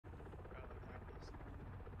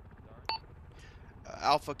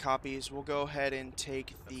Alpha copies. We'll go ahead and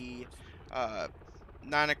take the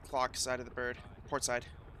 9 o'clock side of the bird, port side.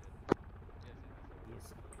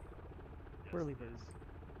 Yes. Early bird.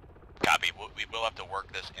 Copy. We will have to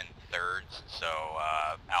work this in thirds. So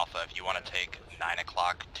Alpha, if you want to take 9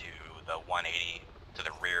 o'clock to the 180 to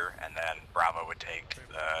the rear, and then Bravo would take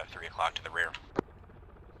the 3 o'clock to the rear.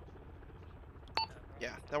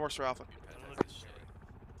 Yeah, that works for Alpha.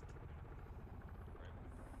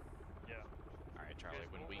 Alright, Charlie,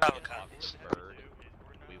 when we get off this bird,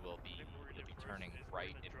 we will be turning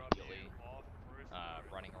right immediately,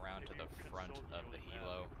 running around to the front of the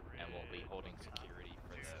helo, and we'll be holding security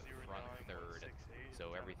for the front third,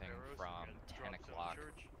 so everything from 10 o'clock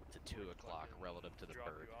to 2 o'clock relative to the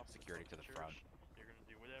bird, security to the front. You're gonna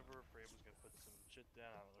do whatever, Frable's gonna put some shit down,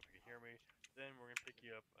 I don't know if you can hear me. Then we're gonna pick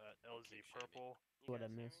you up at LZ Purple. What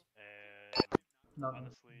I miss? And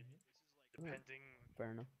Nothing. honestly, depending...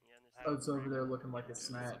 Fair enough. Oh, it's over there looking like a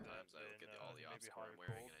snack. Sometimes I look at all the ops car I'm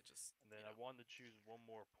wearing and I just... And then I wanted to choose one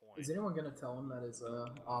more point. Is anyone gonna tell him that his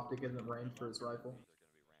optic isn't range for his rifle?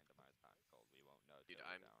 Dude,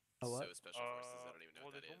 I'm what? so special forces, I don't even know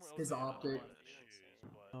what that is. His optic.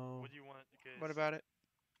 Oh. What do you want? What about it?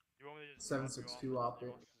 You want me to just drop you 7.62 off?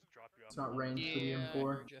 optic. Drop you off? It's not range for the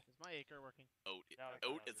M4. Is my acre working?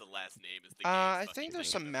 Oat is the last name. Is the I think there's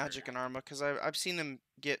some magic in Arma because I've seen them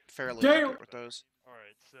get fairly Damn! good with those.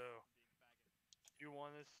 Alright, so you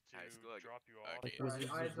want us to drop you off? Okay.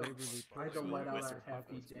 I had to let out a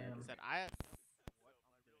hefty damn. Said I'll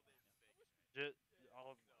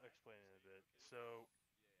explain it a bit. So,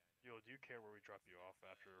 do you care where we drop you off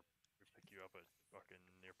after we pick you up at fucking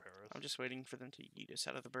near Paris? I'm just waiting for them to yeet us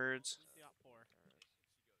out of the birds.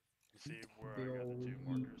 See where I got the 2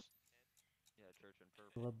 markers. Yeah, church and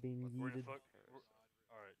purple. Love being yeeted.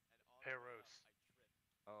 Alright, Paros.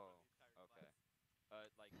 Oh, okay.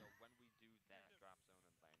 Like, no, when we do that drop zone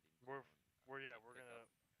and landing. We're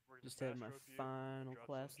gonna Just had my fast road you, final drop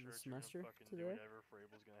class some of the church, you're gonna semester fucking do today. whatever,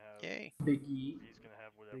 Frable's gonna have. Yay. Big E. He's gonna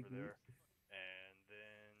have whatever Big E. there. And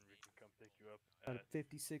then we can come pick you up Out at of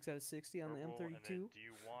 56 out of 60 on the Purple, and then M32. do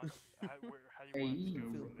you want how do you want us to go Feeling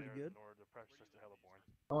from pretty there good. in order to practice to Hellborn?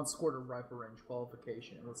 I once scored a rifle range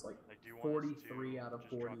qualification. It was like Like, do you want us to 43 out of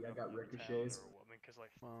just drop 40. you I off got in the town, ricochets. or, I mean, 'cause,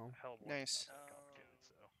 like, Wow. Hellborn's Nice. not that complicated,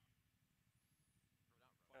 so.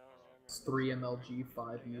 It's 3 MLG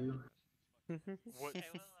 5U. What?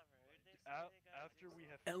 After we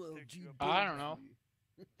have picked you up, I don't know.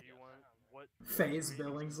 do you want what? Phase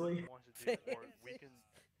ranges Billingsley. you want to do, or we can.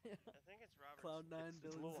 Cloud9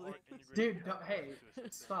 It's a little Billingsley. hard integrating Dude, the don't, hey,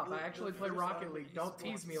 system. stop. I actually play Rocket League. Don't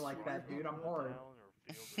tease me like that, dude. I'm hard.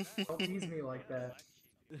 Don't tease me like that.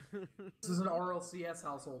 This is an RLCS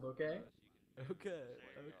household, okay? Okay,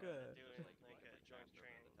 okay.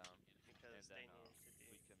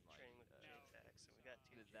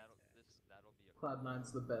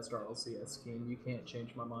 Cloud9's the best RLCS scheme. You can't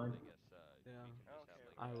change my mind. Yeah.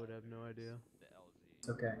 I would have no idea. It's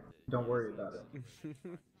okay. Don't worry about it.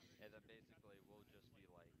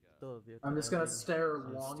 Still have yet I'm to just have gonna them stare on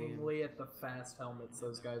Steam. longingly at the fast helmets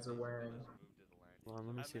those guys are wearing. Hold on,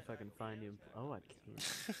 let me see if I can find you. Oh, I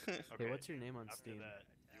can't. Hey, what's your name on After Steam? that,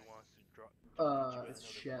 you want us to drop you It's at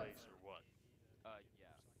Chef. another place or what?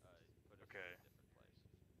 Okay.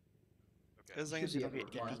 Okay. As long Should as we be don't get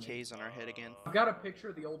able to find me. EPKs on our head again. I've got a picture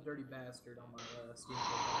of the old dirty bastard on my Steam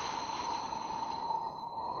profile.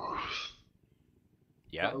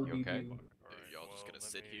 Yeah, The you okay? ODB. Y'all just gonna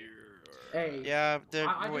sit here, or... Hey, Yeah, we're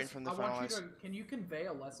I waiting just, for them to I want you finalize. to. Can you convey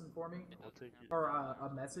a lesson for me, We'll take you. or a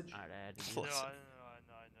message? Alright, I had to No, do I Listen. know.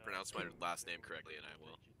 Pronounce my last name correctly and I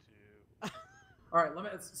will. All right, let me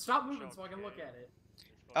stop moving so I can look at it.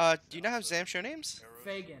 Do you not have Zam show names?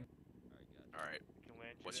 Fagan, Alright,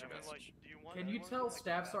 what's your message? can you tell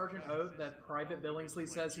Staff Sergeant Oat that Private Billingsley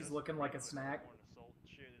says he's looking like a snack?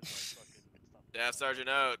 Staff Sergeant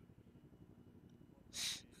Oat,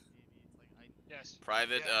 Yes.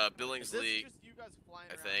 Private Is this Billingsley just you guys flying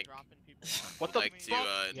I around think. dropping people off? would like to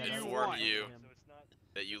Yeah, inform that's you him.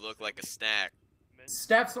 that you look like a snack.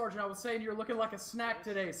 Staff Sergeant, I was saying you're looking like a snack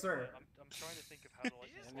today, sir. I'm trying to think of how to like.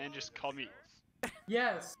 And then just call me.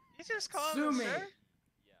 Yes. You just call Sue him, me. sir?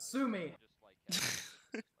 Sue me.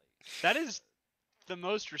 That is the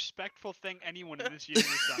most respectful thing anyone in this unit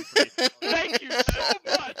has done for me. Thank you so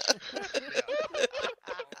much!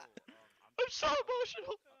 I'm so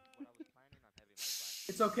emotional!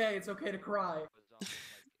 It's okay. It's okay to cry.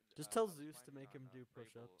 Just tell Zeus to make him do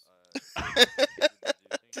push-ups.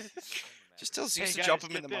 Just tell Zeus Hey, to guys, jump him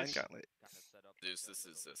get in the mine this. gauntlet. Zeus, this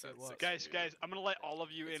is Wait, what? Guys, I'm gonna let all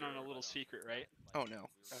of you in on a little secret, right? Oh no.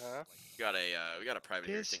 We got a private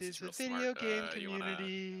here. This Thinks is he's the real video smart. game You wanna...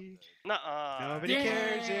 community. Nuh-uh. Nobody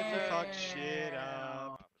cares if you fuck shit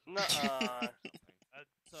up. Nuh-uh.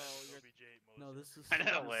 So you're no, this is I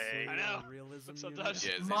know. No way. I know. realism. Sometimes,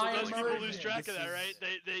 Yeah, My sometimes people lose immersion. track of that, This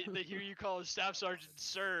right? They hear you call a staff sergeant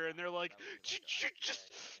sir, and they're like,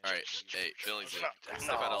 Alright, hey, Billingsley, step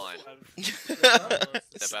No. out of line. unit.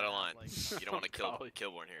 Step out of line. You don't want to kill Golly.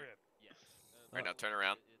 Kilborn here. Alright, now turn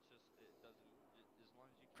around.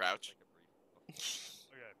 Crouch. Okay.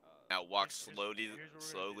 Now walk slowly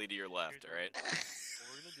to your left, alright? What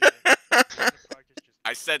we're gonna do is we're gonna practice just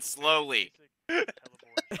I said slowly. basic teleporting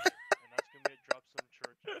shit, and that's gonna make drop some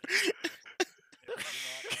church.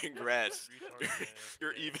 If you're not Congrats. retarded, then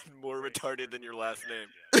You're yeah, even more great. retarded than your last name.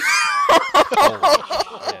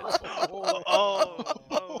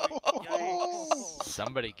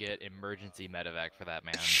 Somebody get emergency medevac for that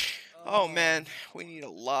man. Oh man, we need a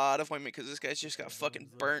lot of women because this guy's just got fucking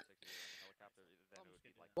burnt.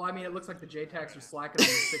 Well, I mean, it looks like the JTACs are slacking on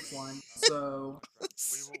the 6 line, so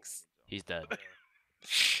He's dead.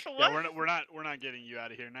 yeah, we're not getting you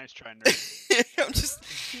out of here. Nice try, nerd.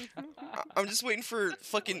 I'm just waiting for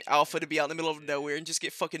fucking Alpha to be out in the middle of nowhere and just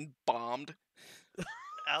get fucking bombed.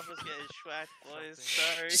 Alpha's getting schwacked, boys.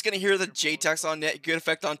 Sorry. Just gonna hear the JTAX on net, good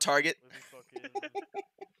effect on target.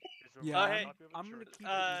 Yeah, Oh, hey, I'm gonna keep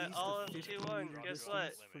all of 2-1, guess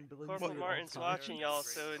what? Corporal Martin's watching y'all,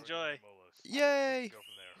 so enjoy. Yay!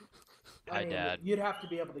 Hi, Dad. You'd have to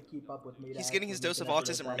be able to keep up with me. He's getting his actually dose of make an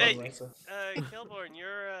effort autism, at that remember? anyway, so. Kilborn,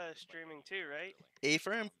 you're streaming too, right? A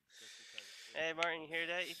for him. Hey, Martin, you hear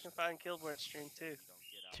that? You can find Kilborn stream too.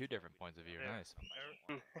 2 different points of view. Nice.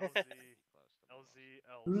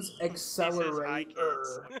 Who's He says, "Hi, accelerator?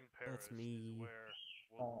 kids." That's me.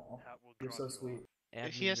 Aw, you're so sweet.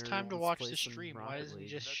 If he has time to watch the stream, why doesn't he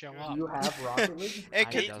just show up? Do you have Rocket League? Hey,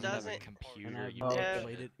 He can, doesn't. And Computer. I You Oh, Yeah,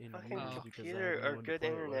 played it in fucking Unity because I computer have no or one to good play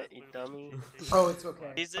it internet, with. you dummy. Oh, it's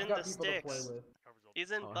okay. He's I've in got the people to play sticks. with.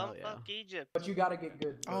 He's in Oh, hell yeah. Bumfuck Egypt. But you gotta get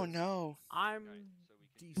good. oh first. no. I'm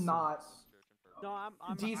decent. Not No, I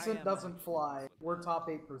decent am. doesn't fly. We're top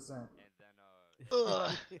 8%.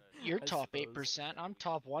 Ugh, you're I top suppose. 8%. I'm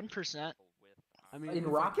top 1%. I mean, In if I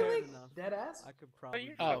Rocket cared League? enough, Dead ass? I could probably.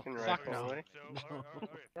 you're Oh, fucking fuck right, no. boy. No.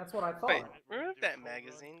 That's what I thought. Wait, remove that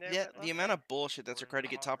magazine there. Yeah, Bubba. the amount of bullshit that's required to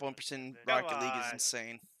get top 1% in Rocket League is on.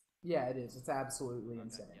 insane. Yeah, it is. It's absolutely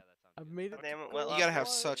insane. I've made it. Damn it, to well, You gotta have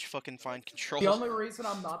gold. such fucking fine control. The only reason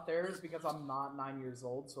I'm not there is because I'm not 9 years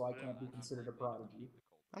old, so I can't be considered a prodigy.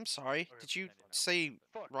 I'm sorry. Did you say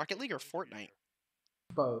Rocket League or Fortnite?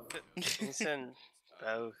 Both. He said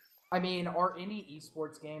both. I mean, are any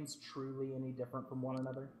esports games truly any different from one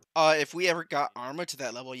another? If we ever got Arma to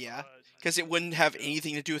that level, yeah. Because it wouldn't have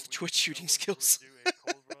anything to do with Twitch shooting skills.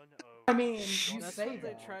 I mean, you That's say what they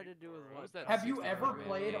that. tried to do with What was that? Have you ever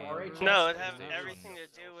played RHS? No, it has everything to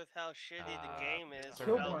do with how shitty the game is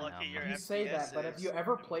or how Kilborn, lucky your you FPS say that, but have is. you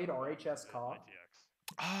ever played RHS COD?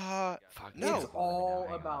 Fuck, No. It's all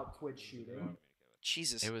about Twitch shooting.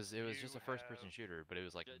 Jesus. It was just a first-person shooter, but it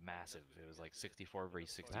was like massive. It was like 64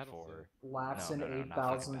 versus 64. Laughs No, in no, no, not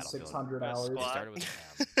fucking 8,600 Battlefield. hours. It started with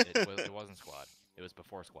a cam. It wasn't squad. It was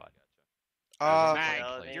before squad. Mag,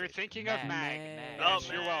 Mag. you're thinking of Mag. Mag. Oh, Yes,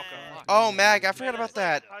 you're welcome. Mag. Oh, Mag, I forgot about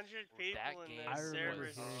that. 100 people in That the game servers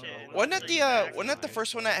was and so shit. good. Wasn't that the Like, wasn't that the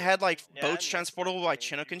first one that had like Yeah, boats I know. transportable by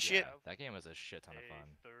Chinook and shit? Yeah, that game was a shit ton of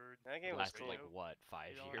fun. That game was Lasted cool. like what, 5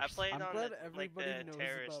 I years? played I'm on glad the, like everybody the knows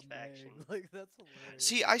terrorist about faction. Mag. Like that's hilarious.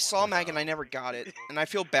 See, I saw Mag and I never got it, and I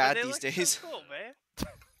feel But bad they these look so days. cool,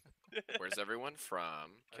 man. Where's everyone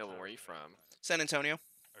from? Kilborn, where are you from? San Antonio.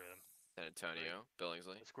 San Antonio,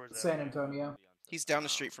 Billingsley. San Antonio. He's down the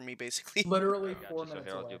street from me, basically. Literally Gotcha, 4 so minutes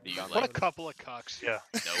Harold, away. you'll be You down What a like- couple of cucks. Yeah.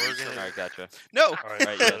 No, We're we're gonna- Alright, gotcha. No.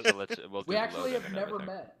 Alright, yeah, so we'll do We the actually loading have and never everything.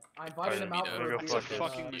 met. I invited Alright, him out you for know. a That's beer. a but,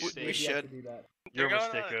 fucking we mistake. We have to should. do that. You're They're a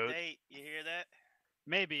going mistake, on a Oat. date. You hear that?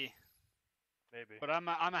 Maybe, Maybe. but I'm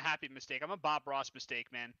a happy mistake. I'm a Bob Ross mistake,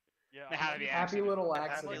 man. Yeah, The happy Happy accident. little Happy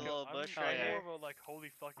accident. little I'm bush Oh, right yeah. here. more of a like, holy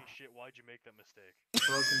fucking shit, why'd you make that mistake?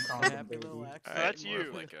 Broken condom, Happy baby. little accident. That's Alright, More of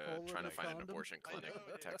you. like Hole in trying to the find an condom. abortion clinic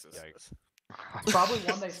in Texas. Yikes. Probably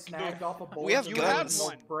one they snagged off a board. We have in guns.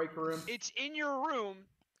 the break room. It's in your room.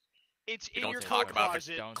 It's in Don't your talk coat about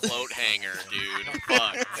closet. Don't Cloat hanger, dude.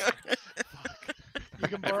 Fuck. You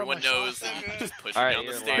can borrow Everyone my knows sock. that you just push Alright, down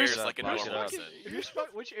the here, lock stairs it up, like a lock normal it up. person.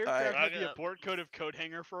 Which aircraft Alright. had the Lock it up. abort code of coat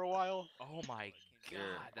hanger for a while? Oh my Here,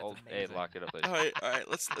 god, that's old, hey, amazing. lock it up, please. Alright,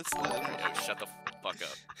 let's No, shut the fuck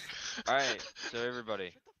up. Alright, so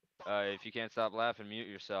everybody, if you can't stop laughing, mute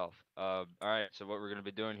yourself. Alright, so what we're gonna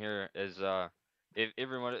be doing here is,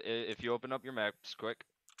 if you open up your maps quick.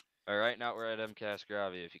 All right, now we're at MCAS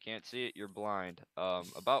Gravia. If you can't see it, you're blind.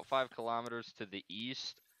 About 5 kilometers to the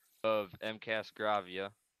east of MCAS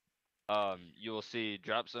Gravia, you will see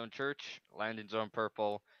Drop Zone Church, Landing Zone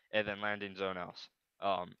Purple, and then Landing Zone Else.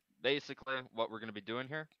 Basically, what we're going to be doing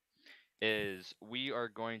here is we are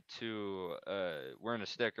going to, we're in a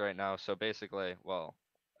stick right now, so basically, well,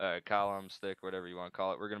 column, stick, whatever you want to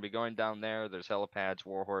call it, we're going to be going down there, there's helipads,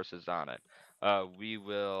 Warhorse is on it. We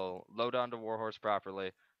will load onto Warhorse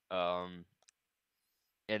properly, and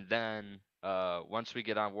then, once we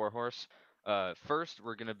get on Warhorse, first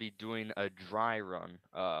we're going to be doing a dry run,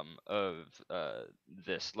 of,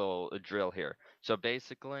 this little drill here. So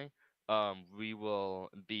basically, we will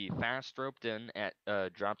be fast roped in at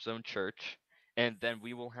Drop Zone Church, and then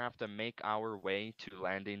we will have to make our way to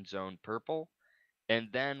Landing Zone Purple, and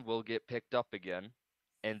then we'll get picked up again,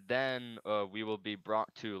 and then we will be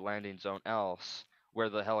brought to Landing Zone Else, where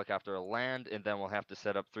the helicopter will land, and then we'll have to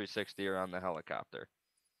set up 360 around the helicopter.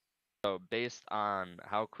 So based on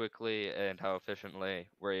how quickly and how efficiently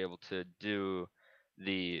we're able to do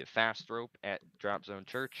the fast rope at Drop Zone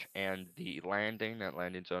Church and the landing at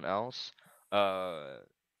Landing Zone Else,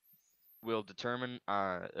 will determine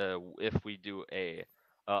if we do a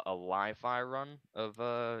live fire run of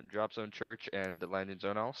Drop Zone Church and the Landing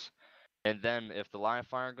Zone Else. And then if the live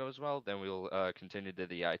fire goes well, then we'll continue to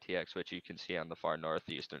the ITX, which you can see on the far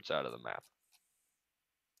northeastern side of the map.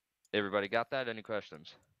 Everybody got that? Any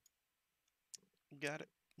questions? Got it.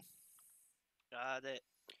 Got it.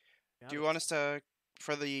 Do you want us to,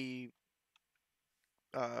 for the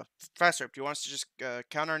fast rope, do you want us to just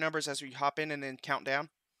count our numbers as we hop in and then count down?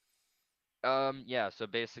 Yeah, so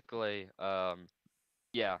basically,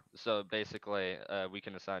 we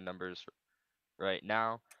can assign numbers right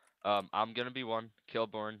now. I'm gonna be 1,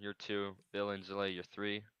 Kilborn, you're 2, Bill Inslee, you're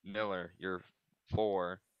 3, Miller, you're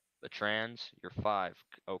 4, the Trans, you're 5,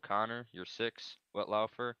 O'Connor, you're 6,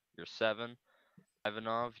 Wetlaufer, you're 7,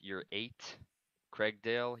 Ivanov, you're 8,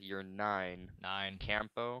 Craigdale, you're 9,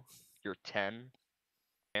 Campo, you're 10,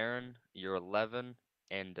 Aaron, you're 11,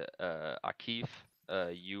 and Akif,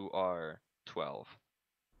 you are 12.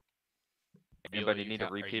 Anybody need a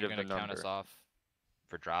repeat of the number? Count us off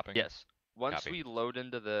for dropping? Yes. Once Copy. we load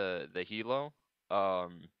into the helo,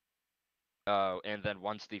 and then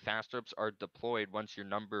once the fast ropes are deployed, once your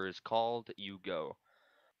number is called, you go.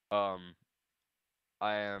 I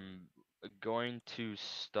am going to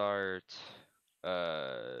start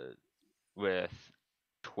with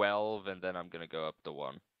 12, and then I'm gonna go up to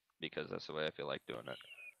 1 because that's the way I feel like doing it.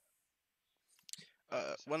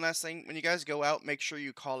 One last thing, when you guys go out, make sure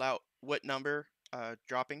you call out what number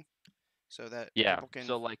dropping, so that people can.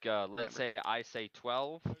 So like, let's say I say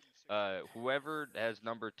 12. Whoever has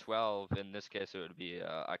number 12, in this case it would be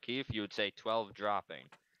Akif, you would say 12 dropping.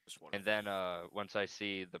 And then once I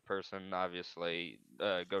see the person obviously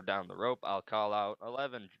go down the rope, I'll call out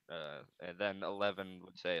 11, and then 11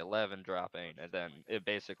 would say 11 dropping, and then it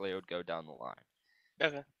basically would go down the line.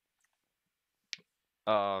 Okay.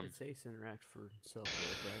 It's Ace Interact for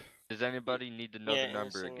self-work, right? Does anybody need to know the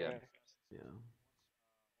number again? Yeah.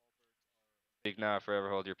 Speak now, forever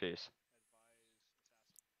hold your peace.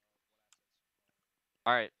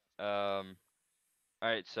 Alright,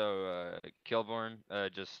 alright, so Kilborn,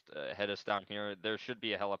 just head us down here. There should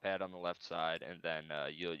be a helipad on the left side, and then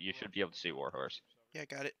you should be able to see Warhorse. Yeah,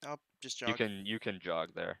 got it. I'll just jog. You can jog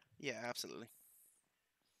there. Yeah, absolutely.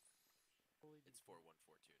 It's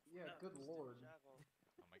 4142. Yeah, good lord. Oh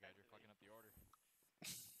my god, you're fucking up the order.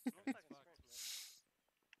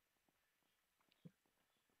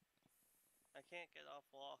 I can't get off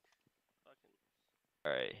walk. Fucking.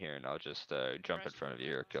 Alright, here, and I'll just jump in front of you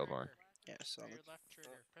here, Kilborn. Yeah, so. Your left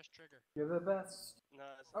trigger. Press trigger. You're the best No,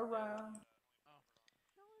 it's around.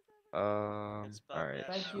 Alright,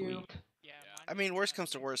 Thank you. sweet. I mean, worst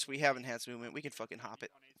comes to worst, we have enhanced movement. We can fucking hop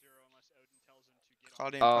it.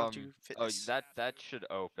 Called in Oh, fitness. that should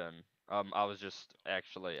open. I was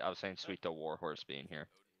saying sweet to Warhorse being here.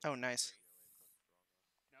 Oh, nice.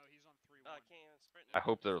 No, he's on 3-1. Oh, I can't even sprint. I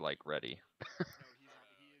hope they're like ready. No,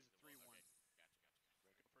 he is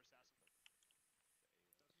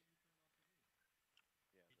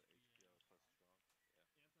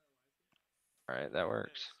 3-1. Alright, that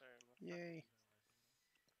works. Yay.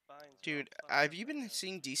 Dude, have you been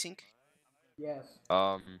seeing desync? Yes.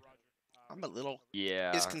 I'm a little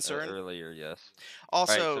concerned. Earlier, yes.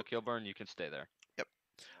 Also, Alright, so Kilburn, you can stay there. Yep.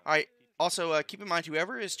 Alright, also keep in mind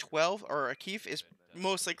whoever is 12 or Akif is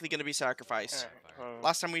most likely going to be sacrificed.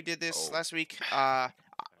 Last time we did this last week,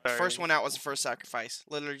 first one out was the first sacrifice.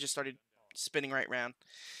 Literally just started spinning right round.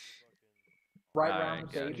 Right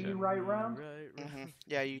round, baby, gotcha. right round.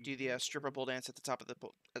 Yeah, you do the stripper pole dance at the top of the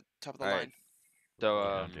top of the All right. line. So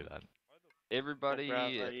don't do that. everybody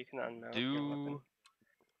Bravo, you can unmount your weapon.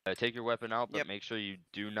 take your weapon out, but Yep. make sure you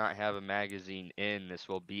do not have a magazine in. This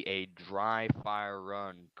will be a dry fire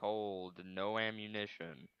run, cold, no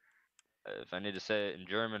ammunition. If I need to say it in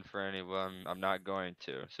German for anyone, I'm not going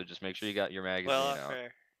to. So just make sure you got your magazine Well, out.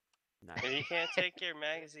 fair. But you can't take your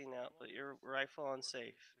magazine out, but your rifle on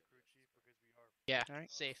safe. Yeah,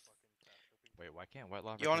 Alright. safe. Wait, why can't White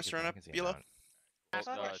Lava You want us take to his run up, magazine Beulah? out? Ask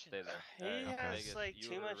No, questions. stay there. He has Vegas, like you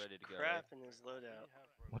too were much ready to go, crap right? in his loadout.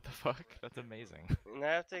 What the fuck? That's amazing. And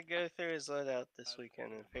I have to go through his loadout this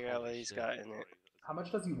weekend and figure out what he's got in it. How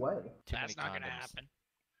much does he weigh? That's not gonna happen.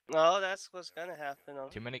 No, that's what's gonna happen on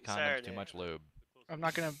Too many condoms, Saturday. too much lube. I'm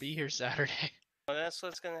not gonna be here Saturday. Well, that's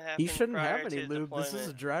what's gonna happen. He shouldn't prior have any to lube. This is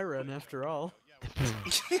a deployment. dry run after all.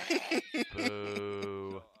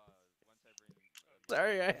 Boo.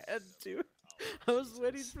 Sorry, I had to. I was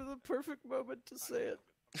waiting for the perfect moment to say it.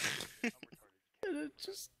 And it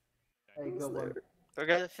just. Hey, good one. We're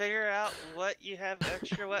gonna figure out what you have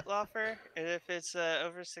extra wet loffer, and if it's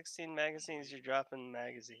over 16 magazines, you're dropping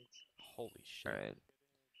magazines. Holy shit. Alright.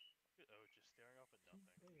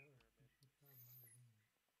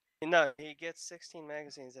 No, he gets 16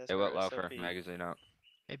 magazines. That's Hey, what per Laufer? SOP. Magazine out.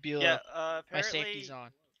 Hey, Beulah, Yeah, my apparently, safety's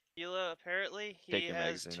on. Beulah, apparently Take he your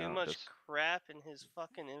has magazine too out, much just- crap in his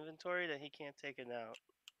fucking inventory that he can't take it out.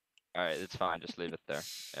 Alright, it's fine. Just leave it there.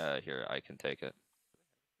 Here, I can take it.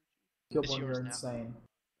 Kilborn, yours you're now. insane.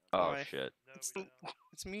 Oh, Alright. shit. It's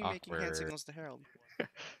me making hand Awkward. signals to Harold.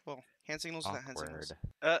 Well, hand signals without hand signals.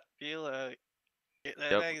 Awkward. Beulah, get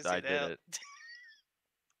that Yep, magazine I did out. it.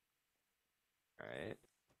 Alright.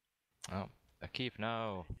 Oh, Akeem,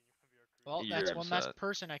 no. Well, You're that's one less upset.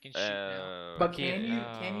 person I can shoot now. Oh, But Keith,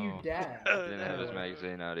 can you dab? Oh, didn't have his no.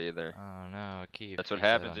 magazine out either. Oh no, Akeem. That's what you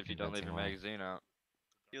said happens if you don't leave your unconvincing magazine out.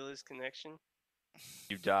 Beulah's connection.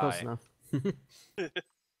 You Close die. enough.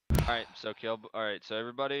 Alright, so alright, so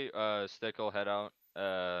everybody, Stick will head out.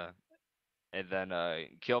 And then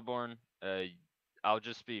Kilborn, I'll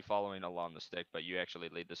just be following along the stick, but you actually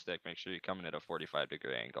lead the stick. Make sure you come in at a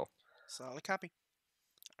 45-degree angle. Solid copy.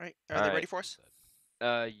 Alright, are they ready Alright. for us?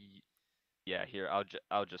 Yeah, here,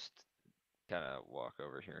 I'll just kind of walk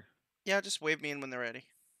over here. Yeah, just wave me in when they're ready.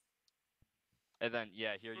 And then,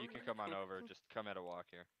 yeah, here, you can come on over. Just come at a walk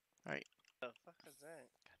here. Alright. The fuck is that?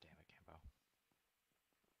 God damn it, Cambo.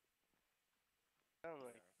 Sound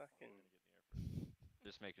like fucking.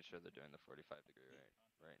 Just making sure they're doing the 45-degree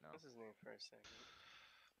right now. What's his name for a second?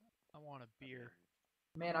 I want a beer.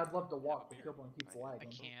 Man, I'd love to walk, but Kilborn keeps I lagging.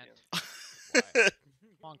 can't. Why?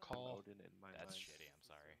 I'm on call. That's shitty, I'm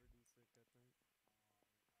sorry.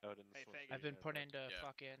 I've been put into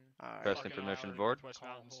fucking. Alright. Press Fucking information Island, board. Northwest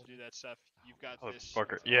Mountains to do that stuff. You've got Oh, this.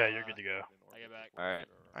 fucker. Yeah, you're good to go. I get back. Alright.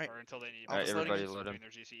 Alright. Or until they need. Alright, me. everybody Between load him. their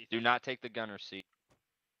GC. Do not take the gunner seat.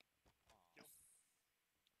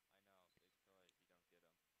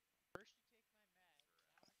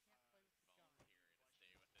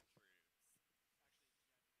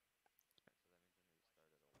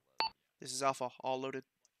 This is Alpha, all loaded.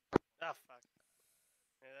 Oh fuck.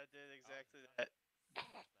 Yeah, that did exactly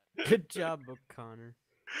that. Good job, O'Connor.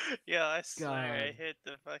 Yeah, I swear I God. hit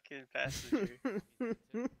the fucking passenger.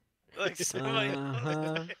 Like somebody else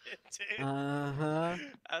did, dude.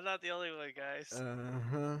 I'm not the only one, guys.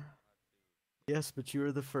 Yes, but you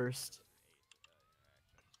were the first.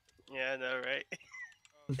 Yeah, I know, right?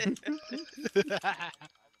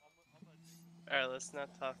 Alright, let's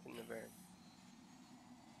not talk in the burn.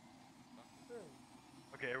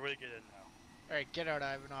 Okay, everybody get in now. Alright, get out,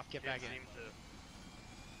 Ivanov. Get back in. Seem to...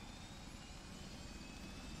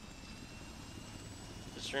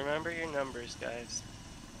 Just remember your numbers, guys.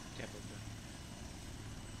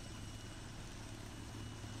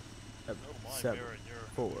 Oh, my, 7, Baron, you're...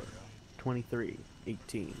 4, 23,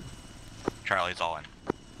 18. Charlie's all in.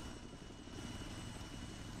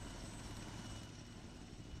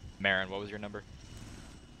 Marin, what was your number?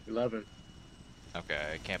 11.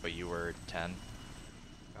 Okay, Campo, you were 10.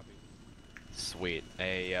 Sweet.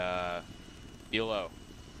 Hey, Bulo.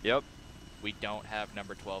 Yep. We don't have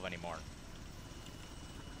number 12 anymore.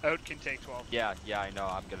 Oat can take 12. Yeah, I know.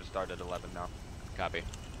 I'm gonna start at 11 now. Copy.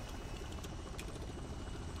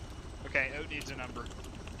 Okay, Oat needs a number.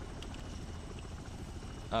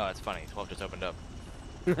 Oh, that's funny. 12 just opened up.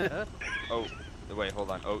 Oh, wait,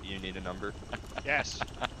 hold on. Oh, you need a number? Yes.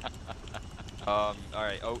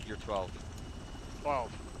 Alright. Oh, you're 12.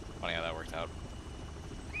 12. Funny how that works out.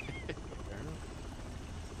 Fair enough.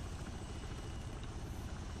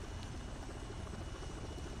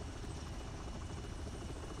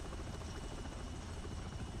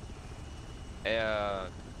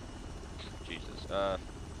 Jesus.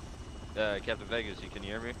 Captain Vegas, can you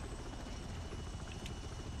hear me?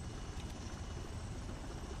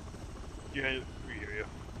 Yeah, we hear you.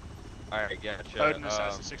 Alright, gotcha. Odin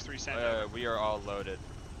Assassin 6-3 sent over. We are all loaded.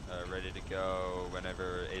 Ready to go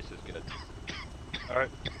whenever Ace is good. Alright,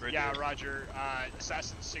 yeah, Roger.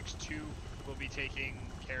 Assassin 6-2 will be taking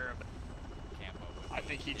care of Campo. I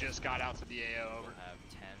think he just got out to the AO over. We'll have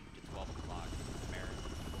 10 to 12 o'clock. Merritt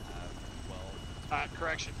will have 12.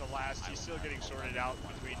 Correction to last. He's still getting sorted out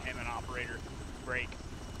between him and operator break.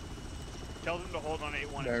 Tell them to hold on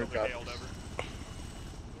 8-1 until they're hailed over.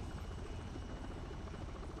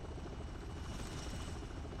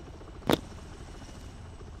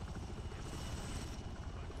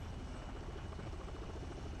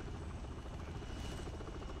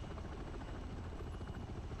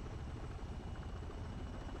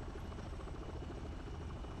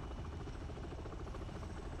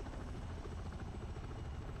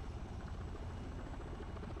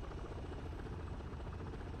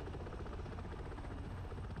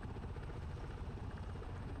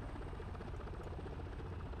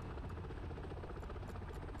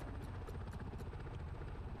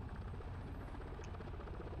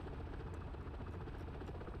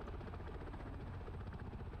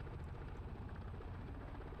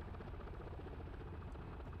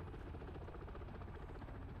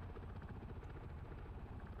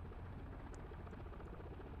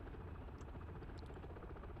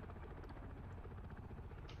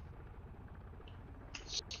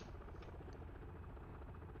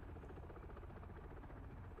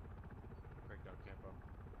 Breakdown Campo.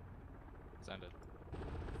 Send it.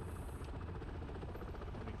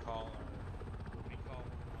 When we call when we call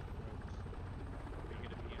when we're on the roads, are we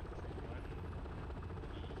gonna be in 3-1 or are we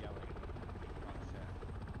gonna be yelling on chat?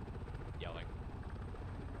 Yelling.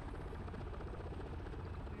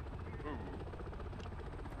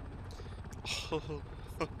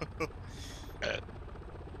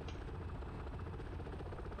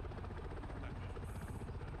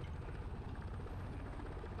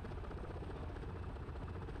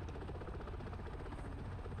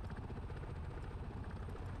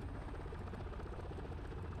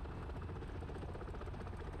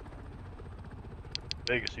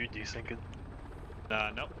 Vegas, are you desyncing?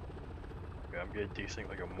 Nope. Okay, I'm getting desync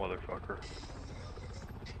like a motherfucker.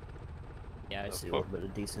 Yeah, I see a little bit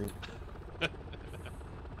of desync.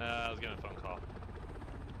 I was getting a phone call.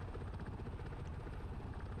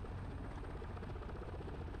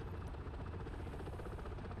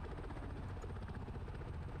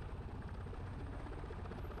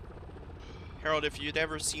 Harold, if you'd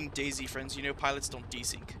ever seen Daisy Friends, you know pilots don't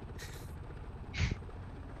desync.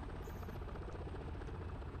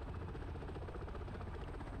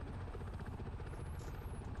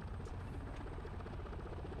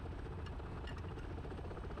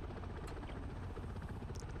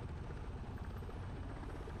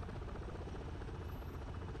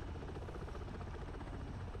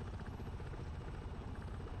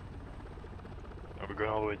 Are we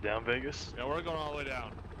going all the way down, Vegas? Yeah, we're going all the way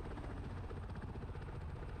down.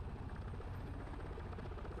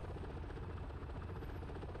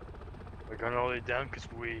 We're going all the way down because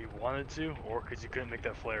we wanted to, or because you couldn't make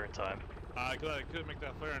that flare in time? Cause I couldn't make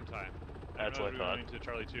that flare in time. That's what I thought. We went to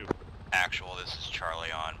Charlie 2. Actual, this is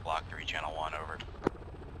Charlie on Block 3, Channel 1, over.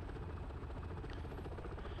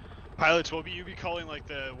 Pilots, will you be calling like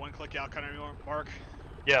the one-click out kind of mark?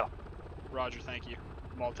 Yeah. Roger, thank you.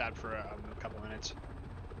 I'm all tabbed for a couple minutes.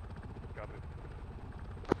 Copy.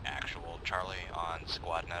 Actual, Charlie on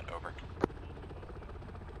SquadNet, over.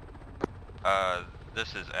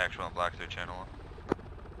 This is Actual on Block 3 Channel 1.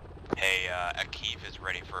 Hey, Akeef is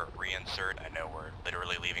ready for a reinsert. I know we're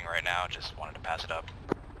literally leaving right now, just wanted to pass it up.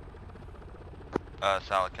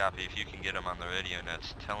 Solid copy. If you can get him on the radio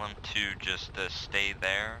nets, tell him to just stay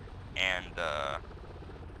there, and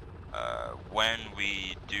when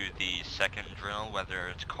we do the second drill, whether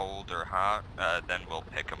it's cold or hot, then we'll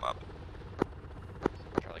pick him up.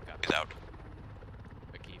 Charlie copy. He's out.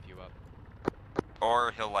 Akeef, you up?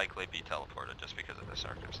 Or he'll likely be teleported just because of the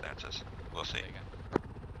circumstances. We'll see.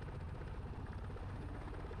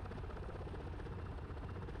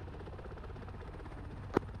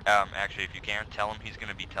 Actually, if you can, tell him he's going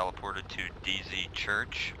to be teleported to DZ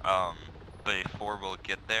Church, before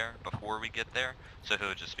we get there, so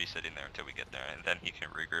he'll just be sitting there until we get there, and then he can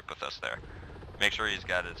regroup with us there. Make sure he's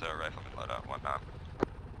got his rifleman loadout and whatnot.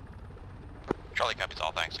 Charlie copies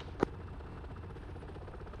all, thanks.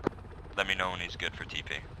 Let me know when he's good for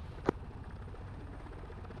TP.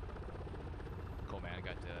 Cool, man.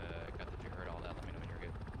 Got that you heard all that. Let me know when you're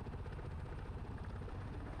good.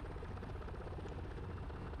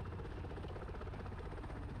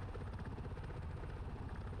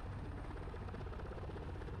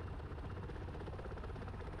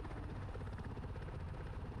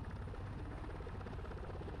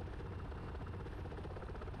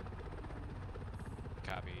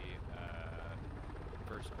 Copy.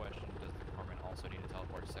 First question, does the corpsman also need a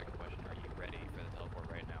teleport? Second question, are you ready for the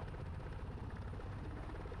teleport right now?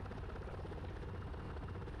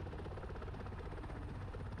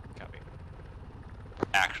 Copy.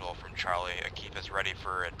 Actual from Charlie, Akif is ready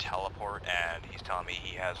for a teleport, and he's telling me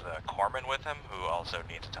he has a corpsman with him who also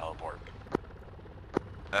needs a teleport.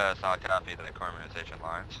 Solid copy, the corpsman is agent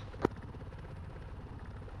lines.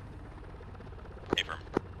 Affirm.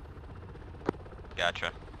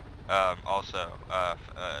 Gotcha. Also,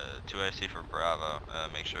 2AC for Bravo,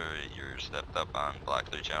 make sure you're stepped up on Block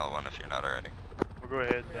 3 Channel 1 if you're not already. We'll go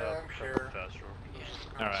ahead and I'm here. fast rope.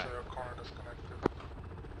 Alright. Corner disconnected.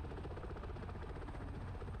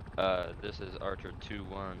 This is Archer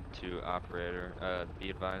 2-1 to operator. Be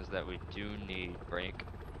advised that we do need break.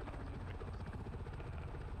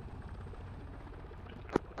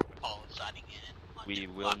 All signing in. We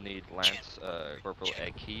will need Lance, Corporal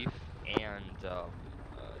Akif, and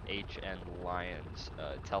HN Lyons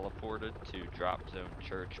teleported to Drop Zone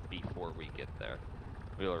Church before we get there.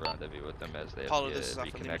 We will rendezvous with them as they Apollo, have this is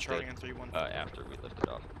Alpha Lima Charlie reconnected on 3-1. after we lifted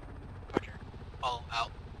off. Roger. All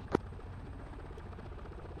out.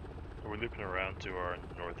 Are we looping around to our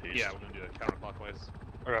northeast? Yeah, we're gonna do it counterclockwise.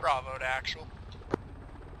 Okay. Bravo to actual.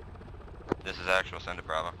 This is actual, send to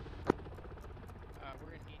Bravo.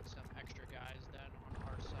 We're gonna need some extra guys then on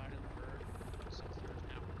our side of the bird, since there's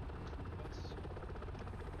now only 2 of us.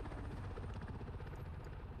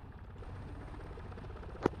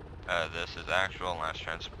 This is actual, last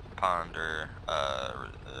transponder,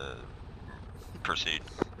 proceed.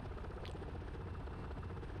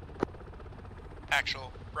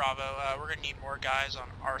 Actual, Bravo, we're gonna need more guys on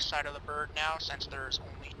our side of the bird now, since there's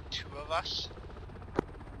only 2 of us.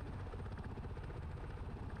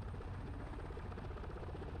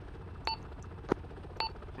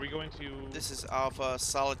 Are we going to... This is Alpha,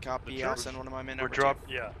 solid copy. I'll send one of my men over to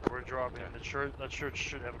you. We're dropping. The church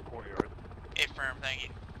should have a courtyard. Affirm, thank you.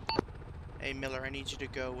 Hey Miller, I need you to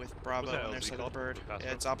go with Bravo on their side of the bird.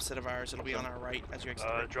 Yeah, it's opposite of ours. It'll be on our right as you exit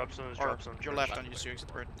the bird. Drop zones, or drop zones. your left on you as you exit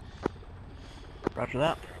the bird. Roger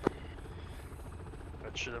that.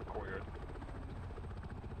 That should have a courtyard.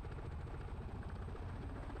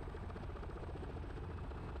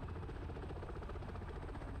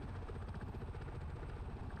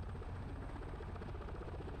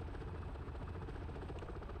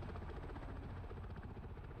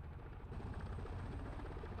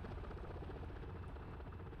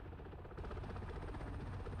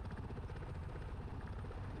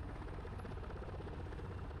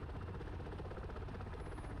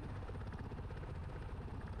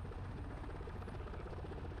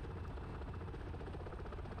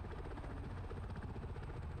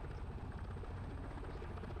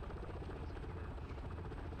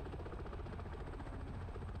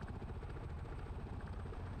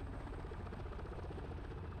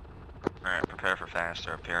 Alright, prepare for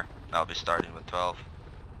faster up here. I'll be starting with 12.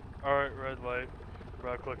 Alright, red light.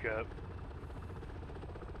 About to click up.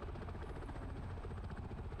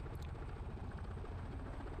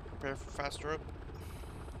 Prepare for fast rope.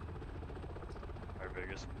 Alright,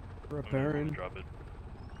 Vegas. Repairing. Drop it.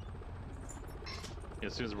 Yeah,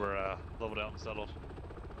 as soon as we're leveled out and settled.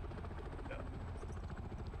 Yeah.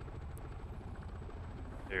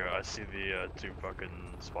 Here, I see the 2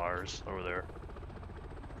 fucking spires over there.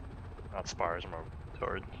 Not spires, more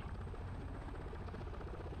turret.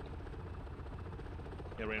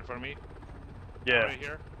 Yeah, right in front of me? Yeah. Right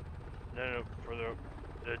here? No, further up.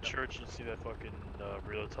 The church, you see that fucking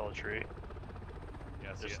real tall tree?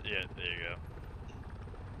 Yeah, I see it. Yeah, there you go.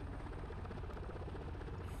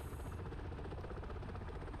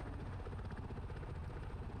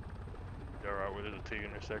 Yeah, right, where there's a T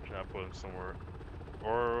intersection, I put them somewhere.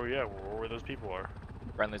 Or, yeah, where those people are.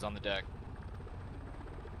 Friendly's on the deck.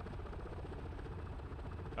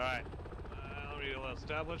 Alright. Let me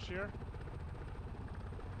establish here.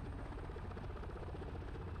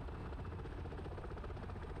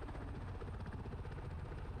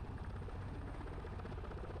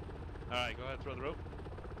 Alright, go ahead, throw the rope.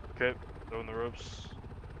 Okay, throwing the ropes.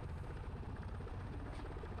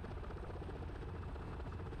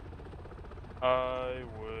 I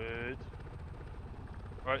would...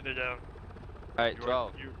 Alright, they're down. Alright,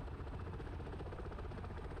 12.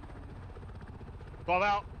 12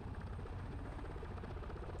 out!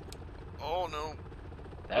 Oh no.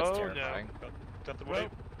 That's Oh, terrifying. No. Cut the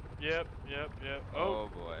rope. Yep. Oh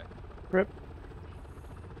boy. Rip.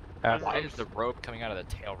 Why is the rope coming out of the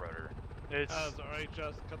tail rotor? It's... alright,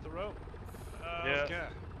 just cut the rope. Yeah. Okay.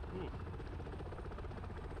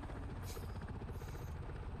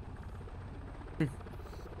 Ooh.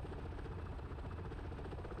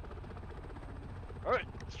 Alright.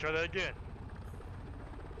 try that again.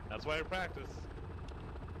 That's why I practice.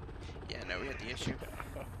 Yeah, no, we had the issue.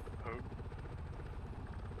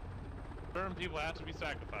 Certain people have to be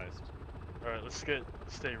sacrificed. Alright, let's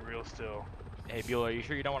stay real still. Hey, Buell, are you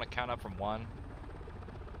sure you don't want to count up from 1?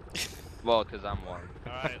 Well, because I'm one.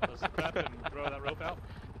 Alright, let's prep and throw that rope out.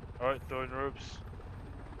 Alright, throwing ropes.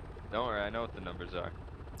 Don't worry, I know what the numbers are.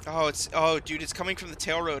 Oh, dude, it's coming from the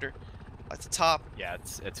tail rotor. At the top. Yeah,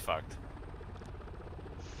 it's fucked.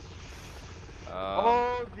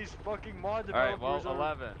 Oh, these fucking mod developers Alright, well, are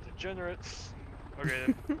 11. degenerates.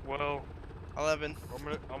 Okay, then, well... 11. I'm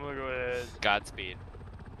gonna go ahead. Godspeed.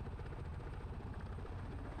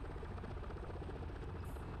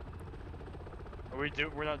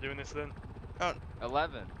 We're not doing this then? Oh.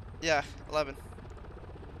 11. Yeah, 11.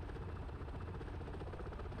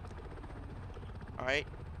 Alright.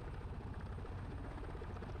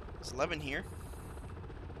 There's 11 here.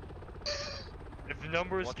 If the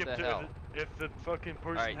numbers What skip the to hell? if the fucking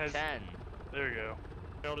person Alright, has 10. There you go.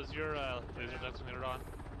 Harold, is your laser designator on?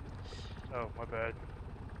 Oh, my bad.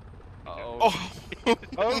 Oh. Okay.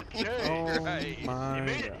 Oh Right. my. You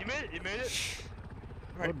made it. You made it.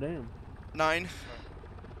 Oh damn. 9.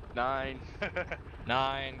 9.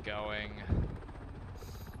 9 going.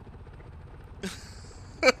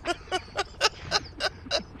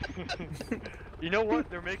 You know what?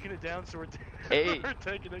 They're making it down, so we're, 8. we're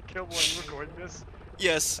taking it. Kilborn, you recording this?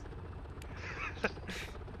 Yes.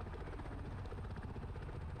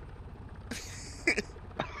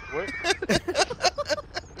 What?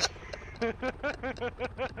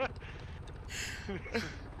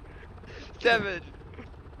 7.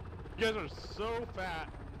 You guys are so fat,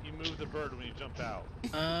 you move the bird when you jump out.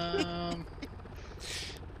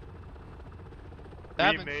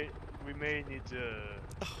 We may need to.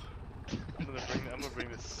 I'm gonna bring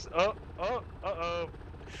this. Oh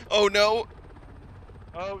no.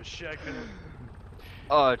 Oh shit! I couldn't.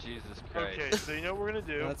 Oh, Jesus Christ. Okay, so you know what we're gonna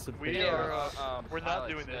do? That's a We big are. Pilots, We're not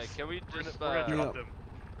doing this. Can we just We're gonna drop them.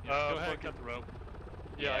 Go ahead, cut the rope.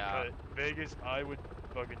 Yeah, I cut it. Vegas, I would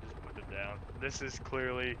fucking just put them down. This is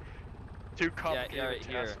clearly too complicated right a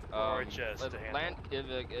here. task for RHS to handle.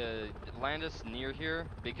 Land us near here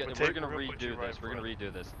because We're we're gonna gonna put you redo right this. We're gonna front.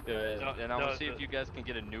 redo this, No, and I no, want to see if you guys can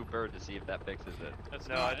get a new bird to see if that fixes it. It's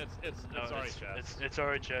No, not. It's RHS. It's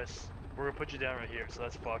RHS. We're gonna put you down right here, so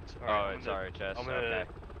that's fucked. Oh, Alright, it's RHS. I'm gonna Okay.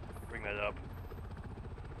 bring that up.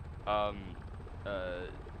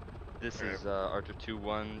 This is Archer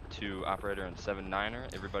 2-1 to operator and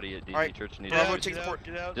 7-9er. Everybody at DC Alright, Church needs Bravo, to take the port.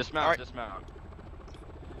 Get out. dismount. Alright. Dismount.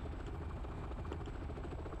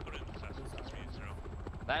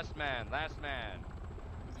 Last man. Last man.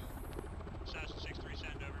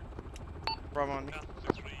 Bravo on me.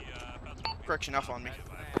 Correction, Alpha on me.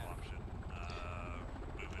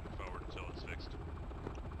 Moving forward until it's fixed.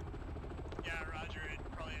 Yeah, Roger. It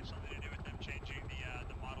probably has something to do with them changing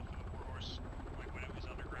the model for the warhorse, like when it was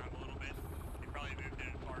underground a little bit. They probably moved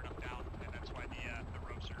it far enough down, and that's why the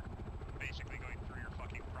ropes are basically going through your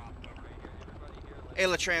fucking prop over here. Hey,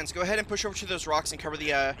 Latrans, go ahead and push over to those rocks and cover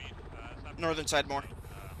the northern side more.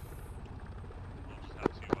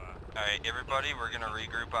 Alright, everybody, we're gonna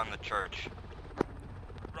regroup on the church.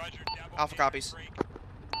 Roger, Alpha copies.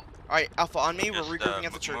 Alright, Alpha on me, we're Just, regrouping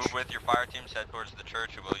at the church. Move with your fire teams, head towards the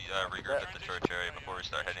church, and we'll regroup at the church area before we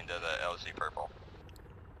start heading to the LZ Purple.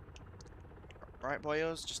 Alright,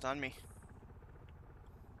 boyos, just on me.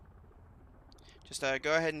 Just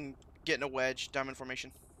go ahead and get in a wedge, diamond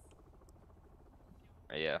formation.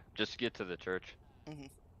 Yeah, just get to the church.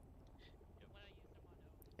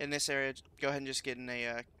 In this area, go ahead and just get in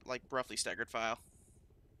a, like, roughly staggered file.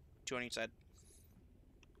 2 on each side.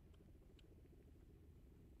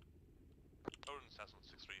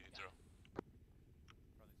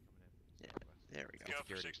 Yeah, there we go. Go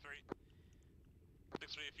for 6-3. 6-3,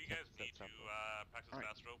 if you guys need to practice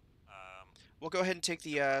fast rope, We'll go ahead and take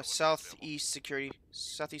the southeast security,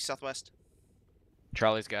 southeast southwest.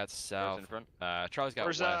 Charlie's got south. in front? Charlie's got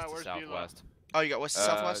Where's, west to where's southwest. Oh, you got west to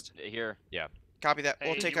southwest? Here. Yeah. Copy that. Hey,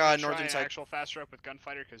 We'll take you wanna northern try side. actual fast rope with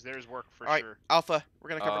gunfighter, because there's work for Alright, sure. Alpha, we're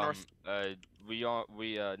gonna cover north.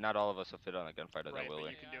 Not all of us will fit on a gunfighter, Right, though, will but we?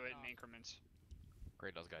 you can do it in increments.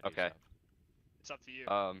 Kratos got Okay. It's up to you.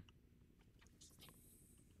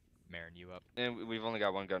 Marin, you up? And we've only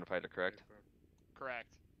got one gunfighter, correct? Correct.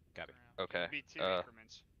 Copy. Okay. It'd be 2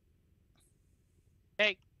 increments.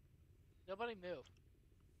 Hey, nobody move.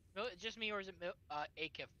 No, just me, or is it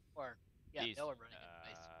Akif? Or yeah, He's, Miller running.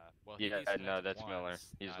 Nice. Well, Yeah, he's no, at that's once. Miller.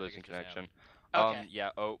 He's I think losing it's just him. connection. Okay. Yeah.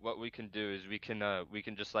 What we can do is we can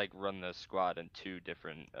just like run the squad in 2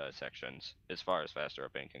 different sections as far as fast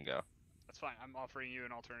roping can go. That's fine. I'm offering you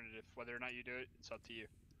an alternative. Whether or not you do it, it's up to you.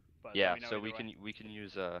 But Yeah, let me know so either way. we can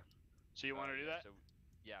use So you want to do that? So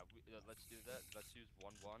yeah, let's do that. Let's use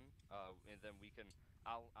 1-1. And then we can.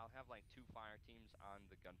 I'll have like 2 fire teams on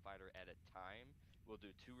the gunfighter at a time. We'll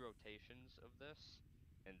do 2 rotations of this,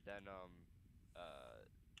 and then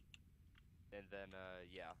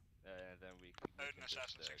yeah, and then we can Odin just,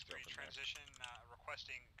 Assassin go 6-3 from there. transition,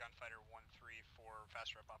 requesting Gunfighter 1-3 for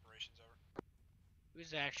fast rep operations, over.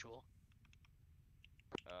 Who's actual?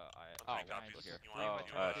 Copies. Here. You want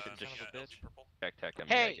Just LZ purple? check tech ME,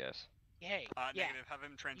 Hey! I guess. Hey, yeah. Negative, have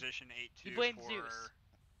him transition 8-2 You blame for Zeus.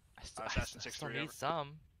 Assassin I 6-3, still over. need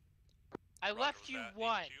some. I left you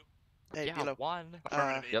one. Hey, Yeah, Bilo. 1.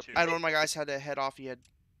 Yep. I had one of my guys had to head off. He had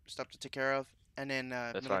stuff to take care of, and then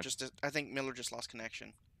That's Miller fine. I think Miller just lost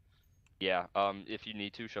connection. Yeah. If you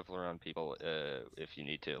need to shuffle around people, if you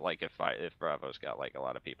need to, like if Bravo's got like a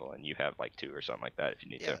lot of people and you have like 2 or something like that, if you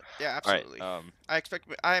need Yeah, to. yeah, absolutely. All right.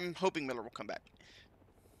 I'm hoping Miller will come back.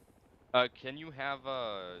 Can you have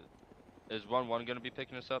is 1-1 gonna be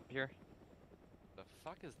picking us up here? The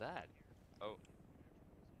fuck is that? Oh.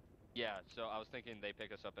 Yeah. So I was thinking they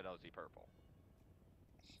pick us up at LZ Purple.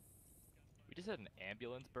 We just had an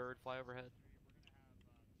ambulance bird fly overhead.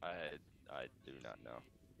 I do not know.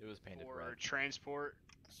 It was painted For red. transport,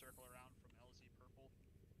 circle around from LZ Purple.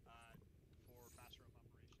 For fast rope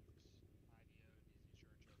operations, IDO, DZ Church,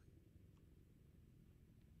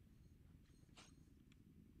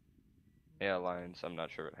 over. Yeah, Lions. I'm not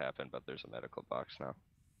sure what happened, but there's a medical box now.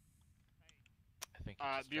 I think.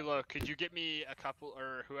 Bulo, could you get me a couple,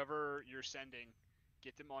 or whoever you're sending,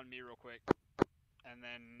 get them on me real quick, and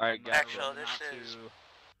then. Alright, guys. Actually, this is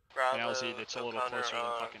Bravo, an LZ that's a little closer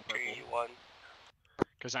than fucking Purple.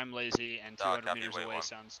 Because I'm lazy and 200 meters away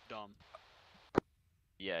sounds dumb.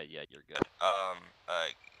 Yeah, you're good.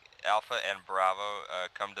 Alpha and Bravo,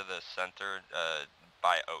 come to the center,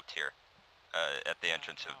 by O tier, at the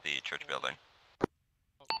entrance of the church building.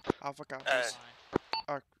 Alpha copies.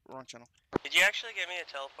 Wrong channel. Did you actually give me a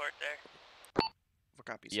teleport there? Alpha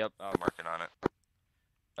copies. Yep. I'm working on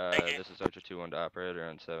it. This is Ultra 2-1 to operator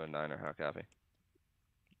on 7-9 or how copy?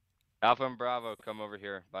 Alpha and Bravo, come over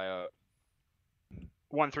here by O.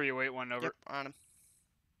 1381 over. Yep, on him.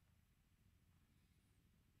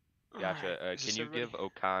 Gotcha. Can you give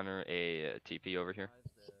O'Connor a TP over here?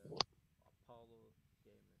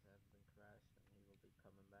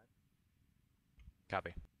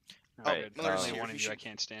 Copy. Alright, Miller's only one of you I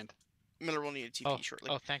can't stand. Miller will need a TP shortly.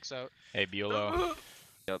 Oh, thanks, Out. Hey, Bulo.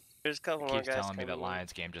 Yep. There's a couple He more keeps guys telling me that coming in.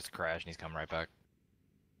 Lions game just crashed and he's coming right back.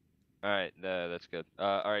 Alright, that's good.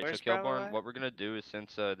 Alright, Where's so Bravo Kilborn, at? what we're gonna do is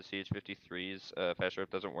since the CH-53's fast rope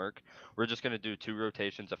doesn't work, we're just gonna do 2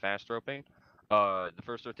 rotations of fast roping. The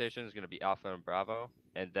first rotation is gonna be Alpha and Bravo,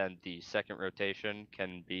 and then the second rotation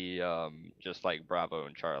can be just like Bravo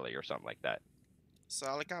and Charlie or something like that.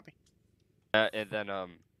 Solid copy. And then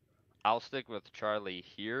I'll stick with Charlie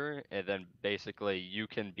here, and then basically you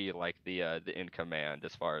can be like the in command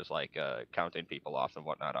as far as like counting people off and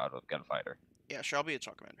whatnot out of Gunfighter. Yeah, sure, I'll be a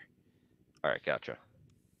chalk commander. Alright, gotcha.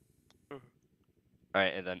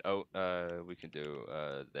 Alright, and then we can do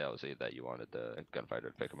the LZ that you wanted the Gunfighter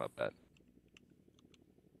to pick him up at.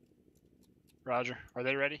 Roger. Are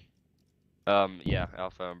they ready? Yeah,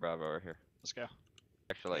 Alpha and Bravo are here. Let's go.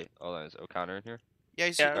 Actually, hold on, is O'Connor in here? Yeah,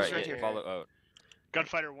 he's Alright, right yeah, here. follow O.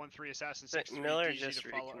 Gunfighter 1-3 Assassin 6-3 Miller DZ just to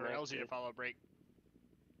follow, or LZ to reconnected. follow break.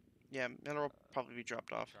 Yeah, Miller will probably be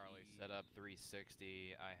dropped off. Charlie set up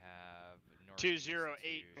 360. I have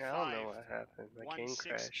 208. Yeah, I don't know what happened. My game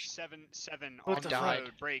crashed. 1677 What on the the fuck?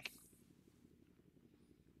 road break.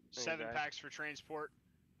 Hey, 7 guys. packs for transport.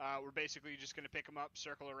 We're basically just gonna pick them up,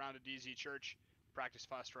 circle around a DZ church, practice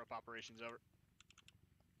fast rope operations, over.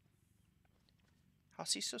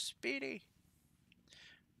 How's he so speedy?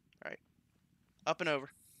 Alright. Up and over.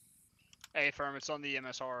 Hey, firm, it's on the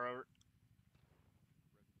MSR, over.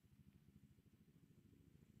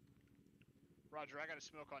 Roger, I got a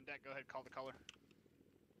smoke on deck. Go ahead, call the color.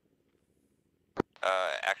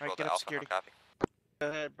 Actual Alright, to get up Alpha, security. no copy. Go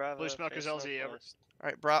ahead, Bravo. Blue smoke is face LZ, over. northwest.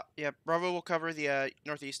 Alright, Bravo will cover the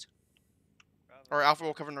northeast. Or Alpha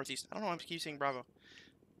will cover northeast. I don't know why I keep saying Bravo.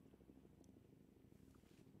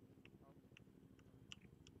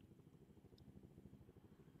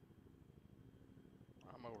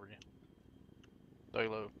 I'm over you. Stay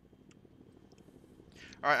low.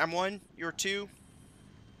 Alright, I'm 1, you're 2.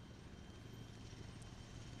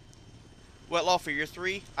 Wet Lawful, you're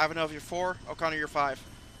 3. Ivanov, you're 4. O'Connor, you're 5.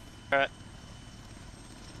 Alright.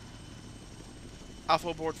 Alpha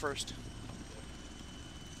will board first.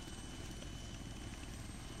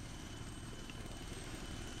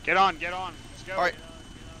 Get on, get on. Let's go. Alright.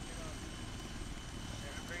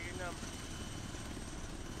 Bring your number.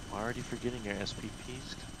 I'm already forgetting your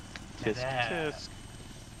SPPs. Tisk tisk.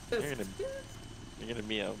 You're gonna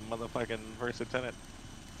be a motherfucking first lieutenant.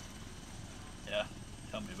 Yeah,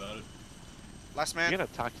 tell me about it. Last man. You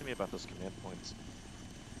gotta talk to me about those command points.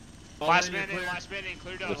 Last man in,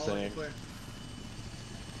 cleared up. Just saying.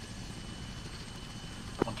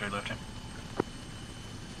 1-3 lifting.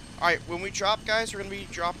 Alright, when we drop, guys, we're gonna be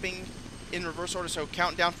dropping in reverse order, so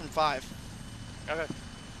count down from 5. Okay.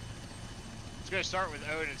 It's gonna start with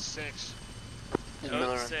Odin 6.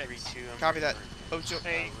 Miller 6. Copy that. O2.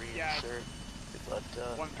 Hey, yeah.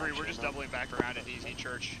 1-3, we're just doubling back around at DZ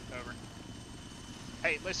Church. Over.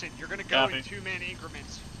 Hey, listen, you're gonna go in 2-man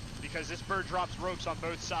increments because this bird drops ropes on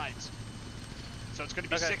both sides. So it's gonna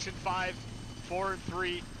be 6 and 5, 4 and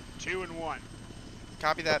 3, 2 and 1.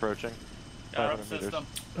 Copy that. Approaching. 500 meters.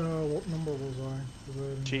 What number was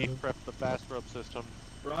I? Chief, prep the fast rope system.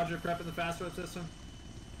 Roger, prepping the fast rope system.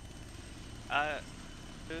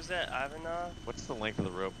 Who's that? Ivanov? What's the length of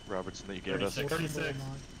the rope, Robertson, that you gave us? 36.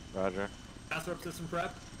 Roger. Fast rope system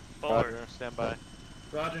prep. Roger, stand by.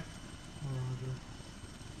 Roger.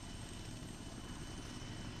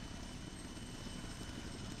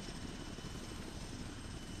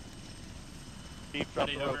 Chief, drop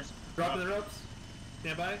the ropes. Dropping the ropes.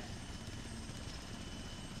 Stand by.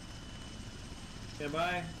 Stand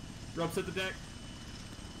by. Ropes hit the deck.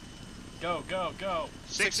 Go, go, go.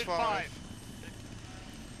 6 and 5.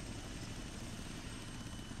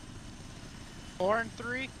 4 and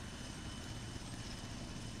 3.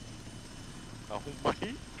 Oh my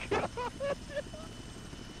god.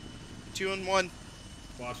 2 and 1.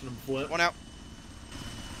 Watching them flip. 1 out.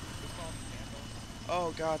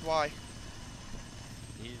 Oh god, why?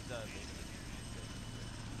 He's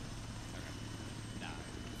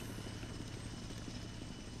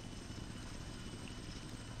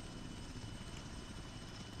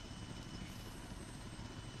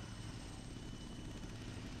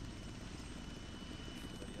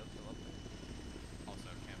also,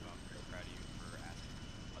 Cambo, I'm very proud of you for asking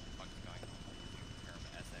what the fuck is going on with the term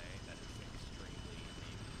SA. That is extremely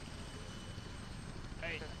neat.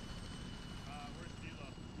 Hey, where's Dilo?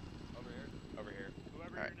 Over here. Over here.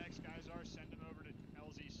 Whoever your next guys are, send them over to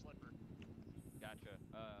LZ Slipper. Gotcha.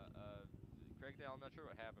 Craig Dale, I'm not sure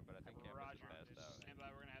what happened, but I think Cam Roger. just passed out. Stand by.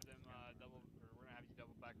 We're gonna have them we're gonna have you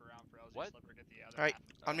double back around for LZ What? Slipper. Get the other. Alright,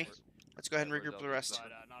 half. on me. Let's go ahead and regroup for the rest.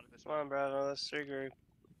 But, not at this Come on, Bravo, let's regroup.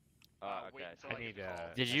 Okay. I need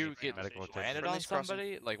Did you get medical attention. landed on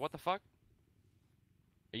somebody? Like, what the fuck?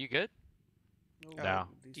 Are you good? No.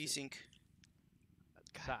 Desync.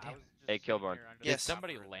 Hey, Kilborn. Did Yes.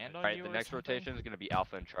 somebody land on Alright, you the or next something? rotation is going to be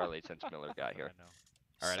Alpha and Charlie since Miller got here.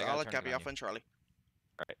 Alright, I got Solid copy, Alpha and Charlie.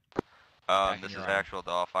 Alright. This is actual to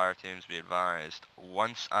all fire teams. Be advised.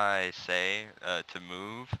 Once I say to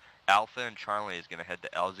move, Alpha and Charlie is going to head to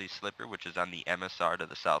LZ Slipper, which is on the MSR to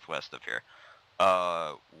the southwest of here.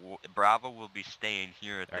 Bravo will be staying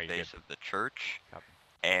here at the base of the church. Copy.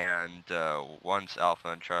 And once Alpha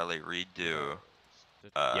and Charlie redo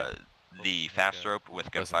the fast rope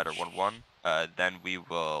with Gunfighter 1-1, then we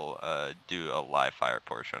will do a live fire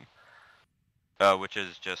portion. Which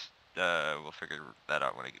is just, we'll figure that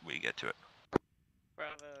out when we get to it.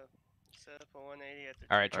 Bravo, set up a 180 at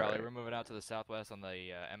the. Alright, Charlie, we're moving out to the southwest on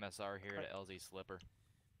the MSR here to LZ Slipper.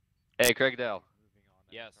 Hey, Craig Dale.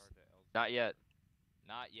 Yes. Not yet.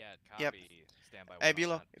 Not yet. Copy. Yep. Stand by. Hey,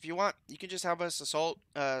 Bilo, if you want, you can just have us assault,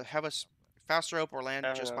 have us fast rope or land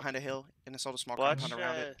just behind a hill and assault a small compound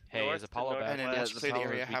around it. Hey, is Apollo back? And then just clear the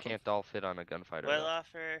area. We can't all fit on a gunfighter. Well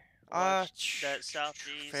offer. That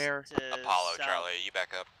southeast. fair. To Apollo, south. Charlie, you back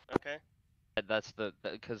up. Okay. That's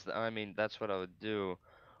because I mean that's what I would do,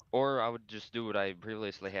 or I would just do what I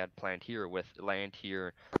previously had planned here with land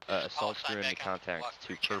here, assault through any contacts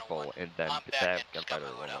to purple, and then have gunfighter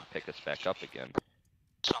 1-1 pick us back up again.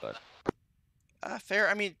 But Fair.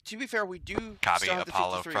 I mean, to be fair, we do Copy still have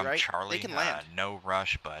Apollo the 53, from right? Charlie. They can land. No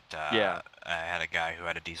rush, but yeah. I had a guy who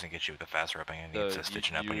had a decent issue with the fast roping and needs so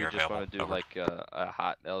stitching up you when you're just available. want to do Over. like a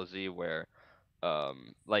hot LZ where,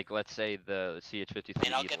 like let's say the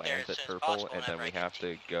CH-53E lands at purple, and then we have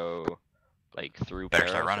to go like through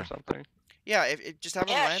Paris or something. Yeah, if just have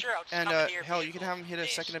them land, sure, I'll just and come to your hell, you can have them hit a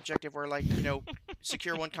second objective where, like, you know,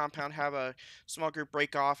 secure one compound, have a small group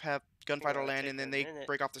break off, have gunfighter land, and then they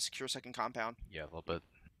break off the secure second compound. Yeah, a little bit.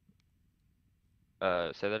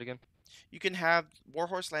 Say that again. You can have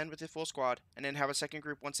Warhorse land with the full squad, and then have a second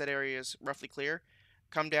group once that area is roughly clear.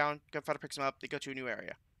 Come down, gunfighter picks them up, they go to a new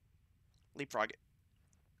area. Leapfrog it.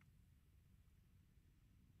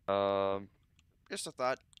 Just a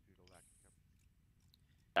thought.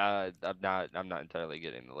 I'm not entirely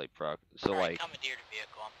getting the leapfrog. So like, commandeered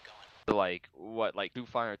vehicle, I'm going. So, like, what, like 2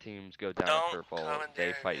 fire teams go down at purple,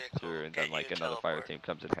 they fight through, and then like another fire team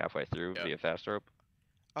comes in halfway through via fast rope.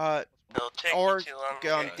 Or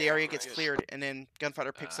the area gets cleared, and then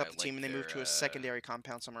gunfighter picks up the team, and they move to a secondary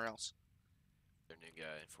compound somewhere else. Their new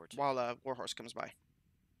guy, unfortunately. While Warhorse comes by.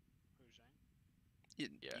 You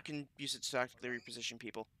can use it to tactically reposition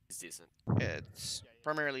people. It's decent. It's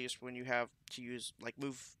primarily used when you have to use, like,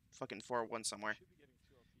 move fucking 401 somewhere.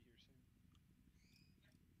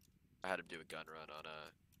 I had him do a gun run on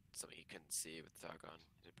something he couldn't see with the talk on.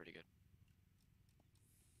 He did pretty good.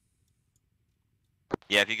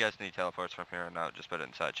 Yeah, if you guys need teleports from here on out, just put it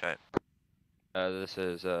inside chat. This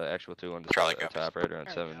is actual 2-1 to operator on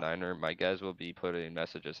 7-9er. My guys will be putting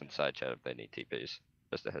messages inside chat if they need TPs.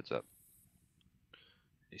 Just a heads up.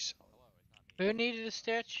 Who needed a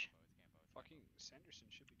stitch? Fucking Sanderson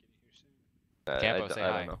should be getting here soon. Campo, say I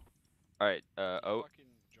hi. don't know. Alright, oh.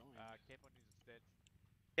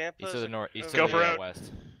 East of the north, east Go of the for it.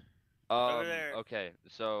 west. Over there. Okay,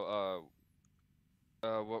 so,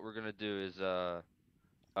 what we're gonna do is,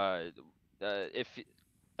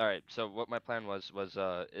 alright, so what my plan was,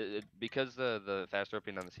 because the fast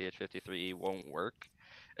roping on the CH-53E won't work,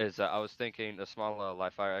 is I was thinking a small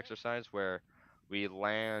live fire exercise where we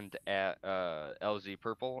land at LZ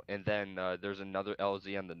purple, and then there's another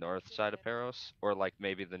LZ on the north side of Peros, or like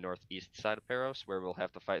maybe the northeast side of Peros, where we'll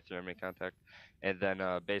have to fight through enemy contact, and then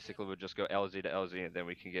basically we'll just go LZ to LZ, and then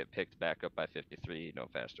we can get picked back up by 53, no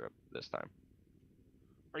faster up this time.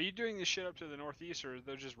 Are you doing this shit up to the northeast, or are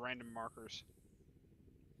those just random markers?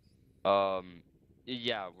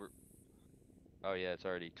 Yeah, we're... Oh yeah, it's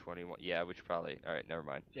already 21. Yeah, we should probably... Alright, never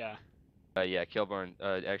mind. Yeah. Yeah, Kilborn,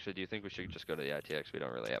 actually, do you think we should just go to the ITX? We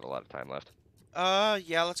don't really have a lot of time left.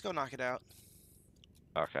 Yeah, let's go knock it out.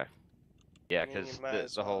 Okay. Yeah, I mean, because you might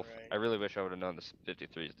as the whole... well, right? I really wish I would have known the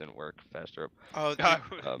 53s didn't work faster up. Oh,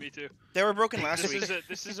 Me too. They were broken last week.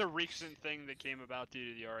 This is a recent thing that came about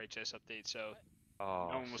due to the RHS update, so Oh,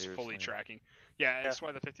 no one was fully seriously? tracking. Yeah, that's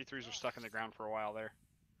why the 53s were stuck in the ground for a while there.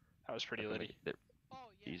 That was pretty litty.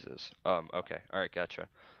 Jesus. Okay. Alright, gotcha.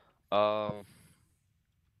 Alright,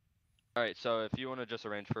 so if you want to just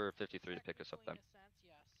arrange for 53 to pick us up then.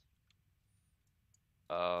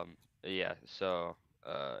 Yeah, so,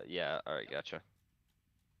 yeah, alright, gotcha.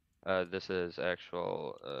 This is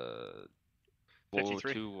actual,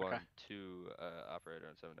 53? 2-1 Okay. to, operator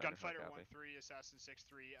on 7-9. Gunfighter 1-3, Assassin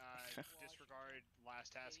 6-3, disregard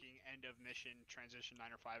last tasking, end of mission, transition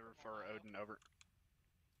 9 or 5 for Odin, over.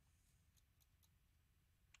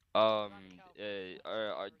 Are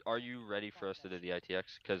you ready for us to do the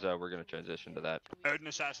ITX? Because, we're gonna transition to that. Odin,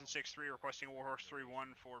 Assassin 6-3, requesting Warhorse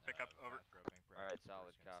 3-1 for pickup, over. Alright,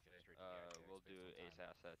 solid copy. We'll do ace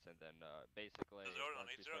assets, and then, basically,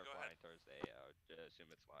 once we start flying towards the AO,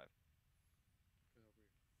 assume it's live.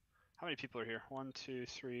 How many people are here? 1, 2,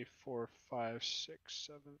 3, 4, 5, 6,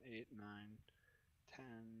 7, 8, 9,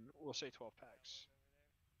 10. We'll say 12 packs.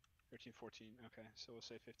 13, 14. Okay, so we'll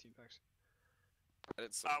say 15 packs.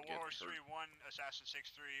 Warhorse 3-1, Assassin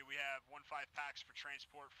 6-3. We have 1-5 packs for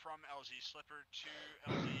transport from LZ Slipper to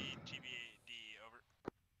LZ TBD. Over.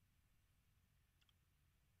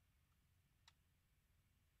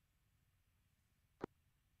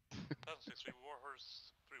 Assassin 6-3,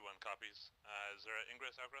 Warhorse 3-1 copies. Is there an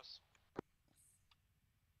ingress, egress?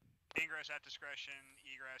 Ingress at discretion,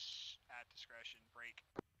 egress at discretion, break.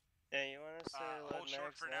 Yeah, you want us to hold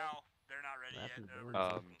short for now. They're not ready yet.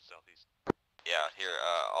 Over. Southeast. Yeah, here,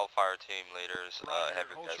 all fire team leaders, have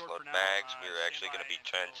your guys load mags. We're actually going to be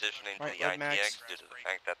transitioning to the ITX due to the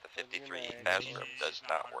fact that the 53 fast room does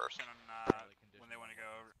not work. When they want to go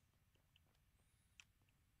over.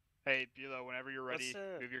 Hey, Bulo, whenever you're ready,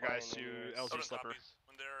 move your guys to LZ Slipper.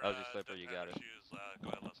 LZ Slipper, you got it. Go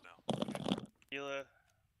ahead, let us know. Beulah,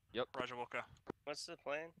 Yep. Roger, Wilka. what's the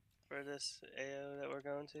plan for this AO that we're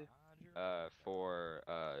going to?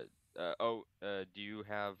 Do you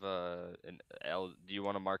have do you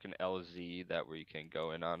want to mark an LZ that we can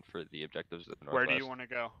go in on for the objectives of the Northwest? Where do you want to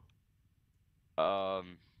go? I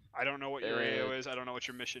don't know what your AO is. I don't know what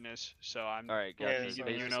your mission is. So I'm. Alright, giving guys. you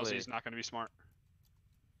an LZ is not going to be smart.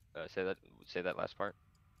 Say that last part.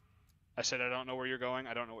 I said I don't know where you're going.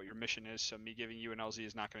 I don't know what your mission is. So me giving you an LZ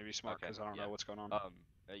is not going to be smart because I don't know what's going on.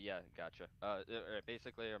 Yeah, gotcha.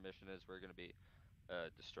 Basically, our mission is we're going to be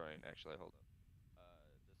destroying. Actually, hold on.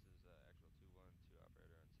 This is actual 2-1 to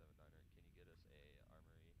operator on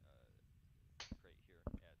 7-9er. Can you get us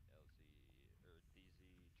a armory crate here at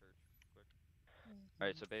LZ or DZ Church, quick? All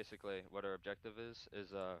right. So basically, what our objective is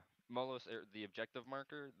Molos the objective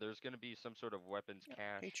marker. There's going to be some sort of weapons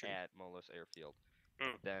cache at Molos Airfield.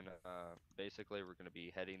 Then basically we're going to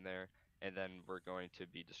be heading there, and then we're going to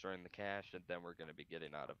be destroying the cache, and then we're going to be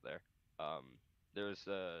getting out of there. There's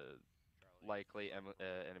likely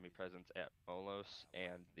enemy presence at Molos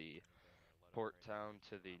and the port town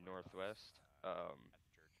to the northwest,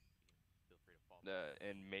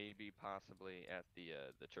 and maybe possibly at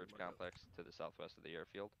the church complex to the southwest of the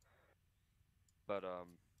airfield. But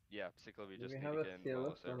yeah, basically we just need to get in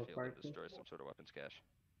Molos airfield and destroy some sort of weapons cache.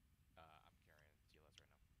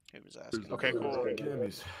 He was asking. Okay, cool.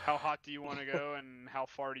 How hot do you want to go, and how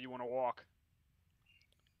far do you want to walk?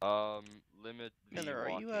 Limit the Miller,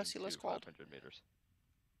 are you walking see less to cold? 500 meters.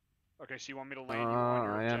 Okay, so you want me to land you on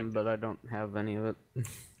your I objective? am, but I don't have any of it.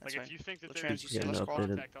 Like, if you think that Latrans, there's you see less less cold?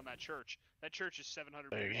 contact on that church is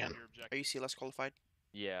 700 meters from your objective. Are you CLS qualified?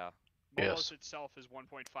 Yeah. Molos itself is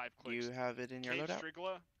 1.5 clicks. You have it in your Cape loadout?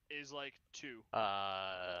 Strigla is like 2.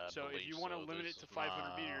 So if you want to limit it to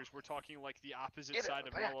 500 meters, we're talking like the opposite side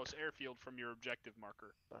of Molos airfield from your objective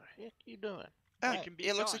marker. What the heck you doing? It can be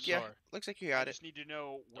it looks done. like looks like you got I it. just need to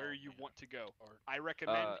know where you want to go. I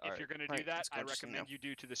recommend if you're going to do that, I recommend you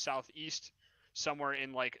do to the southeast, somewhere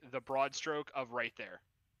in like the broad stroke of right there.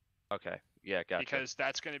 Okay. Yeah, gotcha. Because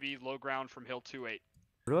that's going to be low ground from Hill 28.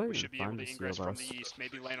 Where do I We should be able find to the ingress from the CLS? east,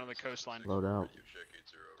 maybe land on the coastline. Load out.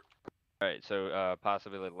 Alright, so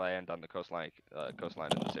possibly land on the coastline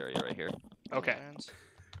in this area right here. Okay. Alright,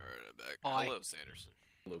 I'm back. Hello, Sanderson.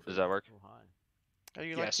 Does that work? How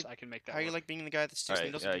you Yes, like I can make that How you work. like being the guy that sticks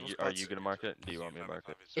needles in people's Are butts? you gonna mark it? Do you want me to mark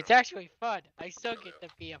it? It's actually fun. I still get to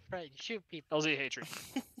be a friend, shoot people. LZ hatred.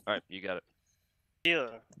 Alright, you got it. Yeah.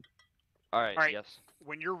 Alright, Alright, yes.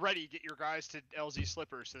 when you're ready, get your guys to LZ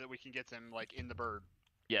Slippers so that we can get them like in the bird.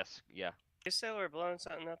 Yes, yeah. You said we're blowing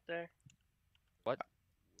something up there? What?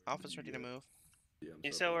 Alpha's ready to move.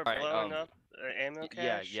 You said we're Alright, blowing up ammo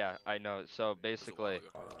cache? Yeah, I know. So basically,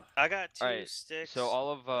 I got 2 alright, sticks. so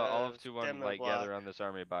all of 2-1 demo like block. gather on this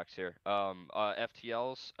army box here.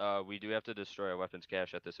 FTLs, we do have to destroy a weapons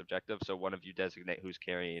cache at this objective. So one of you designate who's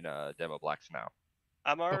carrying demo blocks now.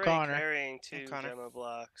 I'm already O'Connor. carrying 2 O'Connor. demo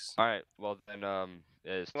blocks. All right, well then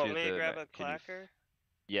is You want to me the to grab ma- a can you- clacker?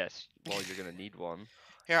 Yes. Well, you're gonna need one.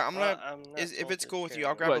 Here, I'm gonna. I'm not If told it's to cool with you, carry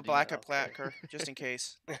I'll grab What, a do you- backup placker just in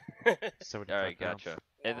case. All right, gotcha.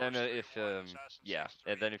 And then if yeah,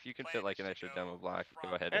 and then if you can fit like an extra demo block,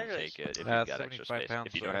 go ahead and take it. If you've got extra 75 space. pounds,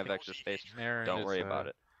 If you don't so have extra space, Aaron don't is, worry about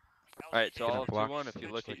it. All right, so picking all up of blocks. 2-1, if you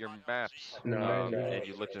look at your maps, No, and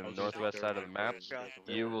you look to the northwest side of the map,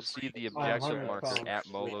 you will see the objective marker at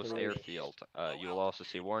Molos Airfield. You will also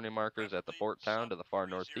see warning markers at the port town to the far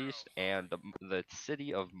northeast and the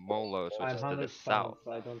city of Molos, which is to the south.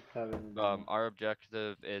 Our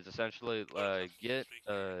objective is essentially get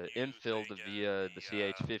infilled via the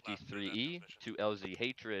CH-53E to LZ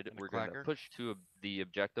Hatred. We're going to push to the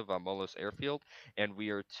objective on Molos Airfield, and we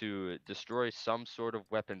are to destroy some sort of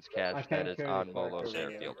weapons cache that is on Molos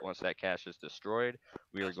Airfield. Once that cache is destroyed,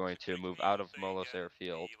 we are going to move out of Molos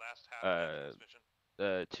Airfield to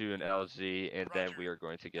an LZ, and then we are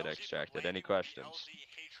going to get extracted. Any questions?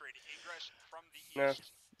 No.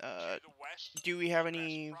 Do we have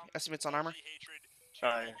any estimates on armor?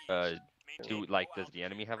 Does the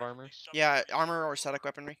enemy have armor? Yeah, armor or static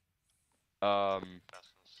weaponry.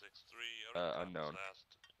 Unknown.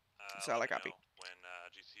 Solid copy.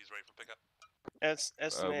 It's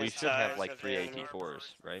We should have like 3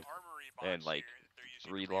 AT4s, right? And like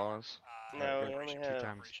 3 laws. No, we only have 2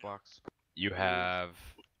 times blocks. You have,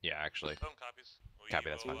 yeah, actually. Copy,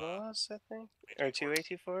 that's 2 fine. laws, I think, or 2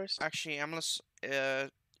 AT4s. Actually, I'm gonna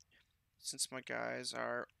since my guys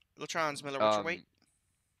are Latrons, Miller, what's your weight?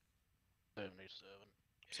 77.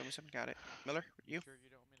 77, got it. Miller, you?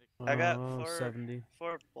 I got 70.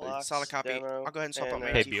 4 blocks. Solid copy. Demo, I'll go ahead and swap out my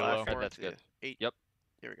and, Hey, AT5 Bulo. for That's to good. 8. Yep.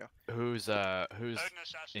 Here we go. Who's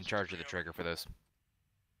in charge of the trigger for this?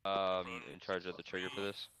 In charge of the trigger for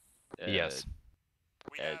this? Yes.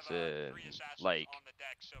 As in, like...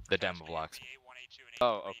 The demo blocks.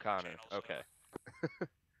 Oh, O'Connor. Okay.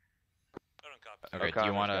 Okay, do O'Connor's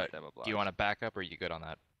you wanna got demo blocks. back up, or are you good on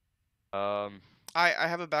that? I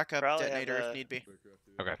have a backup Probably have detonator a- if need be.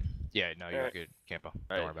 Okay. Yeah, no, you're Alright. good, Campo. Don't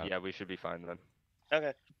worry Alright, about yeah, it. we should be fine then.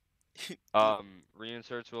 Okay.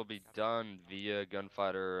 Reinserts will be done via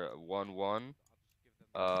Gunfighter 1-1.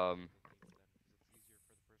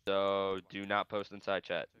 So do not post inside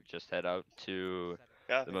chat. Just head out to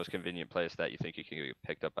the most convenient place that you think you can get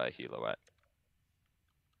picked up by a helo at.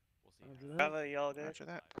 Bravo, y'all good? After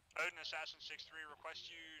that. Odin Assassin 6-3 request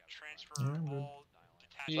you transfer Yeah, I'm good. all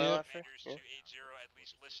detachment Yeah. commanders to 8-0 at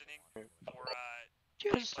least listening for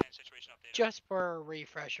Just for a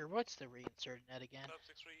refresher, what's the reinsert net again?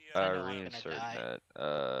 I know I'm gonna Reinsert die.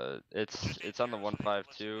 net. It's on the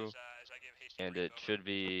 152, and it should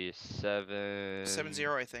be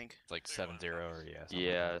 7-0, I think. It's like 7-0 or yeah.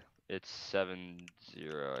 Yeah, it's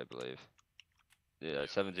 7-0, I believe. Yeah,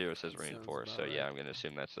 7-0 says reinforced, so yeah, I'm gonna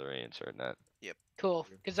assume that's the reinsert net. Yep. Cool,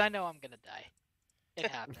 because I know I'm gonna die. It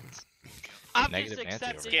happens. I'm Negative just Nancy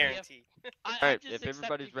accepting over the. Alright, if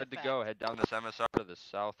everybody's ready to go, head down this MSR to the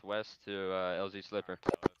southwest to LZ Slipper.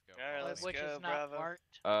 Alright, let's Which go, is not Bravo.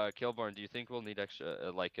 marked. Kilborn, do you think we'll need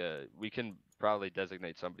extra, we can probably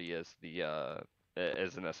designate somebody as the,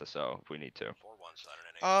 as an SSO if we need to.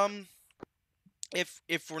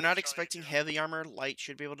 If we're not expecting heavy armor, light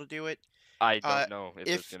should be able to do it. I don't know if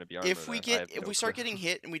there's gonna be armor If we there. if we start getting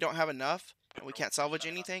hit and we don't have enough and we can't salvage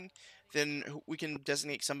anything, then we can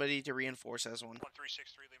designate somebody to reinforce as one.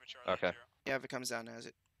 Okay. Yeah, if it comes down as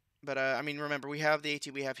it. But I mean, remember we have the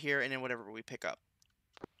AT we have here, and then whatever we pick up.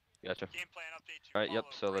 Gotcha. Alright, yep,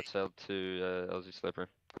 so let's head to LZ Slipper.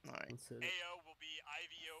 Alright.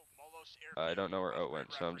 I don't know where Oat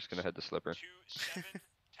went, so I'm just gonna head to Slipper.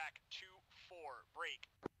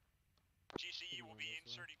 GCE will be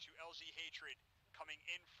inserting to LZ Hatred, coming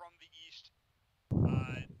in from the east,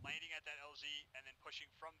 landing at that LZ, and then pushing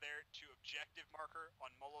from there to objective marker on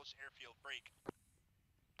Molos Airfield. Break.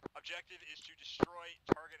 Objective is to destroy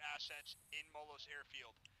target assets in Molos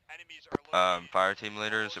Airfield. Enemies are Fire team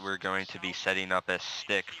leaders, we're going to be setting up a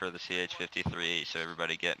stick for the CH-53, so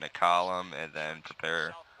everybody get in a column and then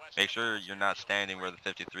prepare. Make sure you're not standing where the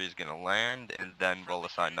 53 is going to land, and then we'll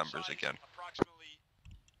assign numbers again.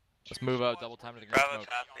 Let's move out, double time to the green Bravo smoke.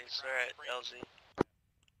 copies. Alright, LZ.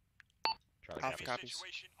 Charlie Alpha copies.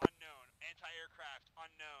 copies.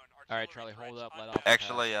 Alright, Charlie, hold up, let off.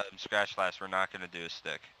 Actually, scratch last, we're not going to do a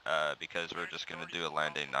stick, because we're just going to do a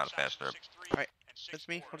landing, not a fast rip. Alright, that's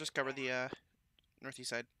me. I'll just cover the northeast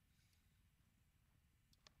side.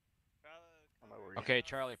 Okay,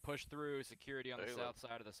 Charlie, push through. Security on the south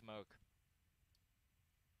side of the smoke.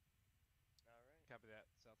 Copy that.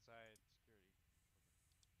 South side security.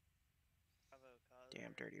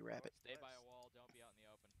 Damn dirty rabbit. Stay by a wall. Don't be out in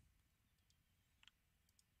the open.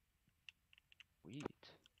 Sweet.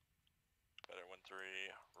 Better 1-3,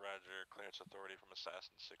 Roger. Clearance authority from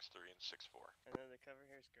Assassin 6-3 and 6-4. And then the cover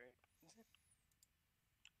here is great.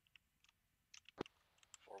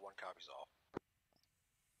 4-1 copies all.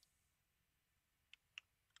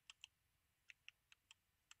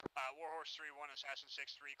 Warhorse 3-1, Assassin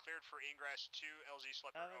 6-3, cleared for ingress to LZ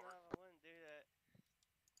Slipper, over. I wouldn't do that.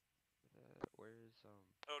 Where's,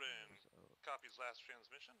 Odin, copies last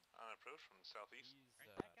transmission on approach from southeast. He's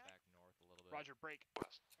back north a little bit. Roger, break.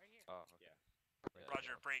 West. Oh, okay.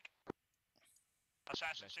 Roger, break.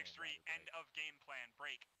 Assassin 6-3, end of game plan,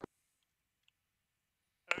 break.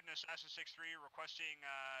 Odin, Assassin 6-3, requesting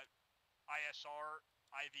ISR,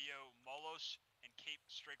 IVO Molos, and Cape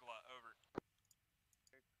Strigla, over.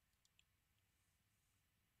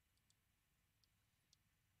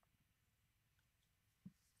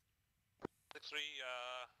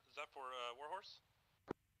 Is that for Warhorse?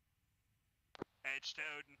 It's to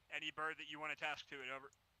Odin. Any bird that you want to task to it,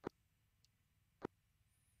 over.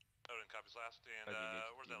 Odin copies last, and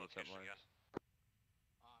where's that location again?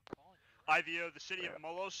 IVO, the city of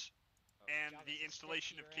Molos, and the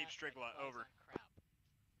installation of Cape Strigla, over.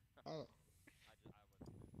 Odin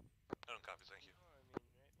copies, thank you.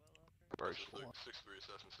 Very cool. 6-3,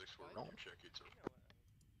 Assassin 6-4, we can check you too.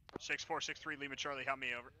 6-4, 6-3, Lima Charlie, help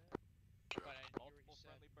me, over. Multiple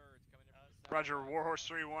friendly birds coming in from the south. Roger, Warhorse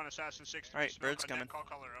 3-1, Assassin 6-3. Alright, birds coming. Call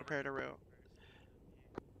color, over. Prepare to row.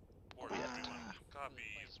 Warhorse 3-1,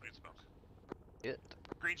 copies, green smoke.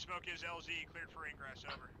 Green smoke is LZ, cleared for ingress,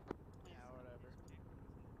 over. Yeah, whatever.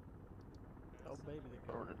 Oh, baby,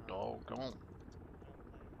 the Or the dog gone.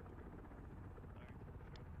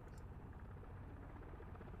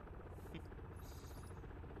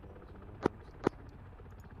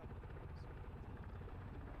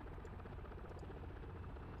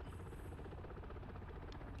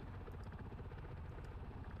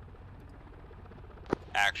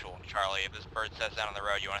 Actual, Charlie, if this bird sets down on the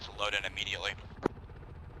road, you want us to load in immediately?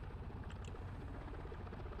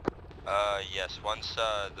 Yes, once,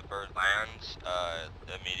 the bird lands,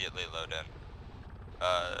 immediately load in.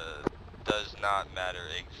 Does not matter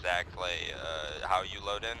exactly, how you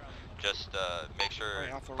load in, just, make sure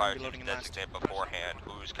fire teams designate beforehand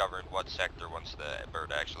who's covering what sector once the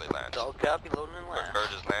bird actually lands. All copy, loading in last. When bird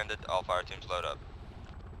is landed, all fire teams load up.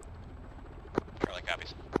 Charlie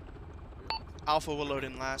copies. Alpha will load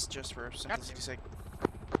in last, just for simplicity's sake.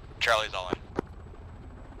 Charlie's all in.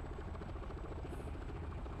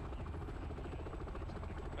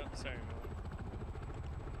 Sorry,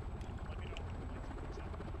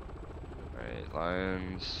 Alright,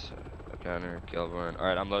 Lions, counter, Kilborn.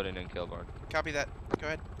 Alright, I'm loading in Kilborn. Copy that. Go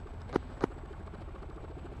ahead.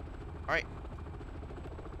 Alright.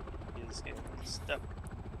 He's getting stuck.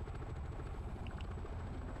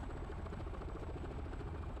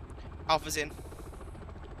 Alpha's in.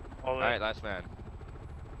 Alright, last man.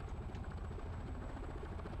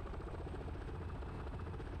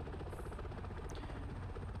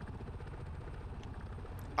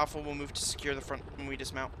 Alpha will move to secure the front when we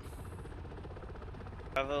dismount.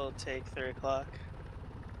 Bravo will take 3 o'clock.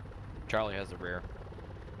 Charlie has the rear.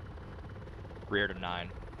 Rear to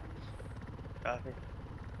 9. Copy.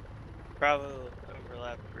 Bravo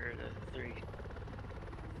overlap rear to 3.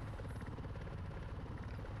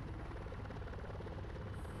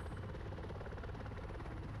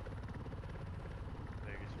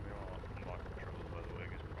 Vegas, we all unlock controls, by the way,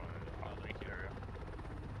 because we're going into a hot lake area.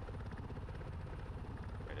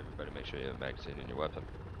 Alright, everybody make sure you have a magazine in your weapon.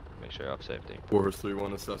 Make sure you have safety. Warhorse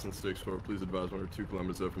 3-1, Assassin 6-4, please advise 1 or 2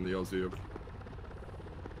 kilometers out from the LZ, over.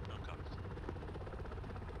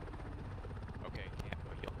 Okay,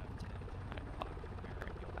 Campo, you'll have 10 to 9 o'clock.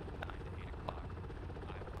 Merritt, you'll have 9 to 8 o'clock.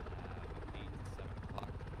 I will have 8 to 7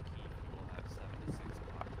 o'clock. Keith, you will have 7 to 6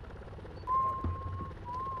 o'clock.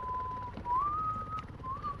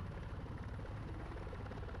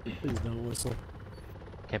 Please don't whistle.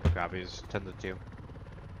 Campo copies, 10 to 2.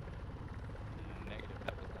 Negative,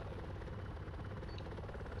 that was not it.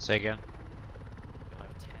 Say again. You'll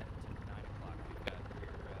have 10 to 9 o'clock. We've got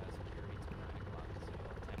rear security till 9 o'clock, so you'll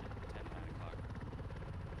have 10 to 9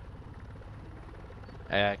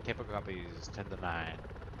 o'clock. Campo copies, 10 to 9.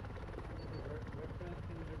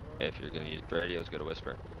 If you're gonna use radios, go to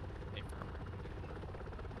Whisper.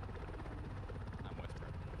 I'm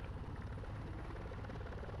whispering.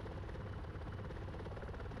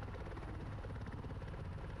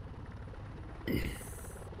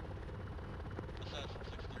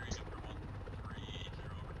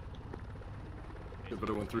 Yeah, but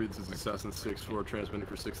 1-3, this is Assassin 6-4, transmitting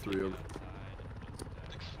for 6-3, over. 6-4,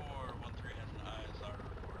 1-3 has an ISR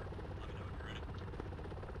report. Let me know when you're ready.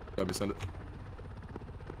 Copy, send it.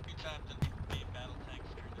 Two captains, main battle tanks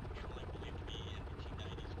currently patrolling believed to be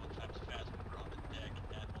NBT-90s, 1 times fast mover on the deck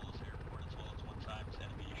at Wallace Airport, as well as 1 times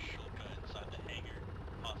enemy Shulka inside the hangar,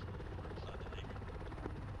 possibly more inside the hangar.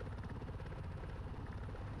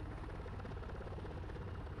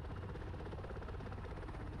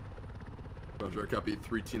 Roger, copy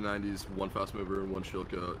 3 T-90s, 1 fast mover, and 1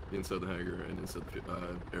 Shilka inside the hangar and inside the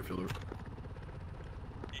airfield, over.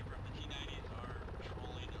 Abram, the T-90s are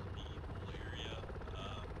patrolling the whole area.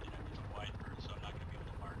 It's a wide berth, so I'm not going to be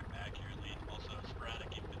able to mark them accurately. Also,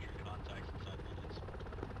 sporadic infantry contacts inside buildings.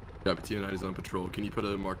 Copy, T-90s on patrol. Can you put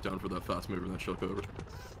a mark down for that fast mover and that Shilka, over?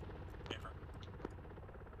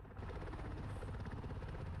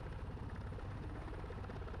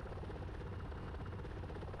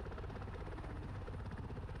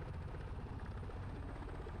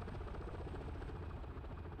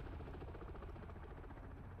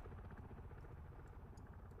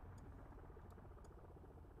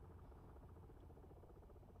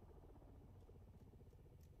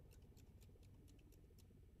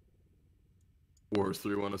 Warhorse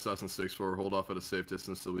 3-1, Assassin 6-4, hold off at a safe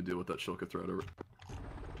distance till we deal with that Shilka threat, over.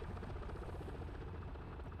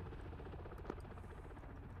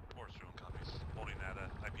 Force 2 copies. Holding at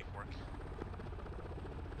IP fork.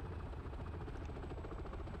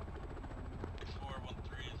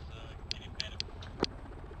 6-4-1-3 is getting panic.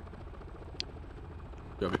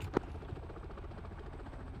 Copy.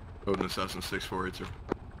 Odin, Assassin 6-4, 8-0.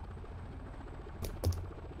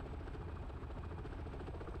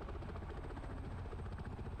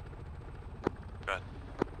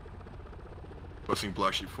 Busting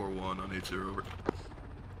Black Sheep 4-1 on 8-0, over.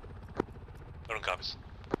 Odin copies.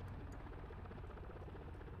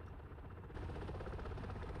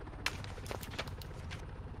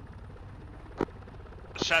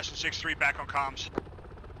 Assassin 6-3 back on comms.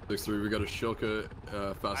 6-3, we got a Shilka,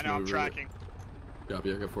 fast I know, mover. I'm tracking.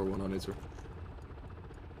 Copy, I got 4-1 on 8-0.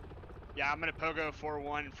 Yeah, I'm gonna pogo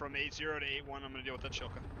 4-1 from 8-0 to 8-1. I'm gonna deal with that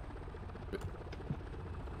Shilka.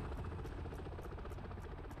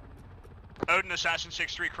 Odin, Assassin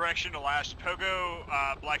 6-3, correction to last pogo,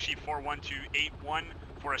 Black Sheep 4-1 to 8-1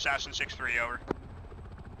 for Assassin 6-3, over.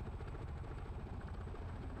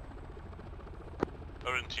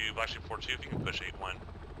 Odin to Black Sheep 4-2, if you can push 8-1.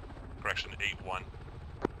 Correction, 8-1.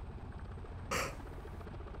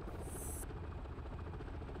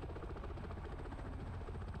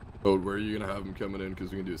 Ode, where are you gonna have him coming in?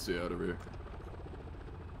 Because we can do a C out over here.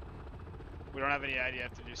 We don't have any idea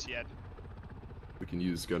if to do CED. can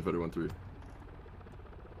use Gunfighter 1-3.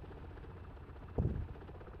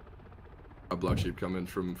 A Black Sheep coming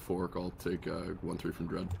from Fork, I'll take 1-3 from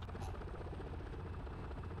Dread.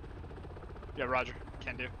 Yeah, roger.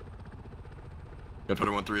 Can do.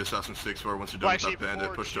 Gunfighter 1-3, Assassin 6-4, once you're done Black with that Sheep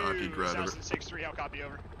bandit, push to IP 4-2, Dread, over. Assassin 6-3, how copy,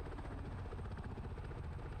 over.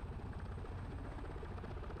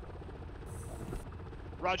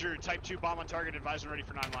 Roger, Type 2 bomb on target, advise and ready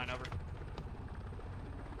for 9 line, over.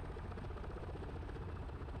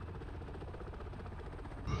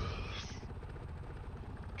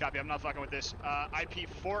 Copy, I'm not fucking with this. IP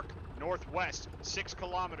Fork, northwest, 6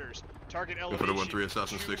 kilometers. Target elevation, Gunfighter 1-3,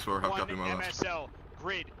 Assassin 6-4, how copy my last? MSL,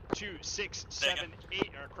 grid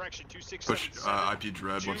 2678, or correction, 2677. Push IP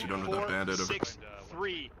Dread once you're done with that bandit, over.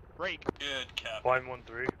 6-3, break. Good, cap.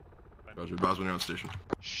 1-1-3. Roger, advise when you're on station.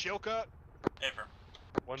 Shilka, Ever.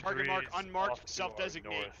 target mark off unmarked, to our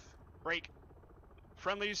self-designate. north. Break.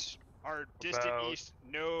 Friendlies are distant About east,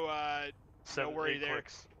 no worry 8 there.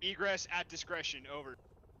 clicks. Egress at discretion, over.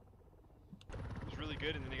 It was really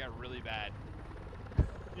good and then it got really bad.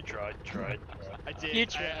 You tried. I did. You I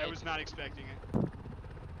tried. was not expecting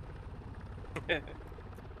it.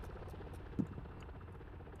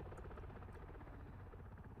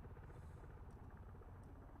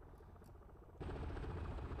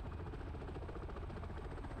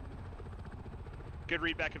 Good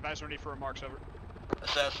read back, advise ready for remarks, over.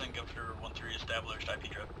 Assassin, Governor 1-3 established IP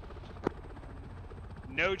drop.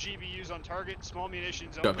 No GBUs on target, small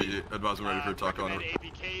munitions only. Copy, advise when ready for a talk on, over.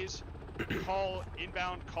 Recommend APKs. Call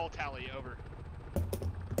inbound, call tally, over.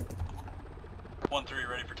 1-3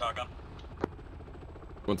 ready for talk on.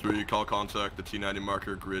 1-3, call contact, the T90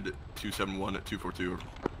 marker, grid 271 at 242, over.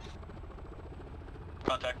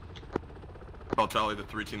 Contact. Call tally, the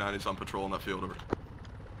 3 T90s on patrol in that field, over.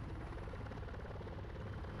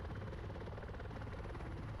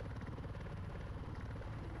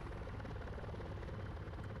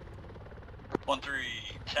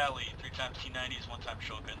 Tally, 3 times T90s, 1 time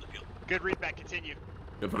Shulka in the field. Good read back, continue.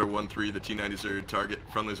 Gunfighter 1-3, the T90s are your target.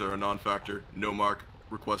 Friendlies are a non-factor. No mark.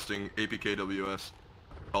 Requesting APKWS.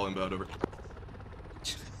 Call inbound, over.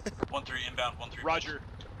 1-3 inbound, 1-3. Roger.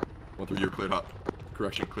 1-3, you're cleared hot.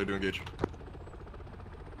 Correction, clear to engage.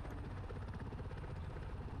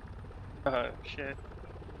 Oh, shit.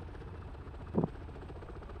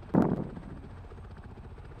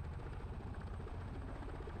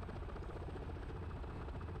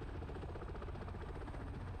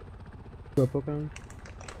 Pokemon?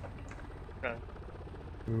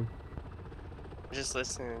 Just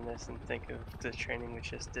listening to this and think of the training we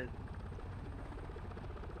just did.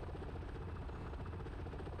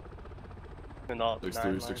 And all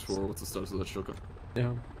 6-3, 6-4, what's the status of that Shoka?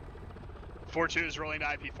 Yeah. 4-2 is rolling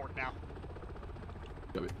to IP Fork now.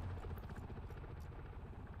 Copy.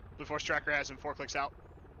 Blue Force tracker has him 4 clicks out.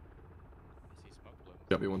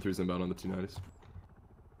 Copy, 1-3's inbound on the T90s.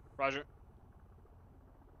 Roger.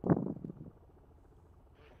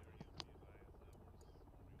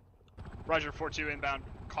 Roger, 4-2 inbound.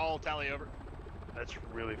 Call tally, over. That's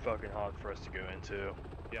really fucking hard for us to go into.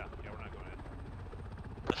 Yeah, we're not going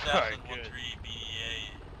in. Assassin 1-3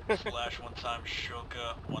 BDA slash 1 time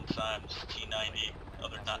Shulka, 1 times T90.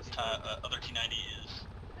 Other T90 is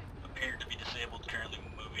appeared to be disabled, currently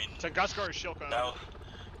moving. Tunguska or Shilka? South.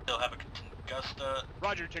 They'll have a Tunguska.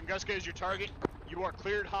 Roger, Tunguska is your target. You are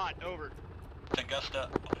cleared hot, over. Tunguska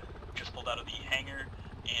just pulled out of the hangar,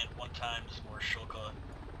 and 1 times more Shulka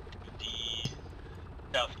to the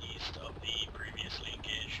southeast of the previously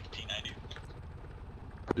engaged T90.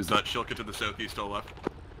 Is that Shilka to the southeast or left?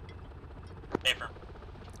 Affirm.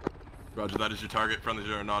 Roger, that is your target. Friendlies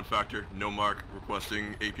are a non-factor. No mark.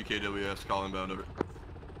 Requesting APKWS. Call inbound, over.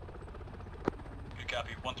 Good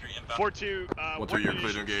copy. 1-3 inbound. 4-2, 1-3, you're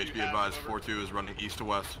clear to engage. Be advised, 4-2 is running east to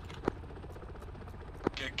west.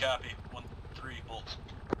 Good copy. 1-3 bolts.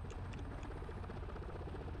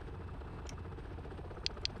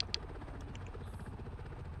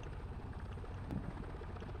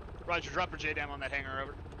 Roger, drop your JDAM on that hangar,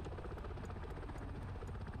 over.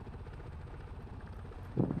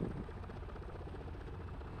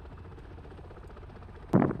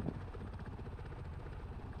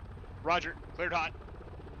 Roger, cleared hot.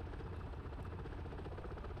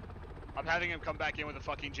 I'm having him come back in with a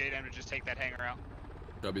fucking JDAM to just take that hangar out.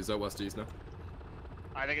 Copy, is that west to east now?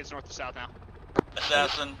 I think it's north to south now.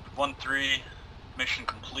 Assassin 1-3, mission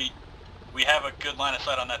complete. We have a good line of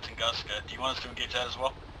sight on that Tunguska. Do you want us to engage that as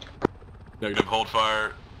well? Negative, hold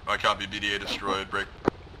fire. I copy, BDA destroyed, break.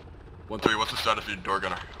 1-3, what's the status of your door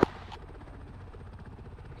gunner?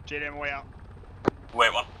 JDAM way out.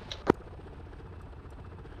 Wait, 1.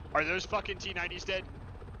 Are those fucking T90s dead?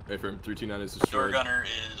 Affirm, 329 is Door destroyed. gunner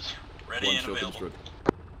is ready One and shilka available. destroyed.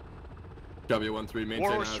 Copy 1-3, maintain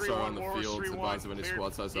Warhorse ISR 3-1, on the Warhorse fields, 3-1, advise of any cleared,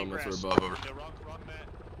 squad size elements or egress. above, over. Yeah, wrong net.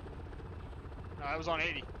 No, I was on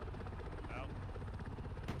 80. Out.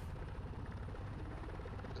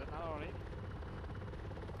 Is that not on 80?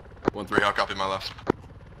 1-3, how copy my left?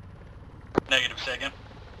 Negative, say again.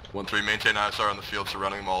 1-3, maintain ISR on the field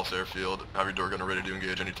surrounding Wallace Airfield. Have your door gunner ready to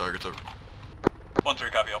engage any targets, over.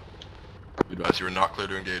 1-3, copy all. Be advised you are not clear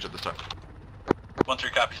to engage at this time.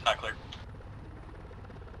 1-3, copies, not clear.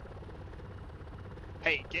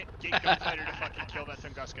 Hey, get Gunfighter to fucking kill that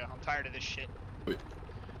Tunguska. I'm tired of this shit. Wait.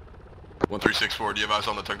 1364, do you have eyes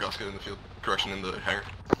on the Tunguska in the field? Correction, in the hangar.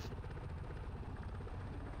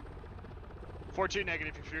 4-2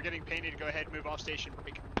 negative. If you're getting painted, go ahead, move off station,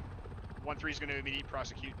 break. 1-3 is going to immediate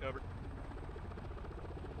prosecute. Over.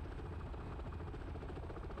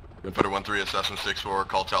 Gunfighter 1-3, Assassin 6-4,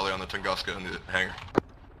 call tally on the Tunguska in the hangar.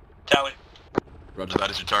 Tally. Roger,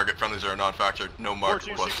 that is your target. Friendlies are non-factor. No mark 4-2,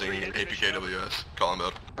 requesting 6-3, APKWS. Call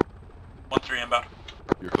inbound. 1-3 inbound.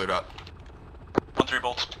 You're cleared out. 1-3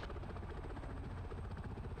 bolts.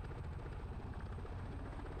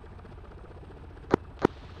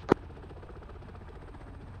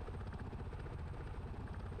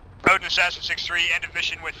 Odin Assassin 6-3, end of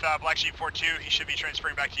mission with Black Sheep 4-2. He should be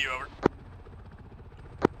transferring back to you, over.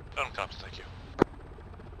 Odin comes, thank you.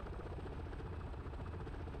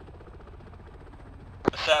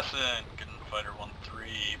 Assassin, Gunfighter 1-3,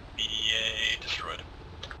 BDA destroyed.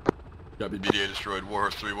 Copy, BDA destroyed.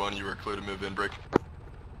 Warhorse 3-1, you are clear to move in, break.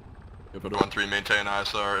 Gunfighter 1-3, maintain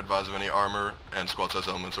ISR, advise of any armor and squad size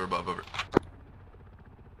elements or above, over.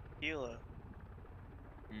 Hilo,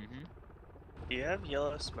 Mm-hmm. do you have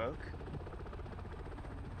yellow smoke?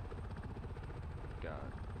 God.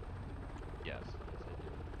 Yes,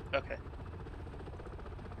 I do. Okay.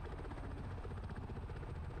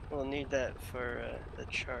 We'll need that for the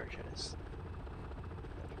charges.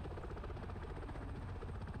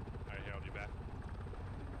 Alright, Harold, you back?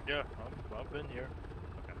 Yeah, I've been here.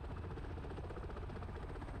 Okay.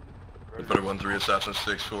 Gunfighter 1-3, Assassin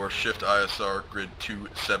 6-4, shift ISR, grid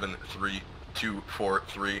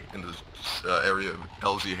 273243 in the area of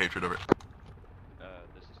LZ Hatred, over. This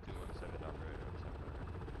is 217 operator on 700.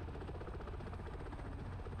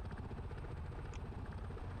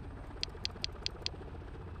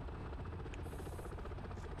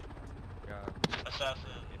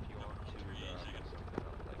 Assassin. If you want to something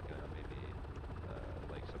on like maybe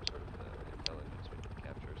like some sort of intelligence we need to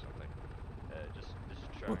capture or something, just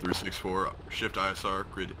try. 1364, shift ISR,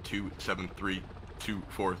 grid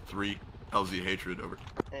 273243, LZ Hatred, over.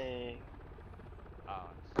 Hey. So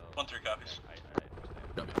 1-3 copies. I understand.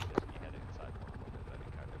 Copy. Because he had it inside more equipment, then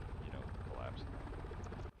it kind of, collapsed.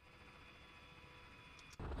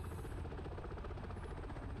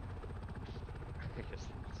 I guess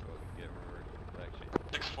that's what we get when we're working with Black Sheep.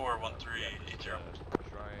 6-4-1-3-80. Try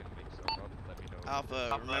and make some up, let me know.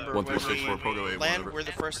 Alpha, remember 1364, when Pogo we 8, land, whatever. we're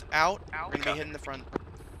the first out. We're gonna be hitting the front.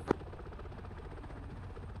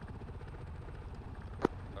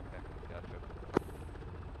 Okay, gotcha.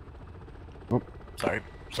 Oh, sorry.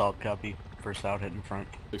 Solid copy. First out, hitting front.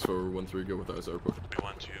 6413, go with ISR report.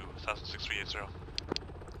 3-1-2, Assassin 6380.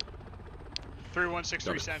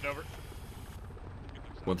 3163, send over.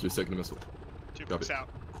 1-3, second missile. 2 Copy. clicks out.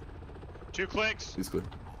 2 clicks. He's clear.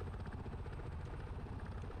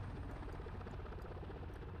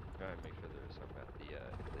 Try and make sure there's some at the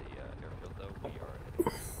airfield though. We are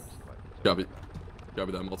Copy.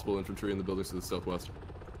 Copy that. Multiple infantry in the buildings to the southwest.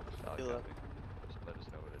 Solid copy. Just let us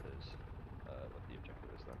know what it is. What the objective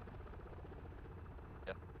is then.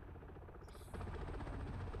 Yeah.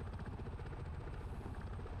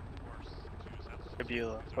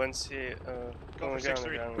 Nebula. Once you, Go when for we go on the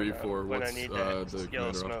 6-3. ground, 3-4, when I what's need the that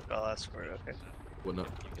yellow commander smoke, off? I'll ask for it, okay? What not?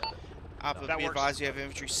 You got it. Alpha, That be works. advised you have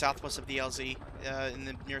infantry southwest of the LZ in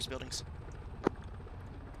the nearest buildings.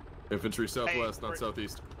 Infantry southwest, Hey, not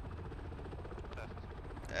southeast.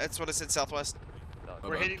 That's what I said, southwest.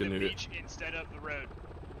 We're hitting the Couldn't hear you. beach instead of the road.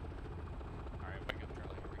 Alright, wake up,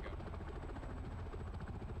 Charlie. Here we go.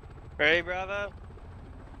 Ready, Bravo?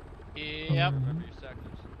 Yep. Remember your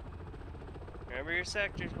sectors. Remember your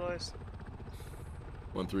sectors, boys.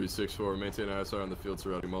 1364, maintain ISR on the field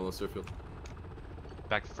surrounding Wallace Airfield.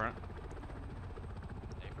 Back to front.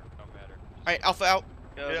 Don't matter. Alright, Alpha out.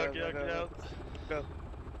 Go, Get go, out, go, get out, go, get go. out. Go.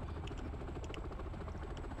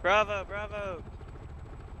 Bravo, Bravo.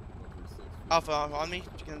 Alpha on me.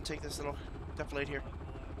 You're gonna take this little defilade here.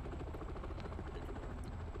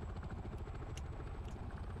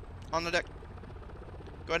 On the deck.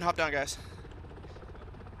 Go ahead and hop down, guys.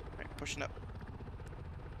 Alright, pushing up.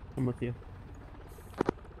 I'm with you.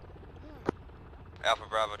 Alpha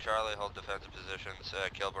Bravo Charlie, hold defensive positions.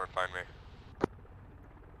 Kilborn, find me.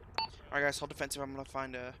 Alright guys, hold defensive. I'm gonna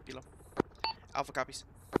find below. Alpha copies.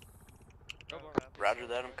 Roger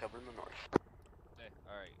that, I'm covering the north. Hey,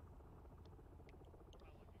 alright.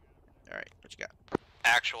 Alright, what you got?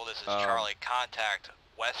 Actual, this is Charlie. Contact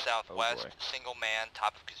west-southwest, boy. single man,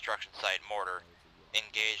 top of construction site, mortar.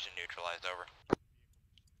 Engaged and neutralized, over.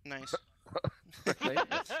 Nice.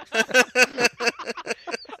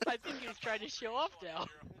 I think he was trying to show off now.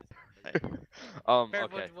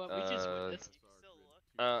 Okay. What we just witnessed.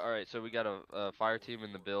 Alright, so we got a fire team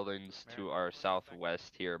in the buildings to our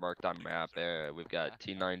southwest here, marked on map. We've got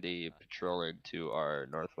T90 patrolling to our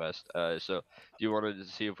northwest. So do you want to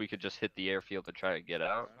see if we could just hit the airfield and try and get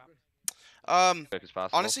out? Quick as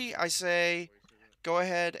possible? Honestly, I say go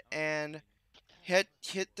ahead and hit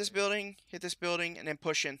this building, and then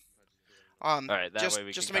push in. Alright, that just way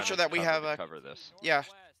we just can to make sure that we have a cover this. Yeah,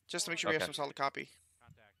 just to make sure we have Okay. some solid copy.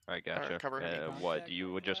 Alright, gotcha. cover. What, do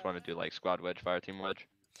you would just want to do like squad wedge, fire team wedge?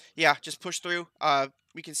 Yeah, just push through.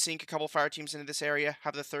 We can sink a couple fire teams into this area.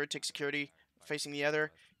 Have the third take security facing the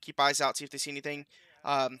other. Keep eyes out, see if they see anything.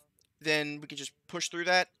 Then we can just push through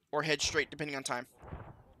that or head straight, depending on time.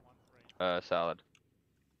 Solid.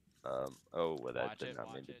 Oh, well, that did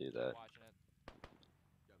not mean to do that.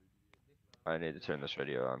 I need to turn this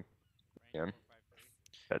radio on. Again.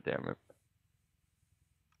 God damn it.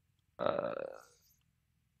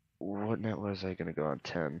 What net was I gonna go on?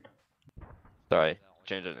 10. Sorry,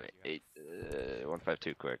 change it to 8.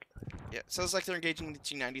 152 quick. Yeah, sounds like they're engaging the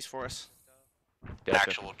T90s for us. Gotcha.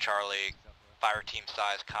 Actual Charlie, fire team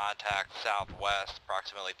size contact southwest,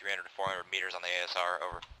 approximately 300 to 400 meters on the ASR,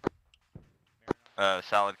 over.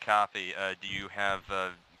 Solid copy. Do you have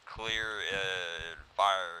clear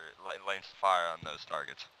lanes of fire on those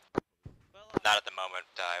targets? Not at the moment.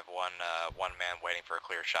 I have one man waiting for a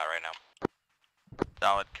clear shot right now.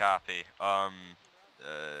 Solid copy. Alright,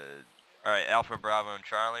 Alpha, Bravo, and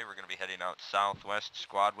Charlie, we're going to be heading out southwest,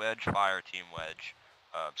 squad wedge, fire team wedge.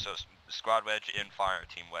 So squad wedge in fire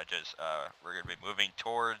team wedges. We're going to be moving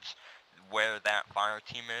towards where that fire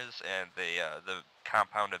team is and the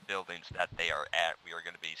compound of buildings that they are at. We are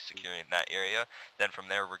going to be securing that area. Then from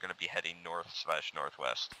there, we're going to be heading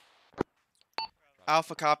north/northwest.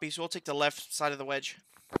 Alpha copies. We'll take the left side of the wedge.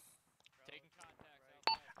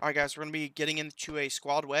 Alright guys, we're going to be getting into a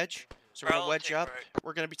squad wedge. So we're going to wedge up.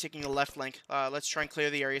 We're going to be taking the left flank. Let's try and clear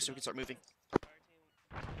the area so we can start moving.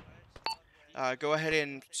 Go ahead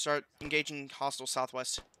and start engaging hostile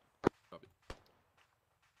southwest.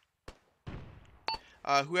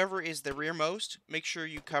 Whoever is the rearmost, make sure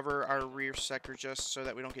you cover our rear sector just so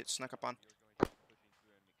that we don't get snuck up on.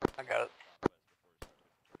 I got it.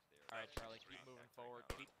 Alright, Charlie, keep moving forward.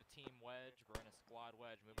 Keep the team wedge. We're in a squad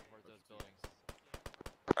wedge moving towards those buildings.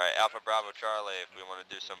 Alright, Alpha Bravo Charlie, if we want to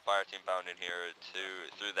do some fire team bounding here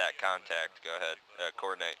through that contact, go ahead,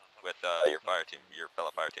 coordinate with your fellow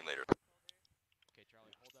fire team leader. Okay,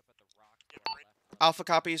 Charlie, hold up at the rock to our left. Alpha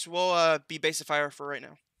copies. We'll be base of fire for right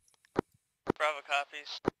now. Bravo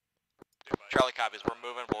copies. Charlie copies, we're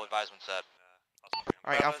moving, we'll advise when set.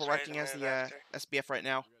 Alright, Bravo's Alpha, we're acting as ready to the move after. SBF right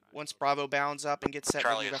now. Once Bravo bounds up and gets set,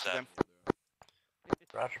 we'll Charlie move is after set. them.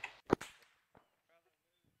 Roger.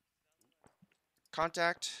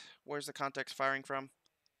 Contact. Where's the contact firing from?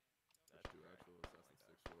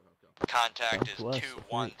 Contact is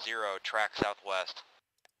Southwest, 210, track southwest.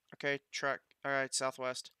 Okay, track. Alright,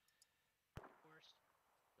 southwest.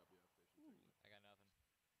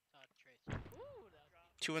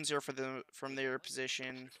 210 for the from their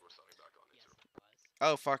position.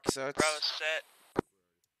 Oh fuck! So it's Bravo set.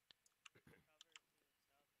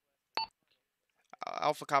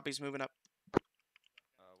 Alpha copies moving up.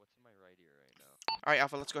 What's in my right ear right now? All right,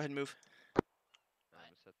 Alpha, let's go ahead and move. I'm gonna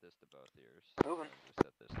set this to both ears. Moving. I'm gonna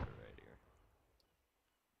set this to the right ear.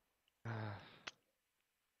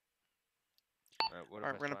 All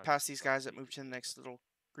right, we're gonna pass these guys that move to the next little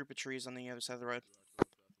group of trees on the other side of the road.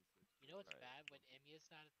 You know what's bad? When MEU's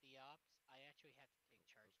not at the ops, I actually have to take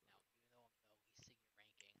charge now, even though I'm the least senior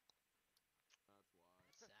ranking.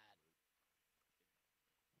 That's sad.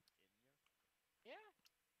 Yeah.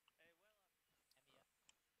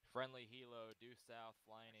 Friendly helo, due south,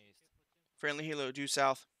 flying east. Friendly helo due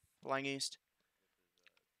south, flying east.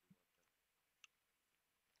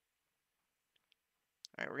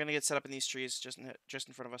 All right, we're gonna get set up in these trees just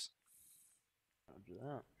in front of us. Roger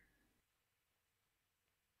that.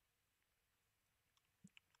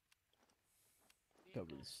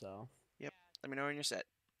 Cover the south. Yep. Let me know when you're set.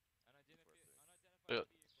 Yeah. All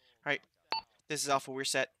right. This is Alpha. We're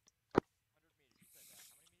set.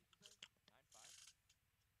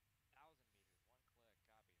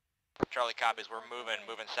 Charlie copies. We're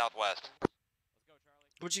moving southwest.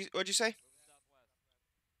 What'd you say?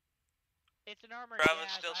 It's an armored Bravo's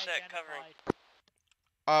gas, still I set,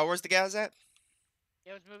 covering. Where's the gas at?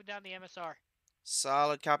 It was moving down the MSR.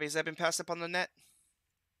 Solid copy. Has that been passed up on the net?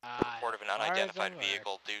 Report of an unidentified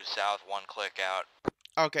vehicle due south, 1 click out.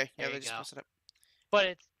 Okay, yeah, There they you just go. posted up. But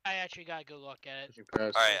it's, I actually gotta go look at it.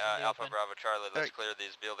 Alright, Alpha Bravo Charlie, let's clear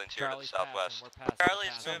these buildings here to the southwest.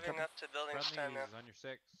 Charlie's moving up to buildings 10 now. On your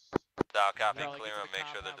 6. South copy, Charlie, clear get to them, the make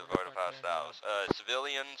sure they're compound, devoid of we'll start hostiles.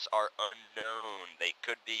 Civilians are unknown. They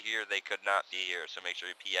could be here, they could not be here, so make sure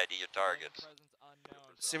you PID your targets.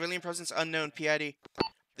 Civilian presence unknown. PID.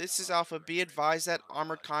 This is Alpha. Be advised that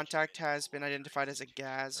armored contact has been identified as a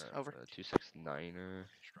gas. Over. 269er.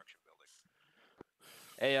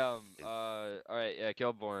 Hey, alright,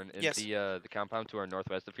 Kilborn, in Yes. the compound to our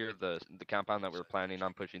northwest of here, the compound that we're planning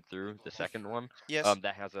on pushing through, the second one, Yes.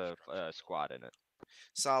 that has a squad in it.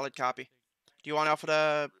 Solid copy. Do you want Alpha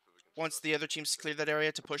to, once the other teams clear that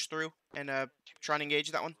area, to push through and try and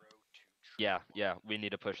engage that one? Yeah, we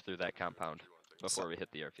need to push through that compound before we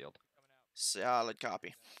hit the airfield. Solid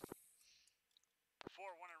copy.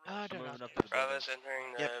 I'm moving up to the Bravo's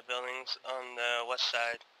entering the buildings on the west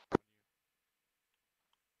side.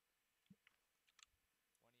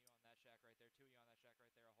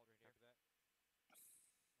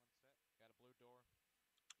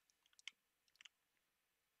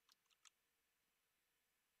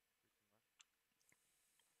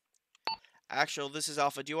 Actual, this is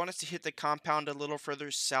Alpha. Do you want us to hit the compound a little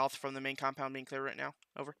further south from the main compound being clear right now?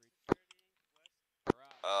 Over.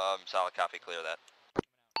 Solid copy, clear that.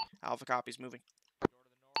 Alpha copies moving.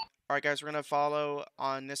 Alright guys, we're going to follow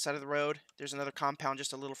on this side of the road. There's another compound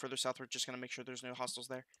just a little further south. We're just going to make sure there's no hostiles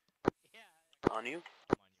there. On you.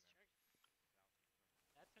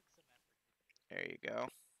 There you go.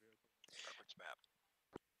 Reference map.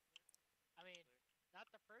 I mean, not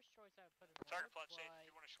the first choice I would put in Target work, plot safe. but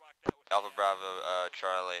You want to schwack that with Alpha Bravo,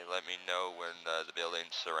 Charlie, let me know when the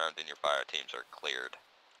buildings surrounding your fire teams are cleared.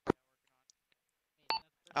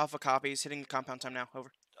 Alpha copies. Hitting the compound time now. Over.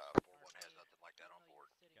 4-1 has nothing like that on board.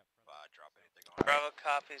 Drop anything on Bravo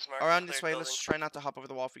copies, mark Around the this cleared way. Let's building. try not to hop over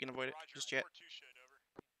the wall if we can avoid it just yet.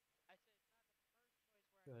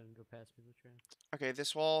 Go ahead and go past me, Lucian. Okay,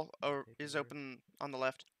 this wall is open on the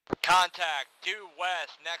left. Contact, due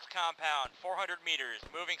west, next compound, 400 meters,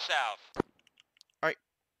 moving south. Alright.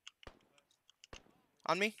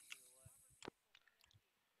 On me?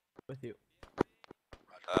 With you.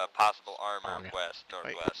 Possible armor, west,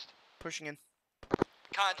 northwest. Pushing in.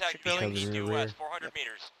 Contact, Check building. beams, due Rear. west, 400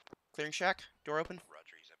 meters. Clearing shack. Door open.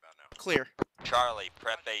 Roger, he's inbound now. Clear. Charlie,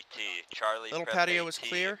 prep AT. Charlie, Little prep patio AT. is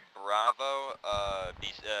clear. Bravo,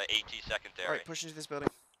 AT secondary. Alright, push into this building.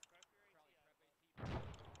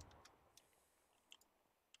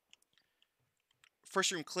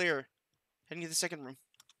 First room clear. Heading to the second room.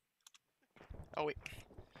 Oh wait.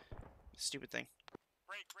 Stupid thing.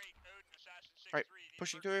 Alright,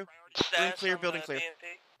 pushing through. Room Status clear, on building the clear.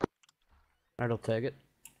 BMP. Alright, I'll tag it.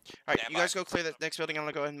 Alright, Stand you by. guys go clear that next building. I'm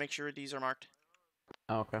gonna go ahead and make sure these are marked.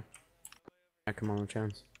 Oh, okay. Alright, come on, Lucian.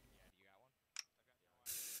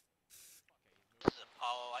 this is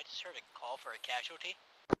Apollo. I just heard a call for a casualty.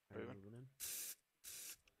 Go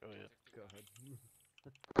ahead. Go ahead.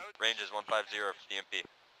 Range is 150 DMP.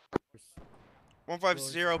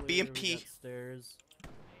 150 BMP. Stairs.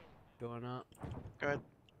 Going up. Go ahead.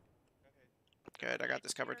 Good, I got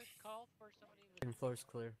this covered. Call for somebody with Second floor's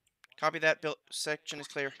clear. Copy that. Section is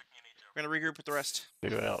clear. We're gonna regroup with the rest.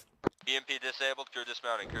 Go out. BMP disabled, crew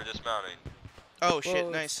dismounting, crew dismounting. Oh shit, Whoa,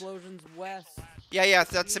 nice. Explosions west. Yeah,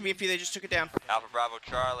 that's the BMP. They just took it down. Alpha Bravo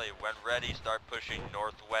Charlie, when ready, start pushing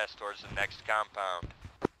northwest towards the next compound.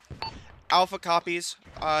 Alpha copies.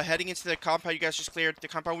 Heading into the compound you guys just cleared. The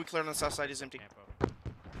compound we cleared on the south side is empty.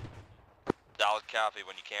 Solid copy,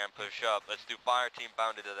 when you can push up. Let's do fire team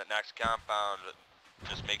bounded to the next compound.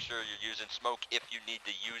 Just make sure you're using smoke if you need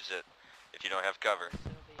to use it, if you don't have cover.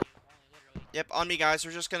 Yep, on me guys.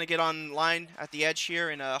 We're just gonna get on line at the edge here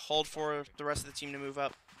and hold for the rest of the team to move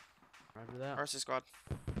up. Roger that. RC squad.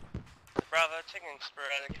 Bravo, taking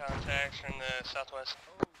sporadic contacts from the southwest.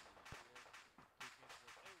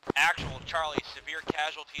 Actual, Charlie, severe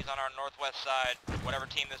casualties on our northwest side. Whatever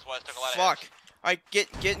team this was took a lot of Fuck. hits. Alright, get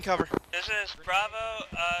in cover. This is Bravo.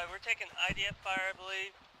 We're taking IDF fire, I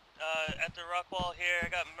believe, at the rock wall here. I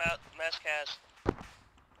got mass cast.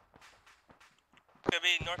 Could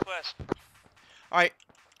be northwest. Alright.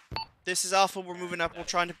 This is Alpha. We're moving up. We're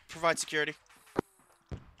trying to provide security.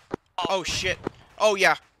 Oh shit. Oh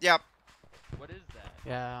yeah. Yeah. What is that?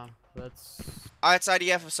 Yeah, that's It's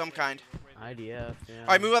IDF of some kind. IDF, yeah.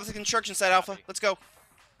 Alright, move up to the construction site, Alpha. Let's go.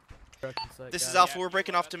 This is Alpha. We're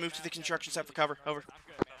breaking off to move to the construction site for cover. Over.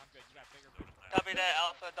 Copy that,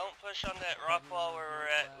 Alpha. Don't push on that rock wall where we're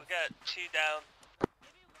at. We got 2 down.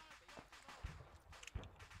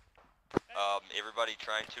 Everybody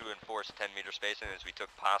trying to enforce 10-meter spacing as we took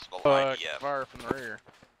possible IDF. Fire from the rear.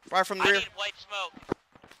 Fire from the rear. I need white smoke.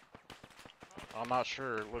 I'm not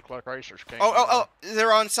sure. Looked like racers came. Oh,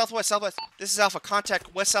 they're on southwest. This is Alpha.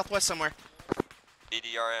 Contact west-southwest somewhere.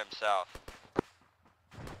 BDRM south.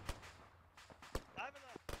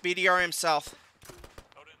 BDRM south.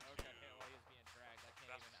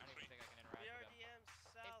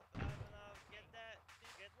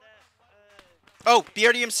 Oh,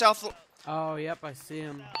 BRDM south. Oh, yep, I see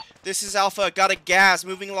him. This is Alpha. Got a gas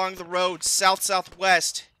moving along the road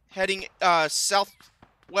south-southwest, heading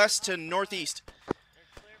southwest to northeast.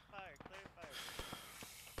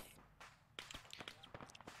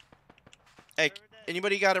 Hey,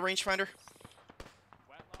 anybody got a rangefinder?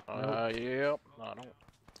 Yep. No, I don't.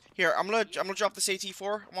 Here, I'm gonna drop this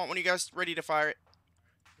AT4. I want one of you guys ready to fire it.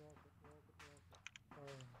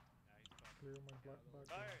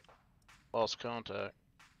 Lost contact.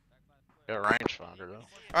 Got a rangefinder though.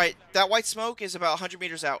 Alright, that white smoke is about 100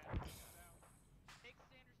 meters out.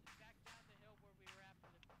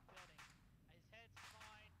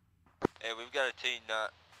 Hey, we've got a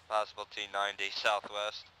possible T90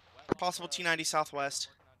 southwest. Possible T90 southwest.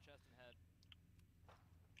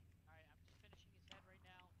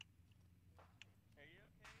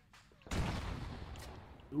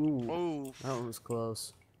 Ooh, that one was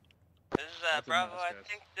close. This is Bravo. I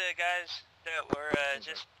think the guys that were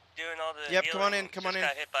just doing all the Yep, come on in, got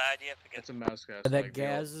hit by IDF again. It's a mouse gas. That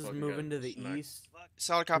gas is moving to the east.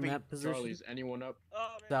 Solid copy. From that position. Charlie's anyone up?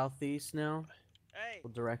 Southeast now. Hey.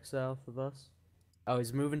 Well, direct south of us. Oh,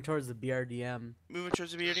 he's moving towards the BRDM. Moving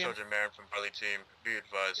towards the BRDM. Soldier Marin from Burley Team. Be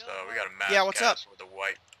advised, we got a mass Yeah, what's up? gas with the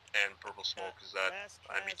white and purple smoke. Is that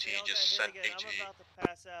IBT just sent HE?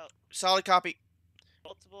 Pass out. Solid copy.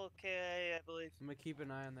 Multiple KA, I believe. I'm gonna keep an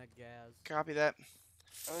eye on that gas. Copy that.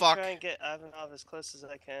 I'm Fuck. gonna try and get Ivanov as close as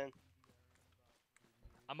I can.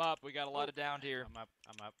 I'm up. We got a lot of down here. I'm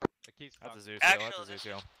up. The key's That's a Zeus. Actually, That's a this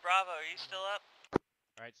Zeus. is Bravo. Are you still up?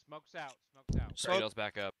 Alright, smoke's out. Smoke's out. Smoke. Radio's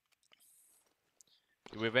back up.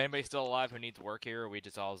 Do we have anybody still alive who needs work here, or are we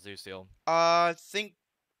just all Zeus seal? I think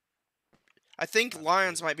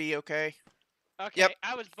Lions might be okay. Okay, Yep.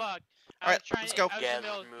 I was bugged. Alright, let's go. Gas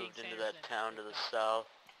moved into that town to the south.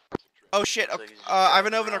 Oh shit. Looks Okay. like he's just Ivanov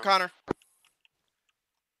and driving O'Connor.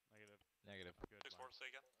 Negative. Good.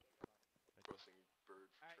 Requesting bird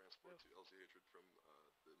transport to LZ Hatred from the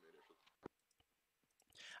main airfield.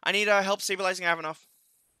 I need help stabilizing Ivanov.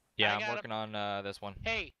 Yeah, I I'm got working on this one.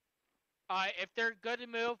 Hey, if they're good to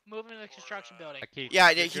move them to the construction building.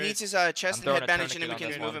 Yeah, he needs his chest and throwing head a bandage, and then we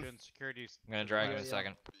tourniquet can on move this him. I'm gonna drag him in a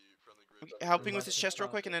second. Helping with his chest real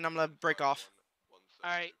quick, and then I'm gonna break off.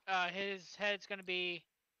 Alright, his head's gonna be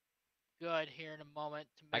good here in a moment.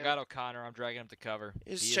 I got O'Connor. I'm dragging him to cover.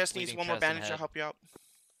 His He is chest needs bleeding one more chest and bandage. I'll head. help you out.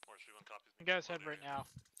 I got his head right now.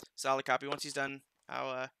 Solid copy. Once he's done,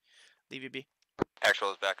 I'll leave you be.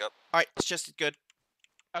 Actual is back up. Alright, his chest is good.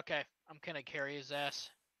 Okay, I'm gonna carry his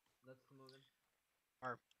ass.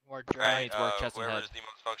 Or Alright, drag. needs work, chest and Where head. is the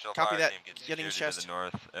most functional Copy fire that. team gets Getting his security to chest. the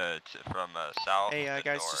north, from south Hey, to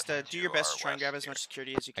guys, north just do your to best our to try and grab west as much here.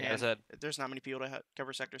 security as you I got can. his head. There's not many people to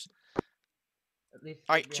cover sectors. At least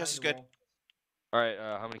Alright, get chest is behind good. the wall.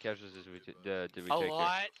 Alright, how many casualties did we take A there?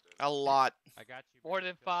 lot. A lot. I got you. More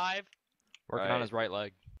than 5. Working on his right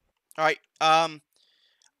leg. Alright,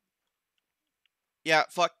 yeah,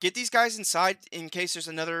 fuck. Get these guys inside in case there's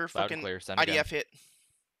another Loud and fucking clear. Send again. IDF hit.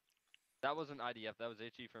 That wasn't IDF, that was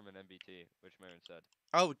HE from an MBT, which Marin said.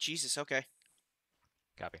 Oh, Jesus, okay.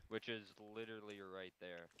 Copy. Which is literally right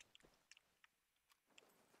there.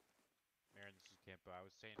 Marin, this is Campo. I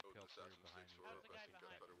was saying kill through behind you. That was the guy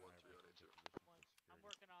behind I'm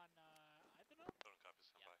working on Ivanov.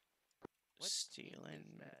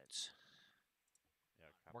 Stealing meds.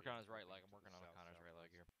 Yeah, I'm working on his right leg. I'm working on O'Connor's right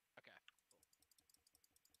leg here. Okay.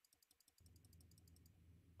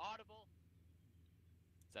 Audible.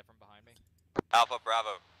 Is that from behind me? Alpha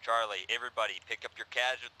Bravo, Charlie, everybody, pick up your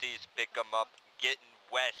casualties, pick them up, getting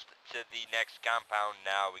west to the next compound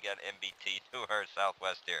now. We got MBT to our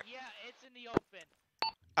southwest here. Yeah, it's in the open.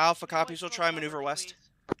 Alpha copies, we'll try and maneuver west.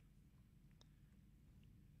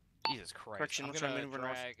 Jesus Christ. Correction, I'm we'll try and gonna maneuver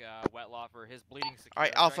north. drag Wetloffer. His bleeding secure.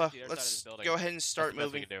 Alright, I'm Alpha, dragging to the other side of let's this building. go ahead and start That's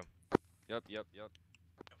the best we moving. can do. Yep.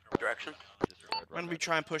 Direction? When we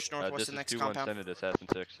try and push northwest to the next compound. This is 2-1 Assassin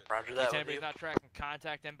 6. Roger If that. anybody's not tracking,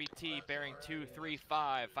 contact MBT bearing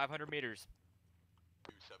 235, 500 meters.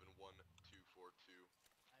 271242.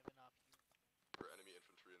 For enemy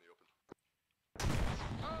infantry in the open.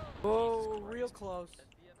 Oh, real close.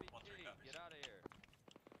 Get out of here.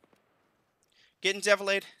 Getting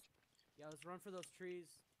defilated. Yeah, let's run for those trees.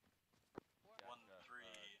 1-3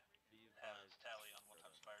 has tally on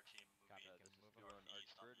one-time fire team moving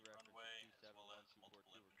northeast on the runway, as well as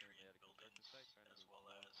multiple infantry in buildings, as well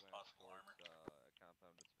as possible armor.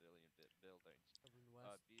 Compound of civilian buildings. Be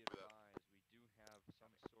advised, we do have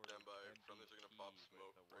some sort of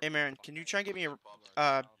Hey, Marin, can you try and get me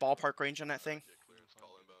a ballpark range on that thing?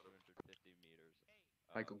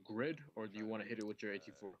 Like a grid, or do you want to hit it with your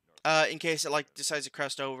AT4? In case it like decides to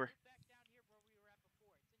crest over.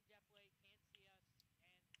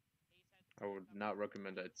 I would not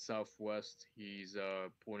recommend that. It's southwest. He's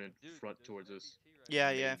pointed front towards us. Yeah,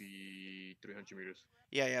 yeah. Maybe 300 meters.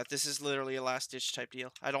 Yeah, yeah. This is literally a last ditch type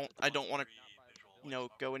deal. I don't want to,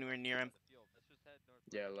 go anywhere near him.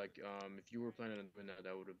 Yeah, like if you were planning on doing that,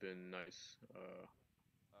 that would have been nice.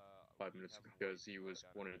 5 minutes because he was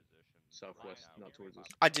pointed southwest, not towards us.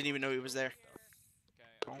 I didn't even know he was there.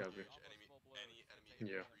 Copy.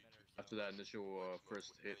 Yeah. After that initial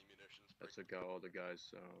first hit, that took out all the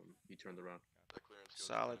guys. He turned around.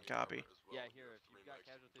 Solid copy. Yeah, here, if you've got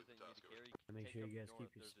casualties that you need to carry, Make sure you guys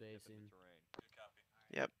keep your spacing.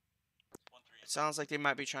 Yep. It sounds like they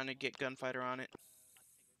might be trying to get gunfighter on it.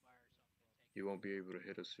 You won't be able to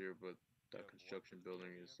hit us here, but that construction building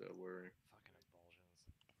is worrying.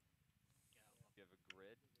 you have a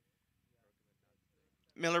grid.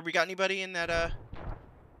 Miller, we got anybody in that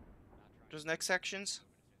those next sections?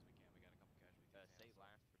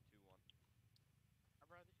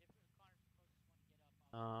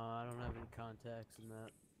 I don't have any contacts in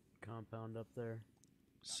that compound up there.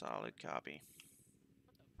 Solid copy.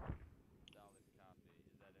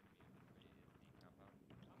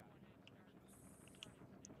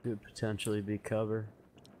 Could potentially be cover.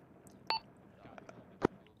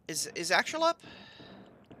 Is Actual up?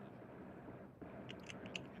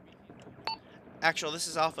 Actual, this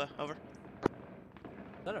is Alpha. Over.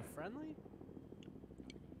 Is that a friendly?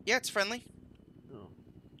 Yeah, it's friendly. Oh.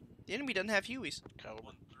 The enemy doesn't have Hueys.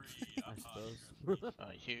 I suppose.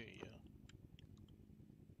 I hear you.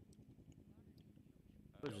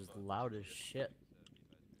 It was just loud as shit.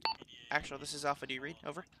 Actual, this is Alpha. Do you read?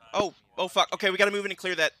 Over. Oh fuck. Okay, we gotta move in and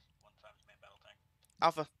clear that.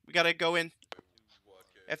 Alpha, we gotta go in.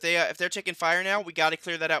 If they're taking fire now, we gotta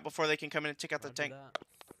clear that out before they can come in and take out the tank.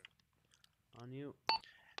 On you.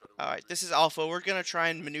 Alright, this is Alpha. We're gonna try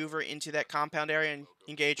and maneuver into that compound area and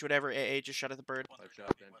engage whatever AA just shot at the bird.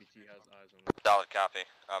 Solid copy.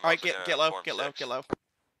 Alright, get low, get low, get low.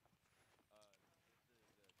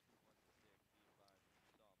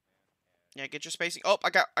 Yeah, get your spacing. Oh, I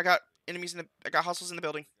got enemies in the. I got hustles in the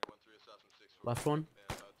building. Left one.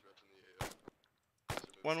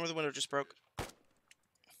 One where the window just broke.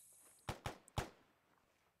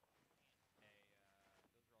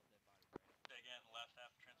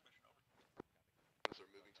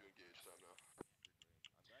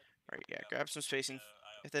 Alright, yeah, grab some spacing.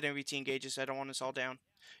 If that MVT engages, I don't want us all down.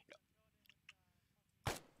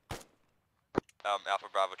 Alpha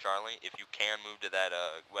Bravo Charlie, if you can move to that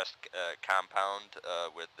west compound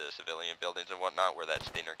with the civilian buildings and whatnot where that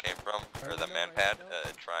Stinger came from, or the man pad,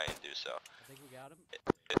 try and do so. I think we got him.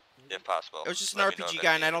 If possible. It was just an Let me know RPG if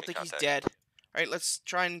guy, and I enemy don't think he's contact. dead. Alright, let's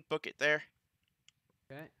try and book it there.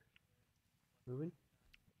 Okay. Moving.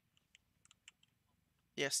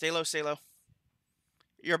 Yeah, stay low, stay low.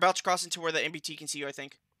 You're about to cross into where the MBT can see you, I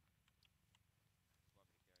think.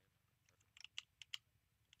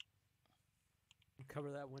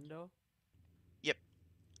 Cover that window. Yep.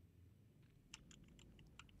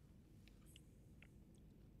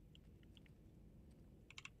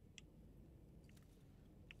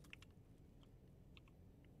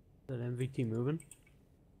 Is that MVT moving?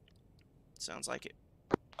 Sounds like it.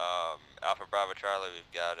 Alpha Bravo Charlie,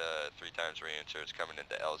 we've got 3 times reinserts coming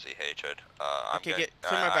into LZ Hatred. Okay,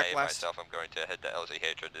 clear my back blast. myself, I'm going to head to LZ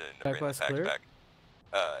Hatred and Back bring the blast pack clear? back.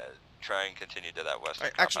 Try and continue to that western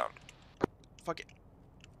Alright, actually, compound. fuck it.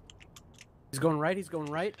 He's going right. He's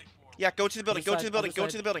going right. Yeah, go to the building. Other Go side, to the building. other Go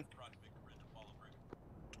to side. the building.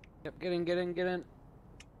 Yep. Get in. Get in. Get in.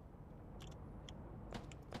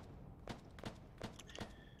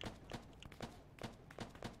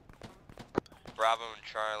 Bravo and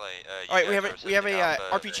Charlie. All right, you we have guys a are we have sending a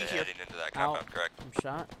Alpha RPG here. heading into that compound, correct? I'm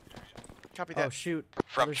shot. Copy that. Oh shoot.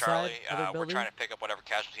 From Other Charlie, side. Other we're building. trying to pick up whatever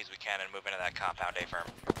casualties we can and move into that compound, A-firm.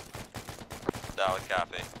 Solid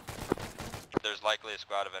copy. There's likely a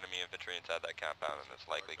squad of enemy infantry inside that compound, and it's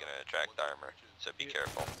likely going to attract armor, so be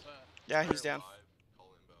careful. Yeah, he's down.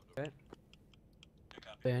 Okay.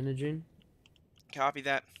 Bandaging. Copy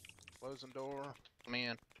that. Closing door. Come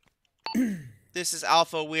in. This is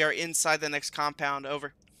Alpha. We are inside the next compound.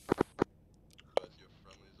 Over.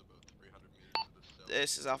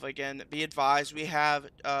 This is Alpha again. Be advised, we have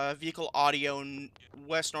vehicle audio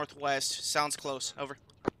west-northwest. Sounds close. Over.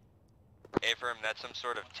 Affirm, that's some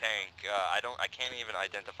sort of tank. I can't even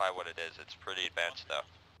identify what it is. It's pretty advanced though.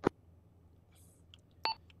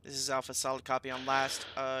 This is Alpha. Solid copy on last.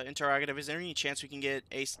 Interrogative. Is there any chance we can get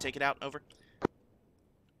Ace to take it out? Over.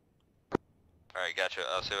 Alright, gotcha.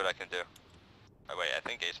 I'll see what I can do. Oh wait, I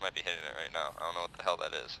think Ace might be hitting it right now. I don't know what the hell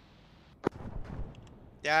that is.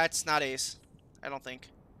 Yeah, it's not Ace. I don't think.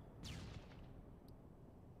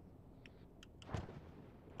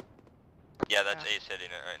 Yeah, that's Ace hitting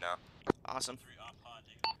it right now. Awesome.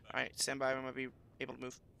 Alright, stand by. We might be able to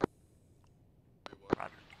move.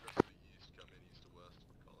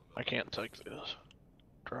 I can't take this.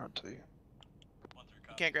 Trying to. You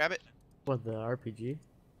can't grab it? What, the RPG?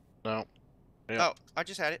 No. Yep. Oh, I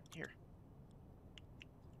just had it. Here.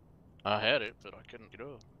 I had it, but I couldn't get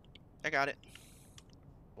up. I got it.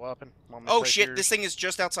 Whopping. Oh shit, this thing is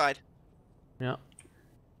just outside. Yeah.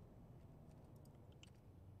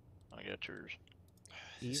 I got yours.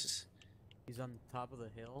 He's on top of the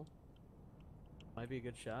hill. Might be a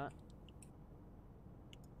good shot.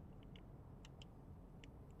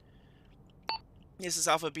 This is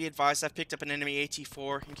Alpha. Be advised, I've picked up an enemy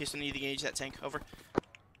AT-4 in case we need to engage that tank. Over.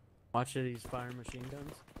 Watch it, he's firing machine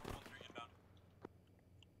guns.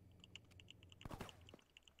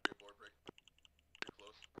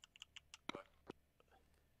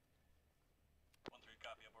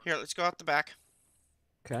 Here, let's go out the back.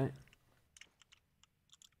 Okay.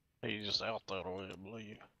 He's just out that way, I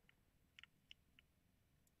believe.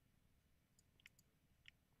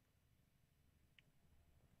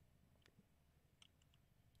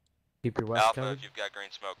 Keep your west Alpha, covered. if you've got green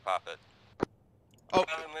smoke, pop it. Oh,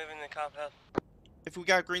 I'm moving the compound. if we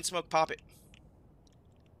got green smoke, pop it.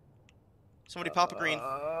 Somebody pop a green.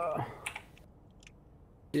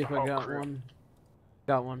 See if I got one.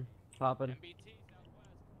 Got one. Popping. 1-3,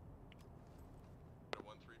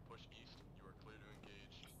 push east. You are clear to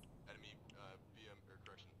engage. Enemy BM, or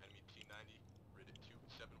correction, enemy T-90, rated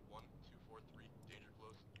 271243, danger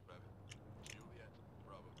close. You have Juliet,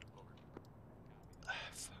 Bravo, over.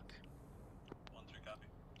 Fuck. 1-3, copy.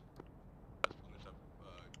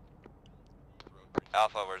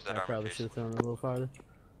 Alpha, where's that I probably armor should have case? thrown it a little farther.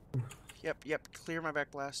 Yep, clear my back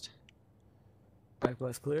blast. Back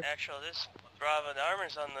blast clear. Actually, this Bravo, the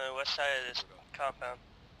armor's on the west side of this compound.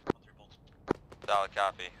 Solid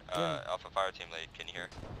copy. Alpha fire team lead, can you hear?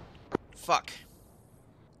 Fuck.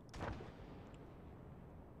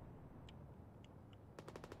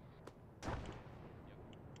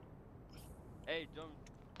 Hey, don't.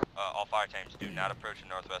 All fire teams, do not approach the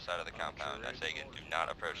northwest side of the compound. I say again, do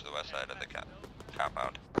not approach the west side of the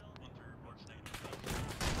compound.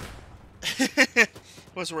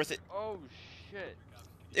 Was worth it. Oh shit.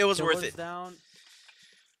 It was worth Doors it. down.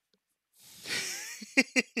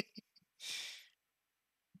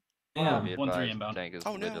 Yeah, Be 1-3 advised, inbound. tank is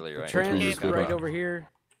Oh, no. literally right Train's here. right over here.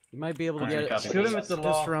 You might be able to get it copy.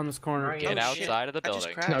 just around this corner. Get Oh, shit. outside of the I just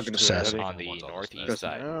building. crashed. Not gonna do that. On the northeast Just-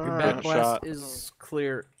 side. Your back Good blast shot. is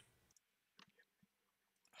clear.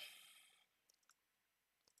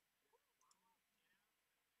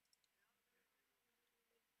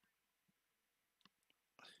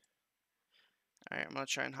 Alright, I'm gonna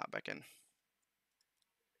try and hop back in.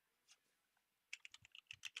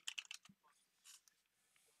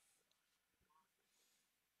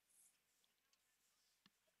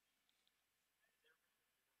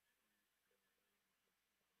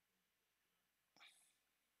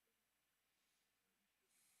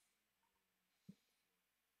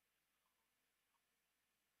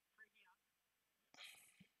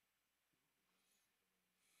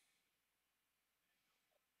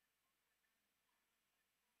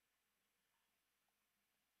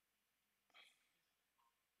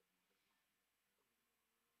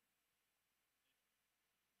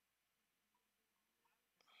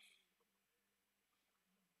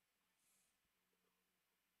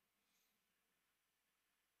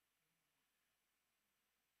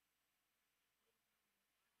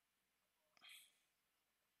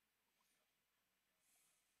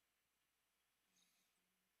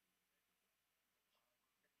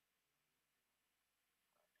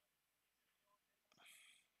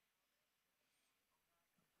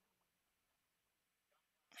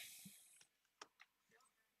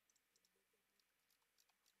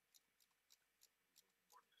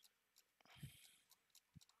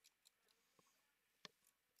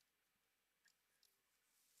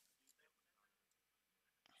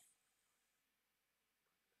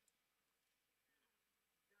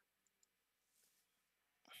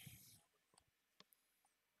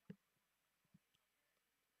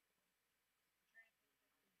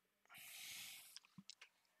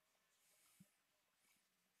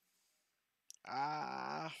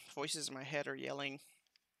 Voices in my head are yelling.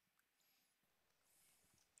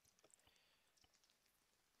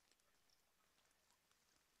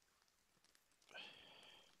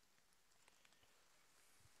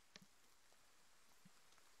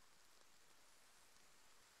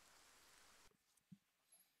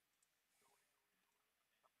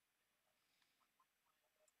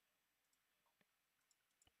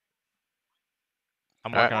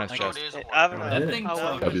 I'm working on his chest. That thing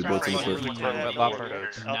Copy, board's in the really ship. clever with the war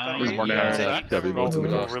codes. He's working on his chest. Copy, board's in the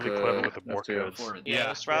Roll coast. really clever with the war codes.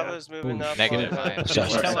 Yeah, Bravo's moving up. Negative. on the Just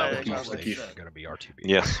west tell side him of the he's station. gonna be RTB.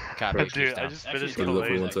 Yes. Copy. Dude, I just finished the Put it up for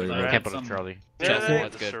laser. one second. Campo, Charlie. Chest, Yeah,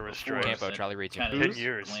 That's good. service straight. Campo, Charlie reads you. 10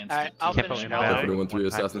 years. Alright, I'll Campo finish in it Alpha. off. 41-3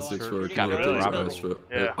 Assassin 6 for Copy. Kilo Bravo. Strip.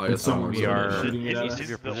 Yeah. ISM We are shooting it at He's us.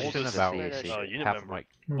 the position oldest about unit half member. mic.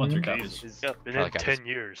 He's been in Charlie copies. 10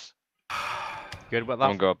 years. Good, what I'm left?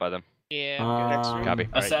 gonna go up by them. Yeah. Copy.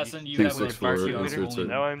 Assassin, you Two have six a four, varsity answer rolling to-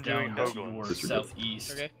 Now I'm doing down to Hoagland. your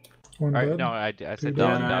southeast. Okay. Alright, no, I said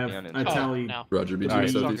Yeah, down. I down. I tallied. No. Roger, B2 Alright,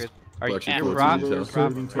 southeast. Alright, Black sheep and 4 Rob, to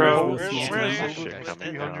detail. Bro, We're we're small literally town.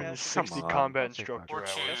 360 combat instructor hours.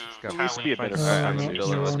 At least be a better Alright, I'm assassin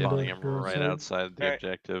building with you. spawning him right outside the Alright.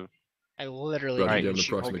 objective. I literally Roger, do you didn't have an shoot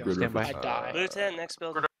approximate Hogan. grid Stand by. reference? I died. Lieutenant, next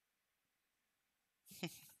building.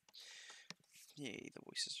 Yay, the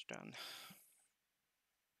voices are done.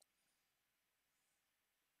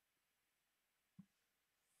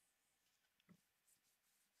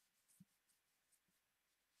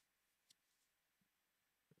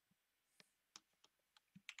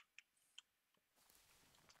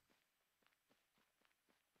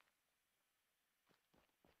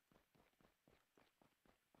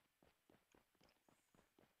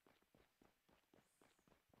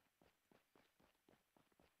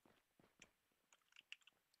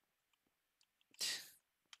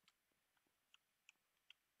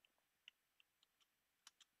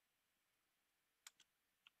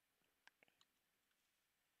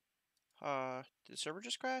 Did the server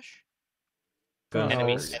just crash?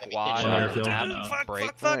 Enemy Oh. squad Wonder on if map Fuck, break.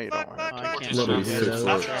 fuck, fuck, Hey, fuck, don't fuck, worry. fuck. can't Literally see six it. four.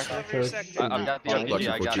 I've got your sector. I've got the RPG,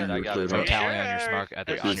 I got it, I got it. Clear. Tally on your smart at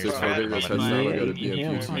the on your 6 smart. 4 heads down. I got a BMP to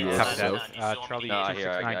US Copy south. that. Charlie, No, I hear,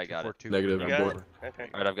 I got it. 269, Negative, You I'm got board. it? Okay.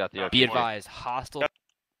 Alright, I've got the Be RPG. advised, hostile.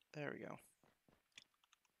 There we go.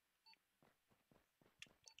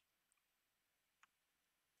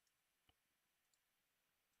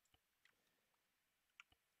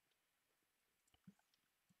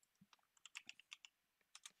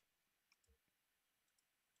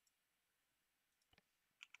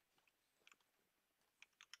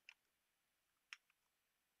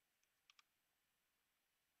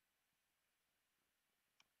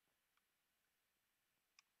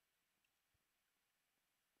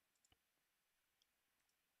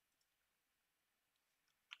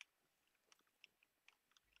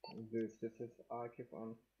 This is Akif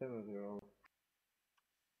on 7-0.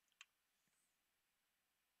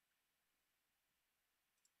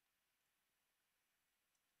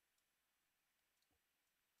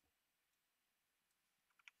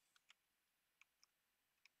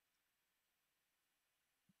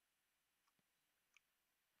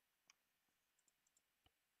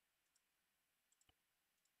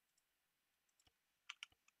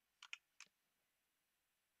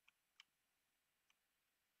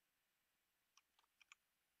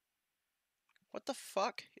 What the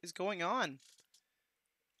fuck is going on?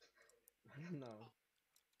 No.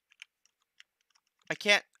 I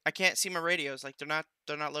can't see my radios. Like they're not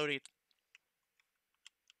loaded.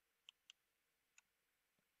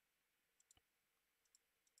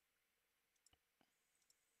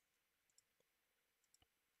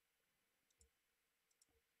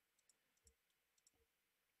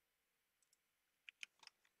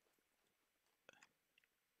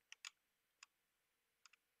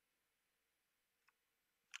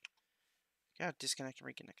 Gotta disconnect and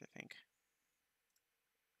reconnect, I think.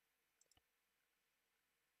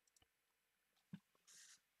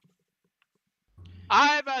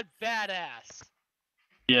 I'm a badass.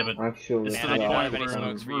 Yeah, but Actually, it's to Man, the I don't have point any where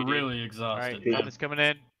smokes for we're you, dude. really exhausted. Alright, Tom is coming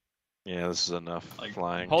in. Yeah, this is enough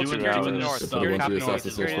flying. Hold Doing security to doing the this north. stuff. Security to the 1-3 north.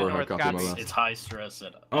 Assassin Security 6 to the 4, north. copy my Copy. last. It's high stress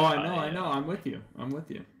at. Oh, I know. I'm with you.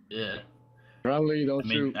 Yeah. Friendly, don't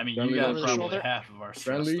shoot. I mean, Friendly, you got don't probably shoot. half of our stress,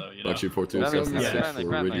 Friendly? though. You know. Black sheep 4 2 Friendly, Assassin yeah, 6 friendly,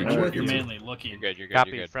 4 friendly. radio I'm with check. You're you. mainly looking. You're good. You're good. Copy,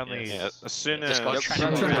 You're good. friendly. Yeah, as soon as Just go as try soon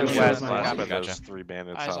to as run we away. went Copy, last with gotcha. those 3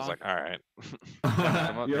 bandits, Eyes I was on. like, alright.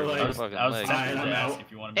 Come up You're here, like, let's fucking I was leg. tempted I'm to out. ask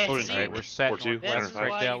if you want to And be. see, Alright, we're set. 4-2, this is Right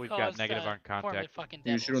why now, you we've got caused, negative on Foreman contact. fucking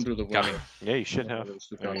You shoot devils. him through the Copy. wall. Yeah, you should have. If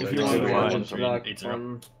Yeah, you you want should to fly. go black 8-0.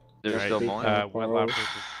 on There's Alright, still more. wet Power. lava versus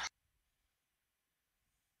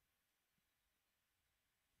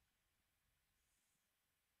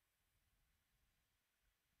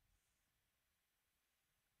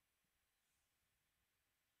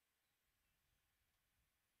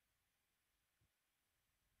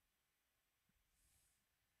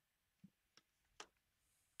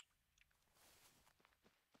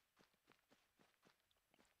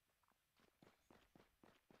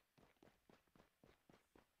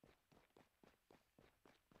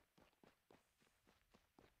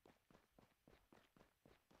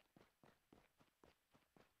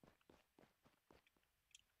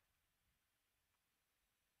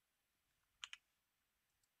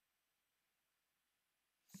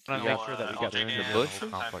We make got sure that we I'll got take through it. the whole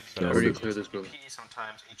complex. Yeah, So already clear this building.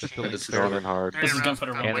 Sometimes just HE. the northern hard. This is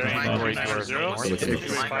Gunfighter And 1 then Bravo. towards the north. Let's take is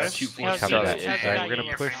this. Charlie, How's and it we're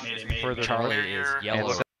gonna push Mayday, further Charlie north is and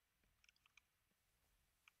yellow.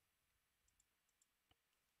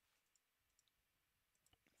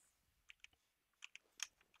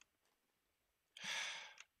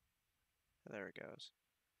 There it goes.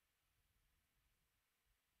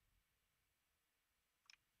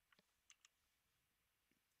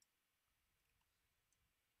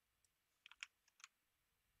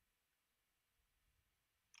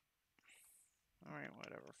 Alright,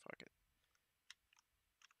 whatever, fuck it.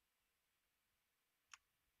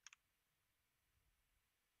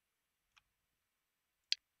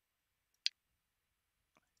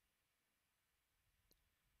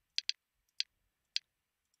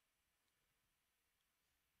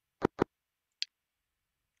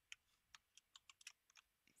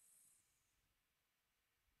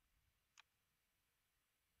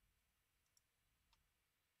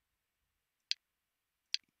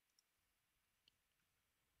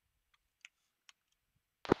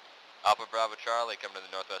 Alpha Bravo Charlie, come to the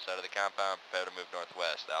northwest side of the compound, prepare to move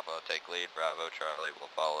northwest. Alpha will take lead, Bravo Charlie will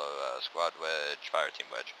follow squad wedge, fire team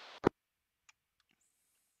wedge.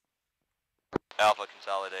 Alpha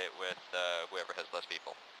consolidate with whoever has less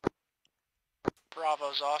people.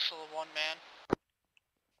 Bravo's also the one man.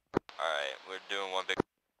 Alright, we're doing one big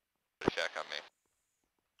check on me.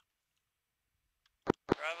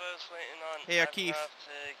 Bravo's waiting on Hey, Akif.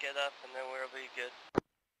 to get up, and then we'll be good.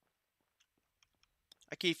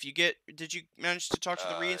 Akif, did you manage to talk to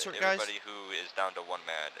the reinsert guys? Everybody who is down to one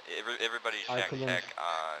man, everybody's I check couldn't- tech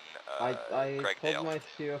on I Craig told Dale. my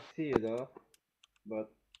COC though,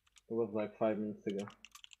 but it was like 5 minutes ago.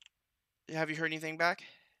 Have you heard anything back?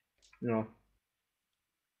 No.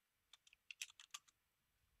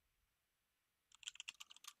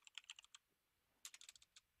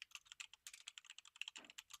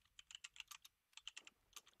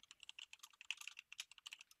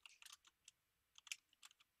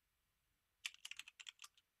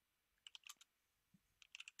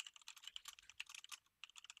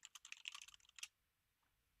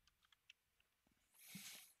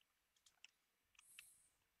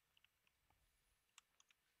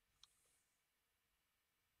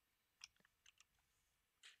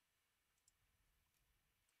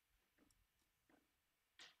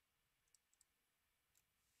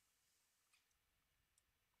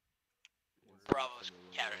 Bravo's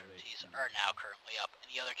casualties are now currently up.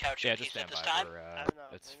 Any other Yeah, casualties just at stand this by. time?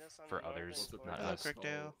 It's for others, not Hello, us.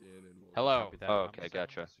 Crickdale. Hello. Oh, okay,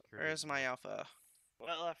 gotcha. Where's my alpha?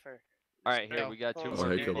 What left for? Alright, here, we got two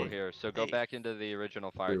more hey, people Kilborn. here, so go Hey. back into the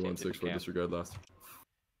original fire teams if you 316 for can. disregard last.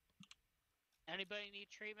 Anybody need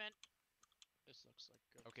treatment? This looks like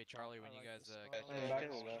good. Okay, Charlie, when you guys get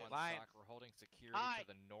SOC, we're holding security Hi. to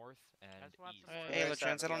the north and east. Hey,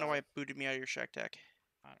 Latrans, I don't know why it booted me out of your shack tech.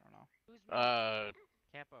 I don't know.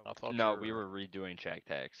 Campo. No, we were redoing check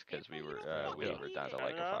tags because we were down to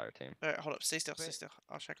like a fire team. Alright, hold up. Stay still, stay still.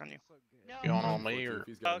 I'll check on you. You on me or?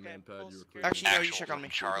 Okay. Actually, no, you check on me.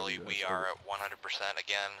 Charlie, we are at 100%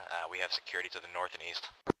 again. We have security to the north and east.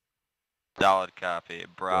 Solid copy.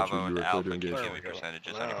 Bravo and Alpha can give me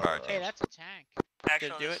percentages on your fire Hey, teams. that's a tank.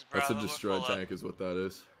 Did it do it? That's a destroyed tank is what that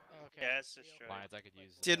is. Okay. Yeah, it's destroyed. Lions, I could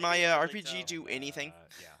use. Did my RPG do anything?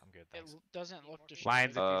 Yeah, I'm good. It Thanks. doesn't look destroyed.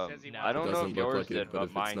 Lions, if he says he I don't It know doesn't if look yours like it, did, but but if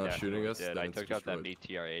it's mine not shooting definitely us, did. then I it's took out that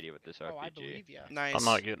destroyed. BTR-80 with this RPG. Oh, I believe ya. Nice. I'm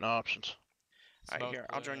not getting options. Alright, here,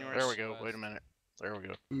 I'll join yours. There we go. Wait a minute. There we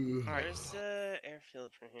go. Alright. Where's the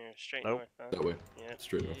airfield from here? Straight Nope. north, huh? That way. Yeah.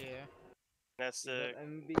 Straight north. Yeah. That's the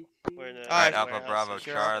where the Alright, Alright, Alpha Bravo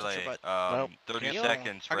Here, I'll touch Charlie. your butt. Nope. 30 Yo.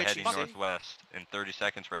 seconds, I'll we're get heading you, see? northwest. In 30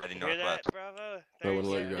 seconds, we're heading Hear northwest. that, Bravo? I want to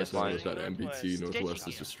let you Yes, guys know Lions. that MBT northwest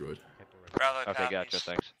is Yeah. destroyed. Bravo Okay, gotcha, copies.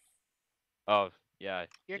 thanks. Oh, yeah,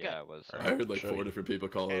 You're yeah, good. it was. I heard like 4 different people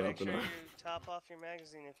calling Okay, it make up sure tonight. you top off your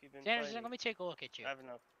magazine if you've been Sanderson, fighting. let me take a look at you. I have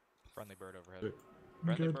enough. Friendly bird overhead. Okay.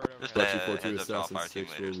 Friendly bird Just overhead. Statue 42 heads up to all Assassin fire team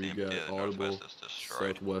 6 where leaders. we The get the audible northwest is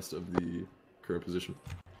destroyed. southwest of the current position.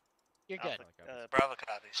 You're good. Bravo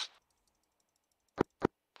copies.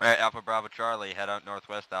 Alright, Alpha Bravo Charlie, head out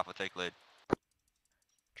northwest. Alpha, take lead.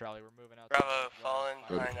 Charlie, we're moving out. Bravo, to the northwest, falling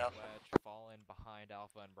fire behind team Alpha. wedge, falling behind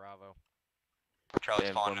Alpha and Bravo. Charlie's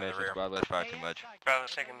Same falling in the formation, rear. squad Let's fire Hey, team wedge. MSOC,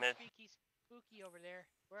 Bravo's I taking know mid. you're spooky over there.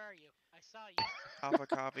 Where are you? I saw you. Alpha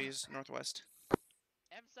copies, northwest.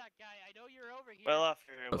 MSOC guy, I know you're over here. Well off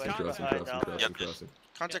your Crossing, west crossing, behind crossing, Alpha. crossing, Yep. crossing.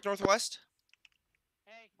 Contact northwest.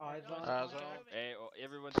 Hey, Eyes no, on. no, Eyes no, on. moving. Hey,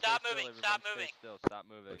 everyone Stop stay moving, still, stop everyone moving. stay still, stop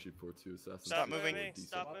moving. Actually, 42 Assassin. Stop moving. Decent.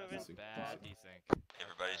 Stop moving. Decent. Bad Decent. desync.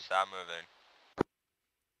 Everybody stop moving.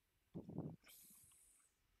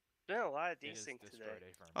 Been a lot of It is desync today. destroyed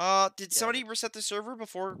A firm. Did somebody reset the server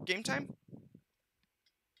before game time?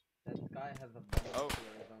 That guy has a bomb Oh.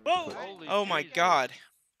 here, is on Whoa! Holy Oh my Jesus. god.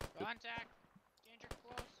 Contact. Danger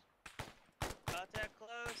close. Contact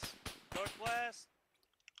close. Northwest.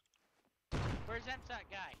 Where's MSAT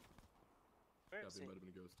guy? Where is he? Might have been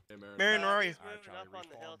a ghost. Hey, Marion, where are you? He's moving up on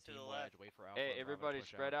the hill to the left. Hey, everybody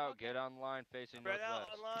spread out. Get online facing Spread out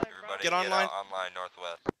northwest. online. Everybody Get online. out online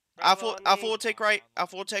northwest. Alpha, on Alpha me. will take right.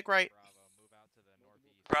 Alpha will take right.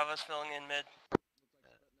 Bravo's filling in mid.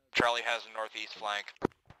 Charlie has a northeast flank.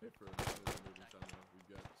 Hey, for a minute, moving time now. We've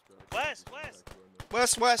got spread out. West, west.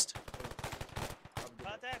 West, west.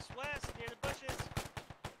 Contacts west near the bushes.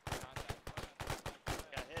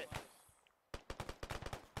 Got hit.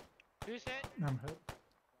 Who's hit? I'm hit.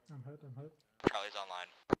 I'm hit. Charlie's online.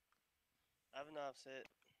 Ivanov's hit.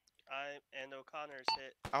 And O'Connor's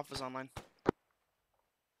hit. Alpha's online.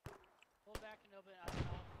 Pull back and open it.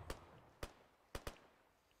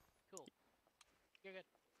 Cool. You're good.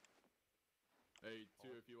 Hey,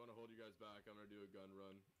 two, if you want to hold you guys back, I'm gonna do a gun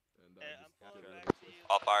run. And Hey, just I'm pulling get back out of to this you.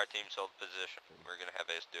 All fire teams hold position. We're gonna have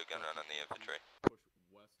Ace do a gun run on the infantry. Push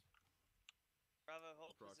west, Bravo,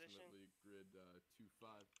 hold position. approximately grid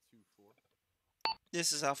 2524.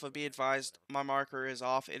 This is Alpha. Be advised, my marker is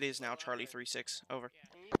off. It is now Charlie 3-6. Over.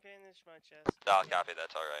 Can you bandage my chest? I'll copy,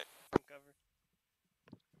 that's alright. From cover.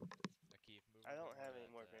 I don't have any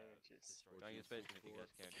more bandages. Don't use space if you guys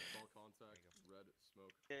can. Small contact, red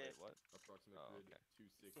smoke. Yeah. Wait, what? Approximate Oh, grid okay.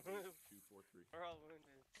 260, 243. We're all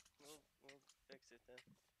wounded. We'll fix it then.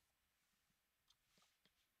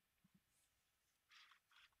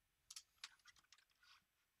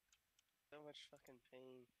 So much fucking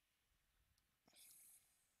pain.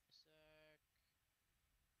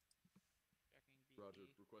 Roger,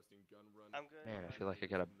 requesting gun run. I'm good. Man, I feel like I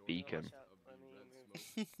got a beacon. Let me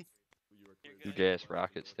move. Two JS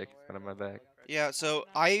rocket stick in front of my back. Yeah, so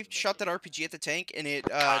I shot that RPG at the tank and it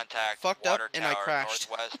Contact, fucked up water and I tower, crashed.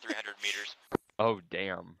 northwest 300 meters. Oh,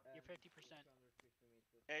 damn. You're 50%.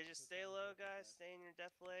 Hey, just stay low, guys. Stay in your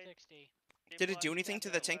depth lane. 60. Keep Did it do watching anything out to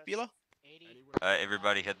the that tank west. below? 80.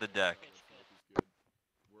 Everybody hit the deck.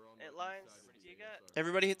 Hey, Lions, you got?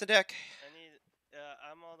 Everybody hit the deck. I need.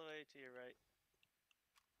 I'm all the way to your right.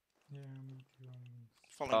 Yeah, me too.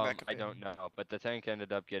 Falling back a I bit. don't know, but the tank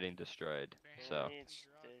ended up getting destroyed. So. Need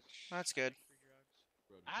stitch. That's good.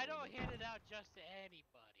 I don't hand it out just to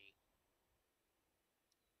anybody.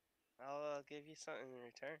 I'll give you something in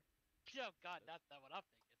return. Oh god, that's not what I'm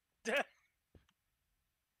thinking.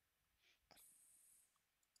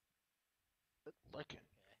 Like it.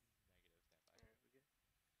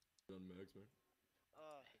 Get on mags, man.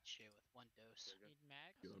 Oh, hit shit with one dose. Need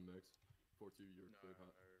mags? Get on mags. 4-2, you're cleared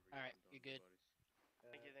hot. Alright, you're good.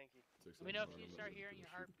 Thank you, thank you. Let me know if you start hearing your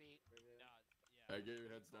heartbeat. Hey, get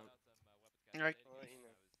your heads down. Alright. I'll let you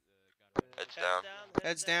know. Heads down.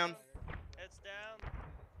 Heads down. Heads down.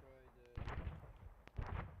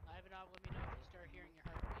 Ivanov, let me know if you start hearing your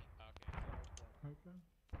heartbeat. Okay.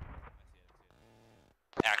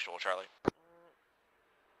 Actual, Charlie.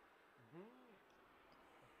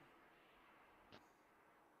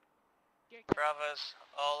 Bravos,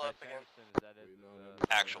 all up again.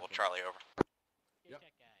 Actual, Charlie, over. Yep.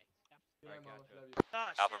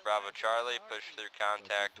 Ah, Alpha shit, Bravo lag. Charlie, push through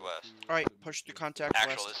contact west. Alright, push through contact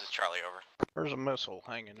Actual, west. this is Charlie, over. There's a missile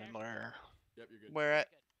hanging in there. Yep, you're good. Where at?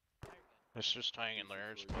 It's just hanging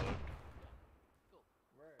there. It's bugged.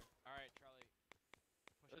 Alright, Charlie.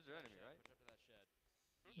 Those are enemy, right? Push up to that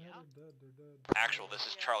shed. Yeah. They're dead. Actual, this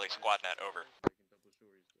is Charlie Squadnet, over.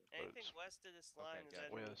 Anything west of this line is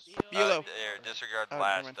got enemy. west. Bulo. Disregard Oh,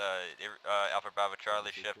 blast. never Alpha Bravo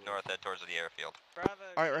Charlie, shift north, head towards the airfield. Bravo.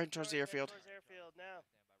 Alright, shift right towards the north, head airfield. Towards airfield now.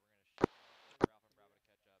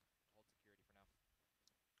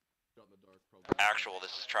 Shot in the dark, probably. Actual,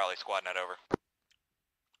 this is Charlie Squadnet, over.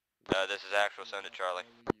 This is actual, send to Charlie.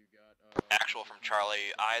 Actual from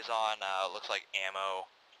Charlie, eyes on, looks like ammo,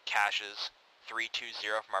 caches, 320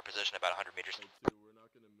 from our position, about 100 meters. Hey, two, we're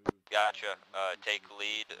not gonna move. Gotcha, take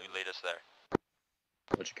lead us there.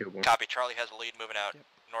 Watch your Kilborn. Copy, Charlie has a lead moving out,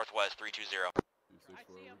 northwest, 320.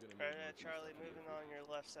 264, we're gonna move Roger that, northeast Charlie. after the Moving airfield. on your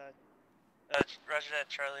left side. Roger that,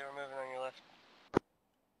 Charlie. We're moving on your left.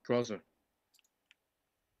 Crosser.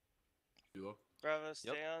 Kilo? Bravo,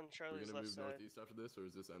 stay on We're Charlie's gonna left move side. northeast after this, or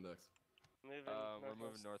is this NX? Moving We're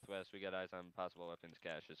moving northwest. We got eyes on possible weapons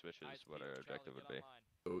caches, which is what our objective would be.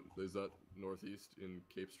 So, is that northeast in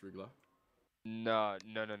Cape Strigla? No.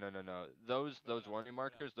 Those warning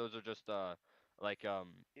markers, those are just like Keep your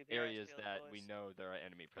eyes areas peeled, that boys. we know there are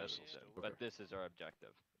enemy presence in. Okay. But this is our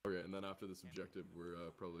objective. Okay, and then after this objective, we're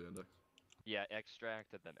probably NX. Yeah,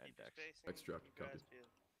 extract and then Keep your index. spacing, Extract, keep your copy. eyes peeled.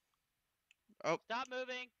 Oh. Stop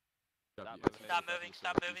moving. Stop moving.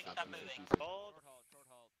 Stop moving. Stop moving. Hold.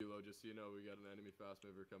 Kilo, just so you know, we got an enemy fast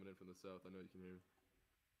mover coming in from the south. I know you can hear me.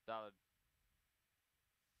 Solid.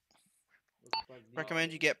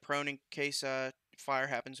 Recommend you get prone in case fire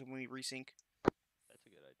happens when we resync. That's a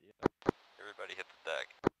good idea. Everybody hit the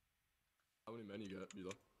deck. How many men you got,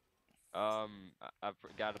 Kilo? I've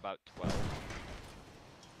got about 12.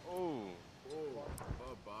 Oh.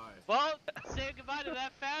 Bye-bye. Well, say goodbye to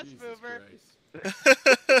that fast Jesus mover. Christ.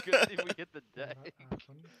 Good thing we hit the deck.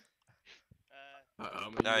 How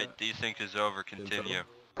many Alright, desync is over. Continue.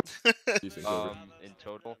 Desync over. In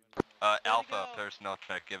total? Alpha, personnel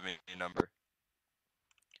check. Give me your number.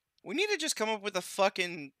 We need to just come up with a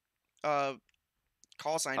fucking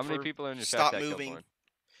call sign How for many people are in your stop fact moving. Kilborn?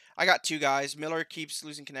 I got 2 guys. Miller keeps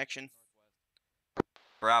losing connection.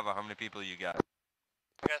 Bravo, how many people you got?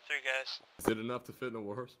 I got 3 guys. Is it enough to fit in a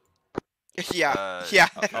warhorse? Yeah. Yeah.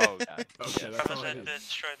 Oh, yeah. Okay, that's all Almost I at need. the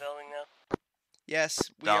destroyed building now.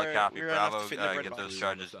 Yes, we Solid are. copy, We're enough Bravo. to fit in the bread Get box. those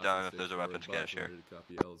charges done if there's a weapons cache here.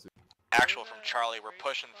 Actual from Charlie, we're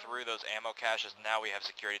pushing through those ammo caches. Now we have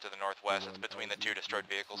security to the northwest. It's between the 2 destroyed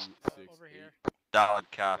vehicles. Over here.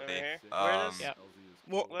 Solid copy. Over here? Where does- Yep.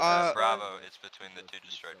 Well, What's that? Bravo, it's between the 2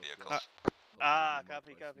 destroyed vehicles. Copy.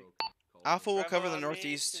 Alpha will Bravo cover the on me,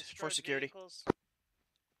 northeast for destroyed security. vehicles.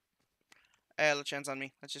 Hey, LeChan's on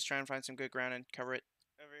me. Let's just try and find some good ground and cover it.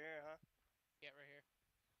 Over here, huh? Yeah, right here.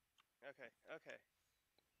 Okay.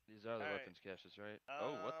 These are the Alright. weapons caches, right?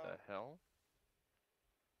 Oh, what the hell?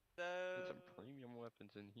 So. There's some premium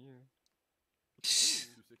weapons in here.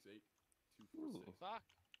 268, 246. Fuck.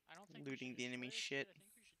 I don't think Looting the enemy shit. I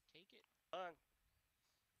think we should take it. Hold on.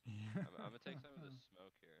 I'm gonna take some of this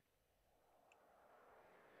smoke here.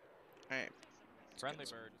 Alright. Friendly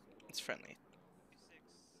bird. It's friendly.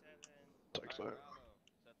 267. Like so. 2675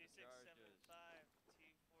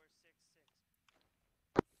 T466.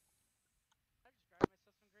 I just grabbed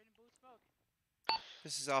myself some green and blue smoke.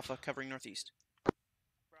 This is Alpha covering northeast.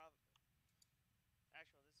 Bravo.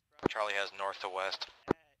 Actually, this is Bravo. Charlie has north to west.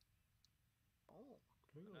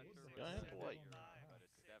 You're gonna have to wait. But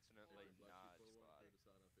it's definitely not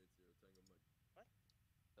squad. What?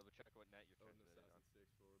 Double check what net you're transmitting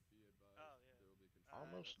on. Oh, yeah.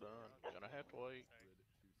 Almost done. Gonna have to wait.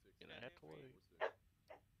 Gonna have to wait. Oh, no,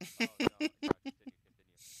 continue.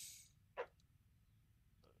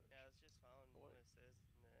 Yeah, I was just following what it says.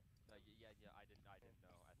 Yeah, I didn't know. I thought you were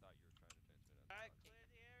trying to transmit on Alright, squad. clear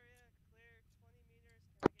the area. Clear 20 meters.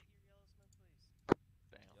 Can I get your yellow smoke, please?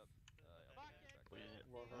 Damn. Yep. We ain't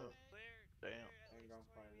Clear. Damn. Clear at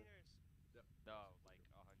least 20 meters. No, like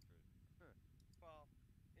 100. Well,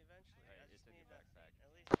 eventually. I It's just in need your backpack. at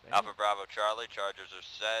least. Alpha Bravo Charlie, chargers are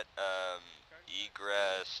set.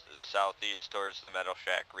 Egress southeast towards the metal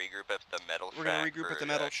shack. Regroup at the metal We're shack. gonna regroup at the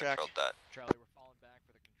metal shack. Controlled dot. Charlie, we're falling back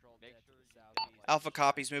for the control deck to the southeast. Alpha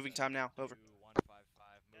copies. Moving time now. Over.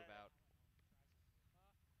 155, move out.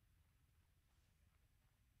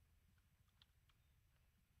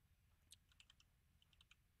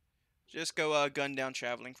 Just go gun down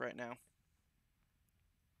traveling for right now.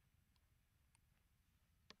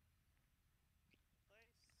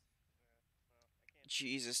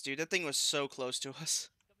 Jesus, dude, that thing was so close to us.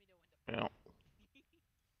 Yeah.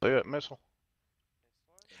 See it, missile.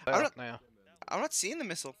 I'm Out now. I'm not seeing the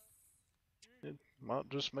missile. It might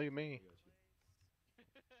just be me.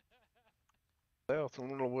 South and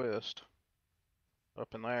a little west.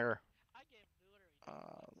 Up in there.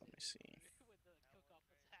 Let me see.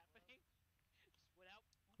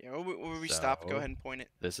 Yeah, where we stop, go ahead and point it.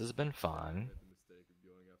 This has been fun.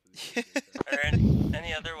 Are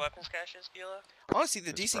any other weapons caches, Gila? Honestly, the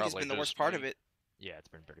It's desync has probably been the worst just part of me. it. Yeah, it's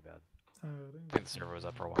been pretty bad. I think the server was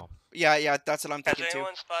up for a while. Yeah, that's what I'm Has thinking too.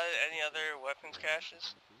 anyone spotted any other weapons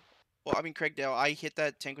caches? Well, I mean, Craigdale, I hit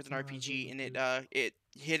that tank with an RPG, and it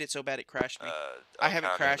hit it so bad it crashed me. I haven't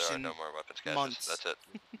O'Connor, crashed there are in no more weapons caches. months. That's it.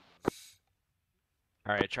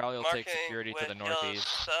 Alright, Charlie will take Marking security to the with yellow northeast,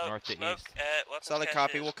 north to smoke east. at weapons Solid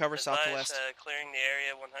copy, caches. we'll cover south to Advise, west. Clearing the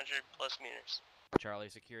area 100 plus meters. Charlie,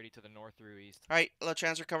 security to the north through east. Alright,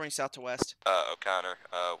 LeChan's recovering south to west. O'Connor,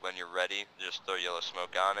 when you're ready, just throw yellow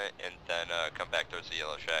smoke on it, and then come back towards the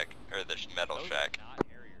yellow shack, or the metal Those shack. are not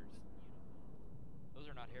Harriers. Those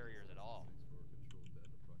are not Harriers at all.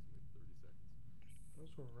 Those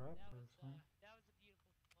were rappers, huh?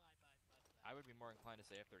 I would be more inclined to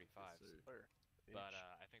say F-35s. But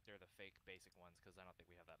I think they're the fake basic ones because I don't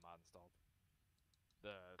think we have that mod installed.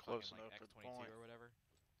 The Close fucking like enough to the X-22 point. or whatever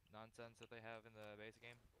nonsense that they have in the basic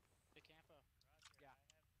game. The campo. Yeah.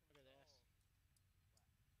 Look at this.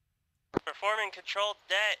 Performing controlled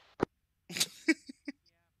det.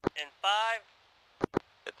 In 5.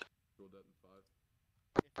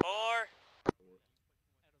 4,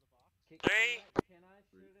 3, 2.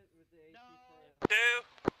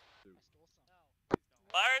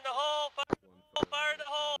 Fire in the hole! Fire in the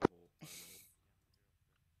hole!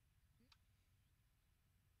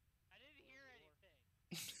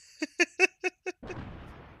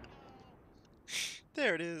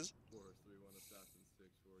 There it is.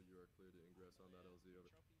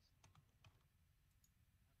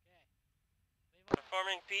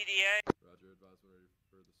 Performing PDA. Roger, advise when ready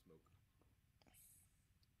for the smoke.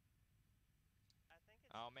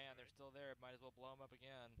 Oh man, they're still there. Might as well blow them up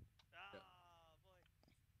again. Yeah.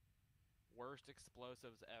 Worst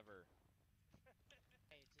explosives ever.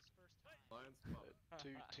 Hey, it's his first time.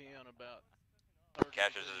 210 about.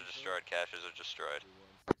 Caches are destroyed. Caches are destroyed.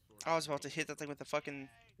 I was about to hit that thing with the fucking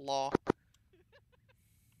law.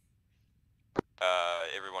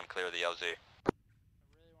 Everyone clear the LZ.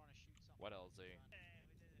 What LZ?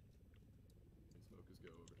 Smoke is go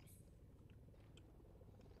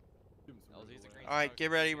over. LZ's a green All right, smoke.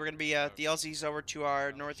 get ready. We're gonna be the LZ's over to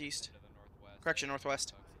our northeast. Correction, northwest.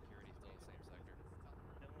 Security still the same sector.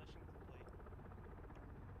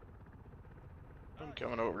 I'm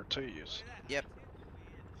coming over to you. Yep.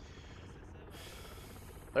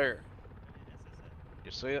 There.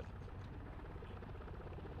 You see it?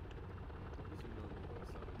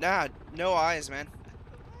 Nah, no eyes, man.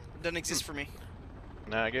 Doesn't exist for me.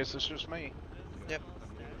 Nah, I guess it's just me. Yep.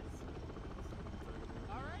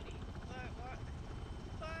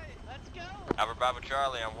 Let's go! Alpha Bravo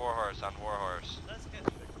Charlie on Warhorse, on Warhorse. Let's go.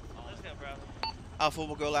 Let's go, Bravo. Alpha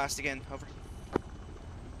will go last again. Over.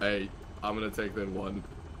 Hey, I'm gonna take then one.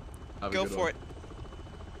 Have a Go good for one. it.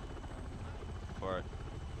 For it.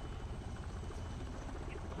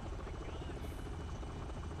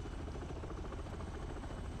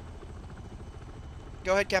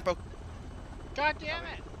 Go ahead, Campo. God damn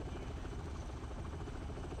it!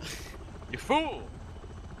 You fool!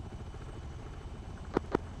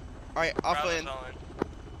 All right, Alpha Bravo's in. on.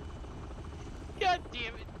 God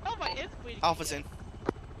damn it! Oh, my head's bleeding. Alpha's in.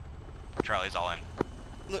 Charlie's all in.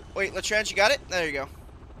 Look, wait, Latrange, you got it? There you go.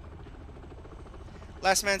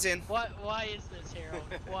 Last man's in. What? Why is this, Harold?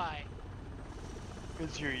 Why?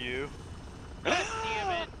 Cause you're you. God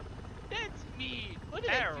damn it! That's me. What did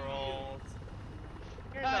Harold. I do?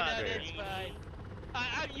 You're Oh, not no, me. that's fine.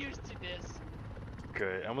 I'm used to this.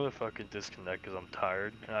 Okay, I'm gonna fucking disconnect because I'm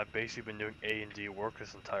tired, and I've basically been doing A&D work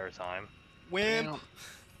this entire time. Wimp.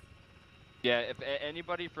 Yeah, if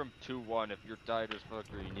anybody from 2-1, if you're tired as fuck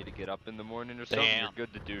or you need to get up in the morning or something, Damn. you're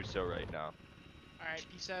good to do so right now. Alright,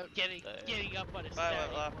 peace out. Getting up on a Bye, Saturday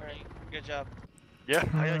Whitlock. morning. Good job. Yeah,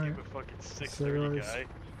 I gotta give a fucking 6:30 guy.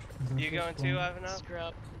 You going too, Ivanov?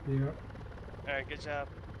 Scrub. Yep. Alright, good job.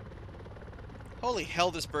 Holy hell,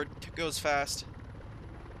 this bird goes fast.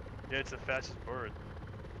 Yeah, it's the fastest bird.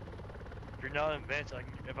 If you're not advanced,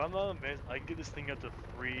 if I'm not advanced, I can get this thing up to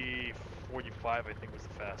 345. I think was the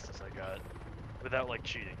fastest I got, without like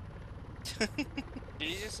cheating. Did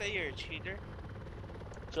you just say you're a cheater?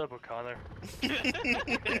 Shut up, O'Connor.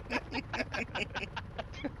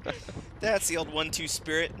 That's the old 1-2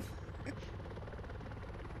 spirit.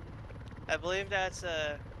 I believe that's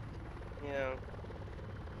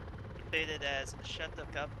stated as "shut the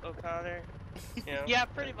cup, O'Connor." You know? Yeah,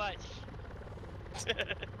 pretty much.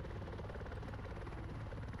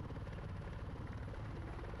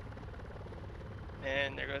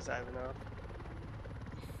 And there goes Ivanov.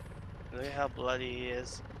 Look at how bloody he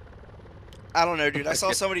is. I don't know, dude. I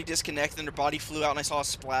saw somebody disconnect and their body flew out and I saw a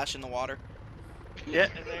splash in the water. Yeah,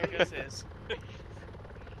 and there goes his. Yeah,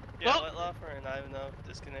 Well- Whitlofer and Ivanov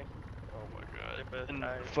disconnect. Oh my They're god. both In the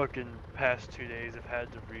tired. fucking past 2 days, I've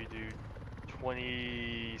had to redo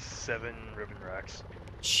 27 ribbon racks.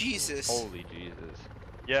 Jesus. Holy Jesus.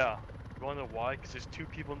 Yeah. You wanna know why? Because there's 2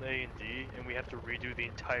 people in A&D, and we have to redo the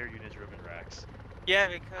entire unit's ribbon racks. Yeah,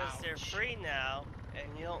 because they're Ouch. free now, and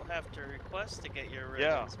you don't have to request to get your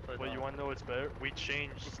Yeah, ribbons put but on. you wanna know what's better? We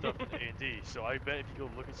changed stuff in A&D, so I bet if you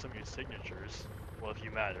go look at some of your signatures, well, if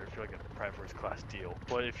you matter, if you're like a private first class deal,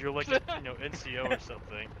 but if you're like a, NCO or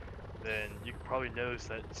something, then you can probably notice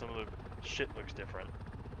that some of the shit looks different.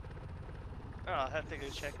 Oh, I'll have to go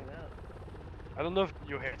check it out. I don't know if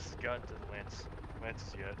Johannes has gotten to the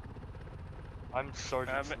Lances yet. I'm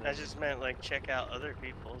Sergeant. I just meant like check out other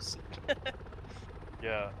people's.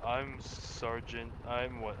 Yeah, I'm Sergeant.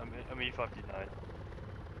 I'm what? I'm E59.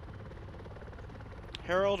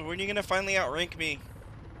 Harold, when are you gonna finally outrank me?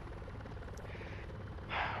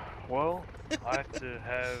 Well, I have to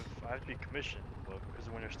be commissioned, but because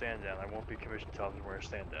of winter stand down, I won't be commissioned until after winter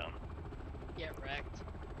stand down. Get wrecked.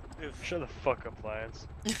 Oof. Shut the fuck up, Lions.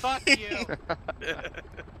 Fuck you.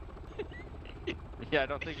 Yeah, I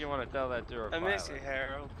don't think you want to tell that to our I miss you, pilot.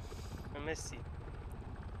 Harold. I miss you.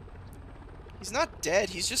 He's not dead.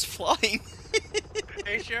 He's just flying.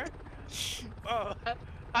 Are you sure? Oh,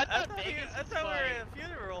 I thought Vegas I was thought we were flying. at a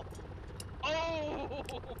funeral. Oh!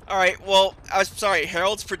 All right. Well, I'm sorry.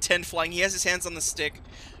 Harold's pretend flying. He has his hands on the stick.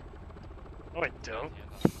 Oh, I don't.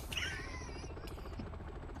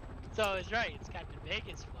 So I was right. It's Captain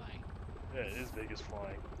Vegas flying. Yeah, it is Vegas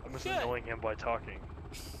flying. I'm just Good. annoying him by talking.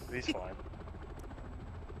 But he's fine.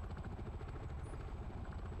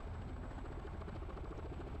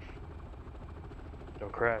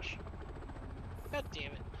 Don't crash. God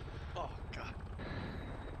damn it. Oh god.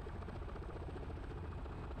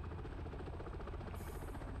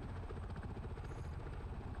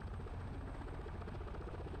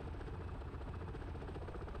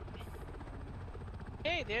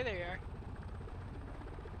 Hey, there they are.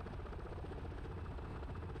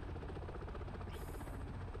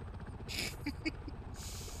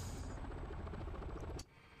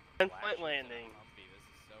 Point landing.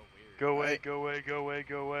 Go away, go away, go away,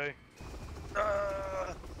 go away.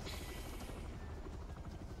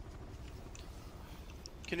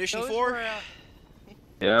 Condition Those 4. were,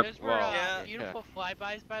 Yep. Those were Well, beautiful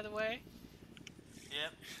flybys, by the way.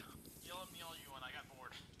 Yep. Yell at me all you want, I got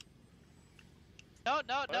bored.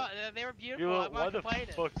 No, they were beautiful. Bulo, I'm why not the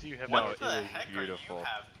complaining. fuck do you have No, an it was Are beautiful. you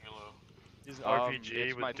have, Bulo? Is an it's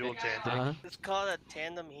RPG my with dual big- tandem? It's called a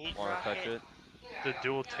tandem heat Wanna rocket. touch it? The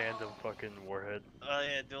dual tandem fucking warhead. Oh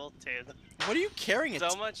yeah, dual tandem. What are you carrying?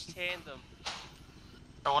 So much tandem.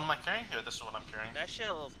 Oh, what am I carrying here? This is what I'm carrying. That shit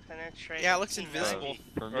will penetrate. Yeah, it looks T90. invisible.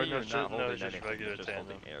 For me, Or no, you're just- not no, holding just anything. regular You're just tandem.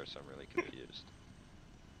 holding air, so I'm really confused.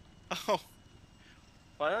 Oh,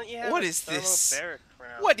 Why don't you have What a is this? barrack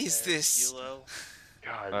round What is there, this? Bulo?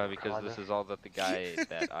 God, Because this is all that the guy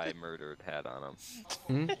that I murdered had on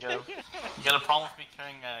him. You got a problem with me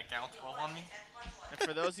carrying a Gal 12 on me? And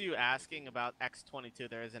for those of you asking about X-22,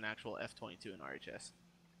 there is an actual F-22 in RHS.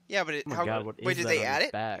 yeah, but it, Oh my how? God, what wait, is did that they on add his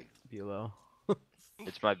it? back, Bulo?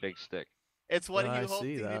 It's my big stick. It's what I he hoped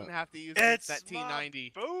see he that. didn't have to use It's that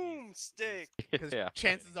T90. boom stick. Because Yeah.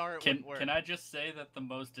 chances are it wouldn't work. Can I just say that the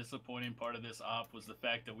most disappointing part of this op was the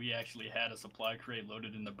fact that we actually had a supply crate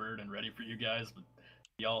loaded in the bird and ready for you guys, but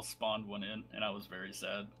y'all spawned one in, and I was very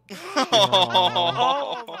sad.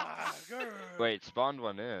 Oh my god. Wait, spawned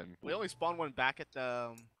one in. We only spawned one back at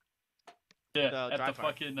the Yeah, The at dry the fire.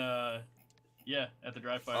 fucking yeah, at the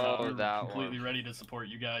dry fire. Oh, we were that completely one. ready to support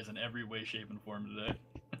you guys in every way, shape, and form today.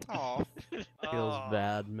 Oh, Feels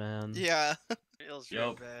bad, man. yeah. Feels really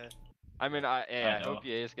Yup. bad. I mean, I I hope know.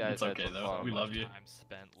 you guys It's had okay some though. fun. We love you. Time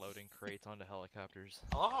spent loading crates onto helicopters.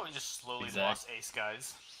 I love how we just slowly lost ace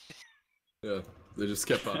guys. Yeah, they just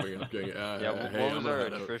kept popping up, going, Yeah, what hey, was I'm our gonna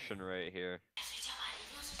head out. attrition rate here?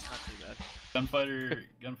 Not too bad.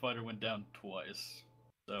 Gunfighter went down twice.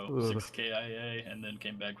 So Ugh. 6 KIA and then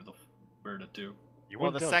came back with a bird of 2. You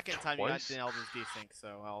Well, went the down second time you got twice? nailed was desync,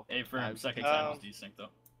 so I'll. A firm, I- second time was desync though.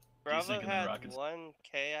 Bravo Desync and then had rockets. 1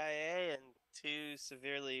 KIA and 2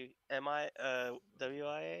 severely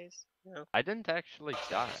WIAs. No. I didn't actually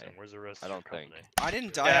die. Where's the rest I of your don't think. company? I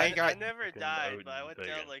didn't die. Yeah, I got. I never Fucking died, Odin but I went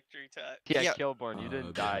Bacon. down like 3 times. Yeah, Yeah. Kilborn, you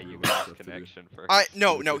didn't they die. have You really lost stuff to do. connection first.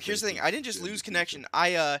 No. Looks Here's the like thing. they I didn't just did lose the connection.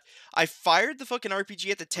 I fired the fucking RPG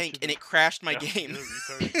at the tank and it crashed my game.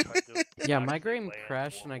 Yeah, my game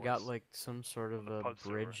crashed and I got like some sort of a pub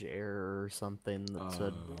server. bridge error or something that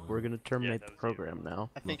said we're gonna terminate the program now.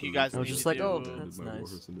 I think you guys I was need just to like, do oh, that's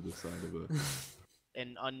nice.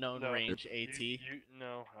 an unknown No, range AT.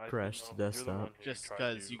 No, Crashed to no, you're the desktop. one who Just tried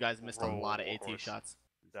because to you guys missed a roll lot of a AT horse shots.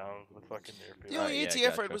 down the fucking airfield. The only yeah, AT I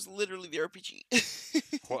gotcha. fired was literally the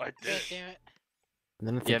RPG. Well, I did. God damn it. And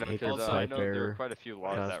then I Yeah, think no, April's because I type know there were error quite a few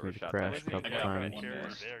logs that caused were me to shot crash a down. couple I got times. right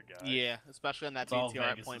there, guys. Yeah, especially on that It's all BTR at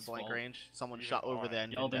Vegas' point blank fault. range. Someone You shot didn't over lie. the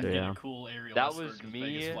end. Y'all and didn't did get that. a cool aerial That escort was 'cause me,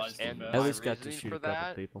 Vegas flies too and fast. At my least got to reasoning shoot for a couple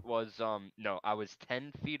that people. was no, I was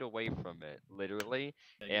 10 feet away from it, literally,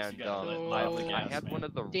 Vegas, you and gotta let I, off the I gas, had one man.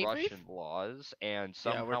 of the Debrief? Russian laws, and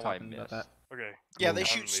Yeah, we're somehow I talking about missed. that. Okay. Yeah, they I'm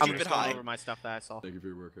shoot leaving. I'm stupid just going high. over my stuff that I saw. Thank you for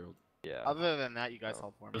your work, Harold. Yeah. Other than that, you guys No.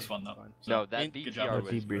 held for me. It was fun though. Fine. So, No, that good BTR job,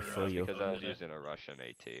 was debrief for you. because I was Yeah. using a Russian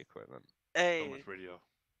AT equipment. So Hey, much radio.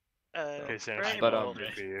 uh, Okay, Sam. Frank- But, I'll do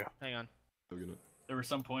for you. Hang on. There were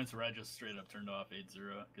some points where I just straight up turned off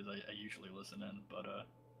 8-0 because I usually listen in, but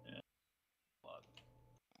yeah. A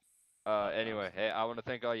lot. Anyway, hey, I want to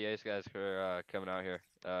thank all you ace guys for coming out here,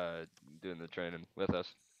 doing the training with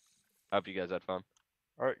us. Hope you guys had fun.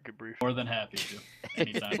 All right, good brief. More than happy to.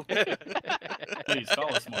 Anytime. Please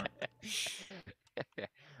call us more.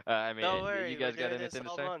 I mean, don't worry, you guys we're got doing this anything to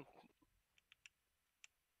all say? month.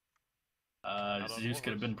 Zeus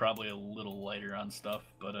could have been probably a little lighter on stuff,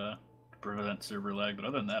 but prevent server lag, but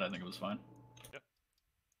other than that, I think it was fine.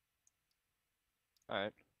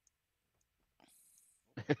 Alright.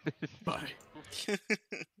 Bye.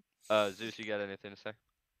 Zeus, you got anything to say?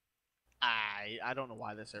 I don't know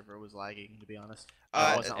why the server was lagging, to be honest. Uh,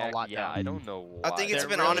 There wasn't a lot yeah, down. I don't know why. I think it's There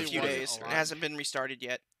been on a really few wasn't days. a It lot. hasn't been restarted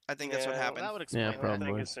yet. I think that's what Yeah, happened. That would explain Yeah, it. I think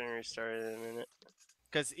probably. it's been restarted in a minute.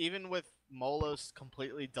 Because even with Molos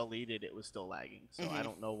completely deleted, it was still lagging. So I Mhm.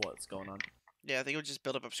 don't know what's going on. Yeah, I think it would just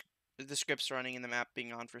build up the scripts running and the map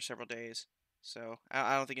being on for several days. So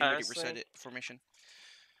I don't think anybody reset Honestly- it before mission.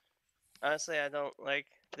 Honestly, I don't like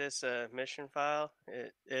this mission file.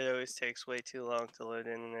 It always takes way too long to load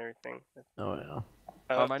in and everything. Oh yeah.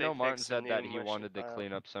 hope I they know Martin fix a said that new he mission wanted to file.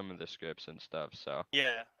 clean up some of the scripts and stuff, so.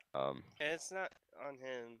 Yeah. Um, It's not on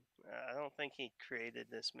him. I don't think he created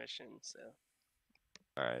this mission, so.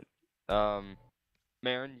 alright.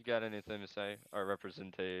 Marin, you got anything to say? Or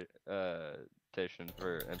representation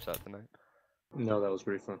for MSAT tonight? No, that was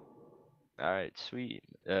pretty fun. Alright, sweet.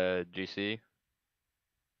 GC?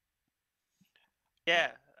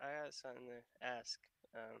 Yeah, I got something to ask.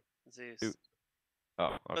 Zeus. Ooh. Oh,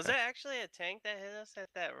 okay. Was that actually a tank that hit us at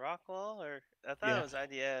that rock wall, or I thought Yeah. it was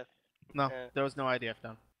IDF? No, Yeah. there was no IDF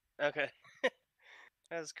down. Okay.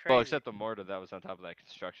 That was crazy. Well, except the mortar that was on top of that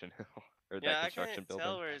construction hill. Or Yeah, that I construction couldn't building.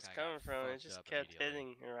 tell where it's coming from. It just kept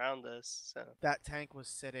hitting around us. So. That tank was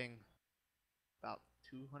sitting about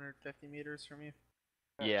 250 meters from you.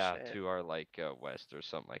 Oh, Yeah, shit. to our like west or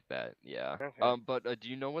something like that. Yeah. Okay. But do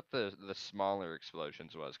you know what the smaller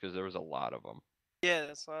explosions was? Because there was a lot of them. Yeah,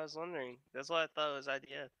 that's what I was wondering. That's what I thought was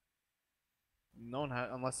IDF. No one had,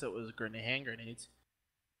 unless it was hand grenades.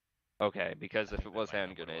 Okay, because if it was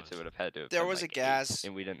hand grenades, it would have had to. Have There been, was like, a gas 8,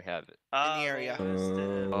 and we didn't have it. in the area.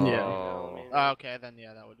 Okay, then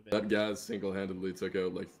yeah, that would have been. That gas single-handedly took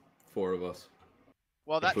out like 4 of us.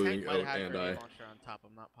 Well, that including tank might Oat have had a and grenade I. launcher on top.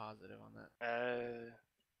 I'm not positive on that.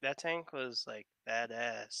 That tank was like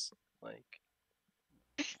badass. Like.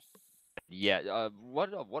 Yeah. What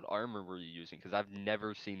armor were you using? Because I've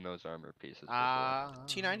never seen those armor pieces before.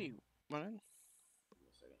 T90.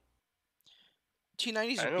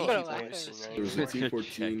 T90s I are know beefy what boys. There was a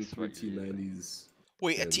T14, 3 T90s.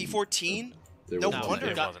 Wait, a and T14? there No was a wonder.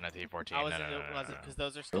 T- It wasn't a T14. I was, no, no, it no, no, wasn't no. because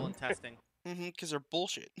those are still in testing. Because they're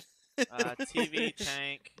bullshit. TV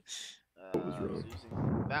tank. What was I was wrong?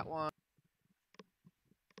 using that one.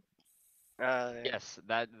 Yes,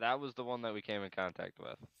 that was the one that we came in contact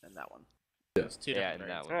with. And that one. Yeah. It's two Yeah, different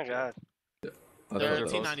and that variants. one. Oh god. I They're thought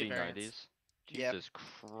that was- T90 variants. Yep. Jesus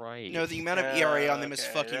Christ. No, the amount of ERA on them is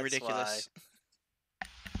Okay, fucking that's ridiculous.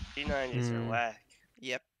 T90s are whack.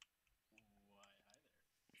 Yep.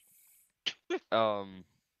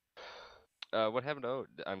 What happened to Oat?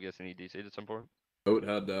 I'm guessing he DC'd at some point. Oat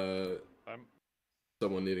had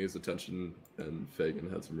someone needing his attention, and Fagan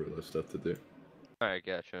had some real life stuff to do. Alright,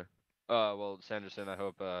 gotcha. Well, Sanderson, I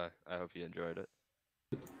hope you enjoyed it.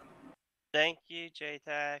 Thank you,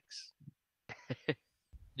 JTax.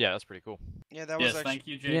 Yeah, that's pretty cool. Yeah, that was Yes, actually. thank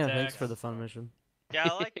you, J. Yeah, thanks for the fun mission. Yeah,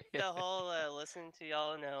 I like the whole listening to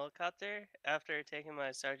y'all in the helicopter after taking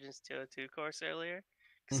my Sergeant's 202 course earlier.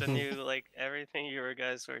 Because I knew like everything you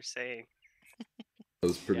guys were saying. That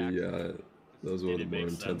was pretty. That was one of the more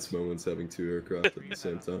intense moments having 2 aircraft at the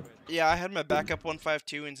same time. Yeah, I had my backup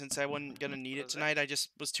 152, and since I wasn't gonna need it tonight, I just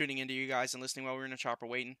was tuning into you guys and listening while we were in a chopper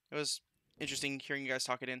waiting. It was interesting hearing you guys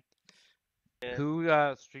talk it in. Yeah.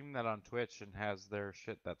 Who streamed that on Twitch and has their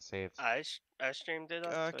shit that's saved? I streamed it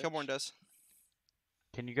on Twitch. Kilborn does.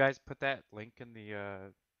 Can you guys put that link in the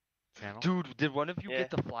channel? Dude, did one of you Yeah.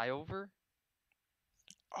 get the flyover?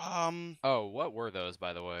 Oh, what were those,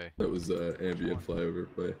 by the way? That was ambient flyover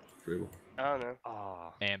by Frable. I don't know.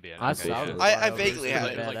 Oh. Ambient. I okay, saw yeah. those I flyovers, vaguely they're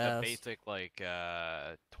had It was like the badass. basic, like,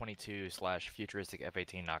 22/futuristic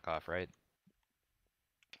F-18 knockoff, right?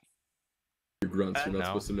 Your grunts, you're not No.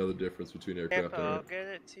 supposed to know the difference between aircraft Campo, and I'll air. get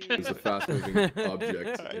it to you. There's a fast moving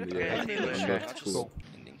object in the air. Okay, That's anyway. not cool.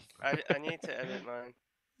 I need to edit mine.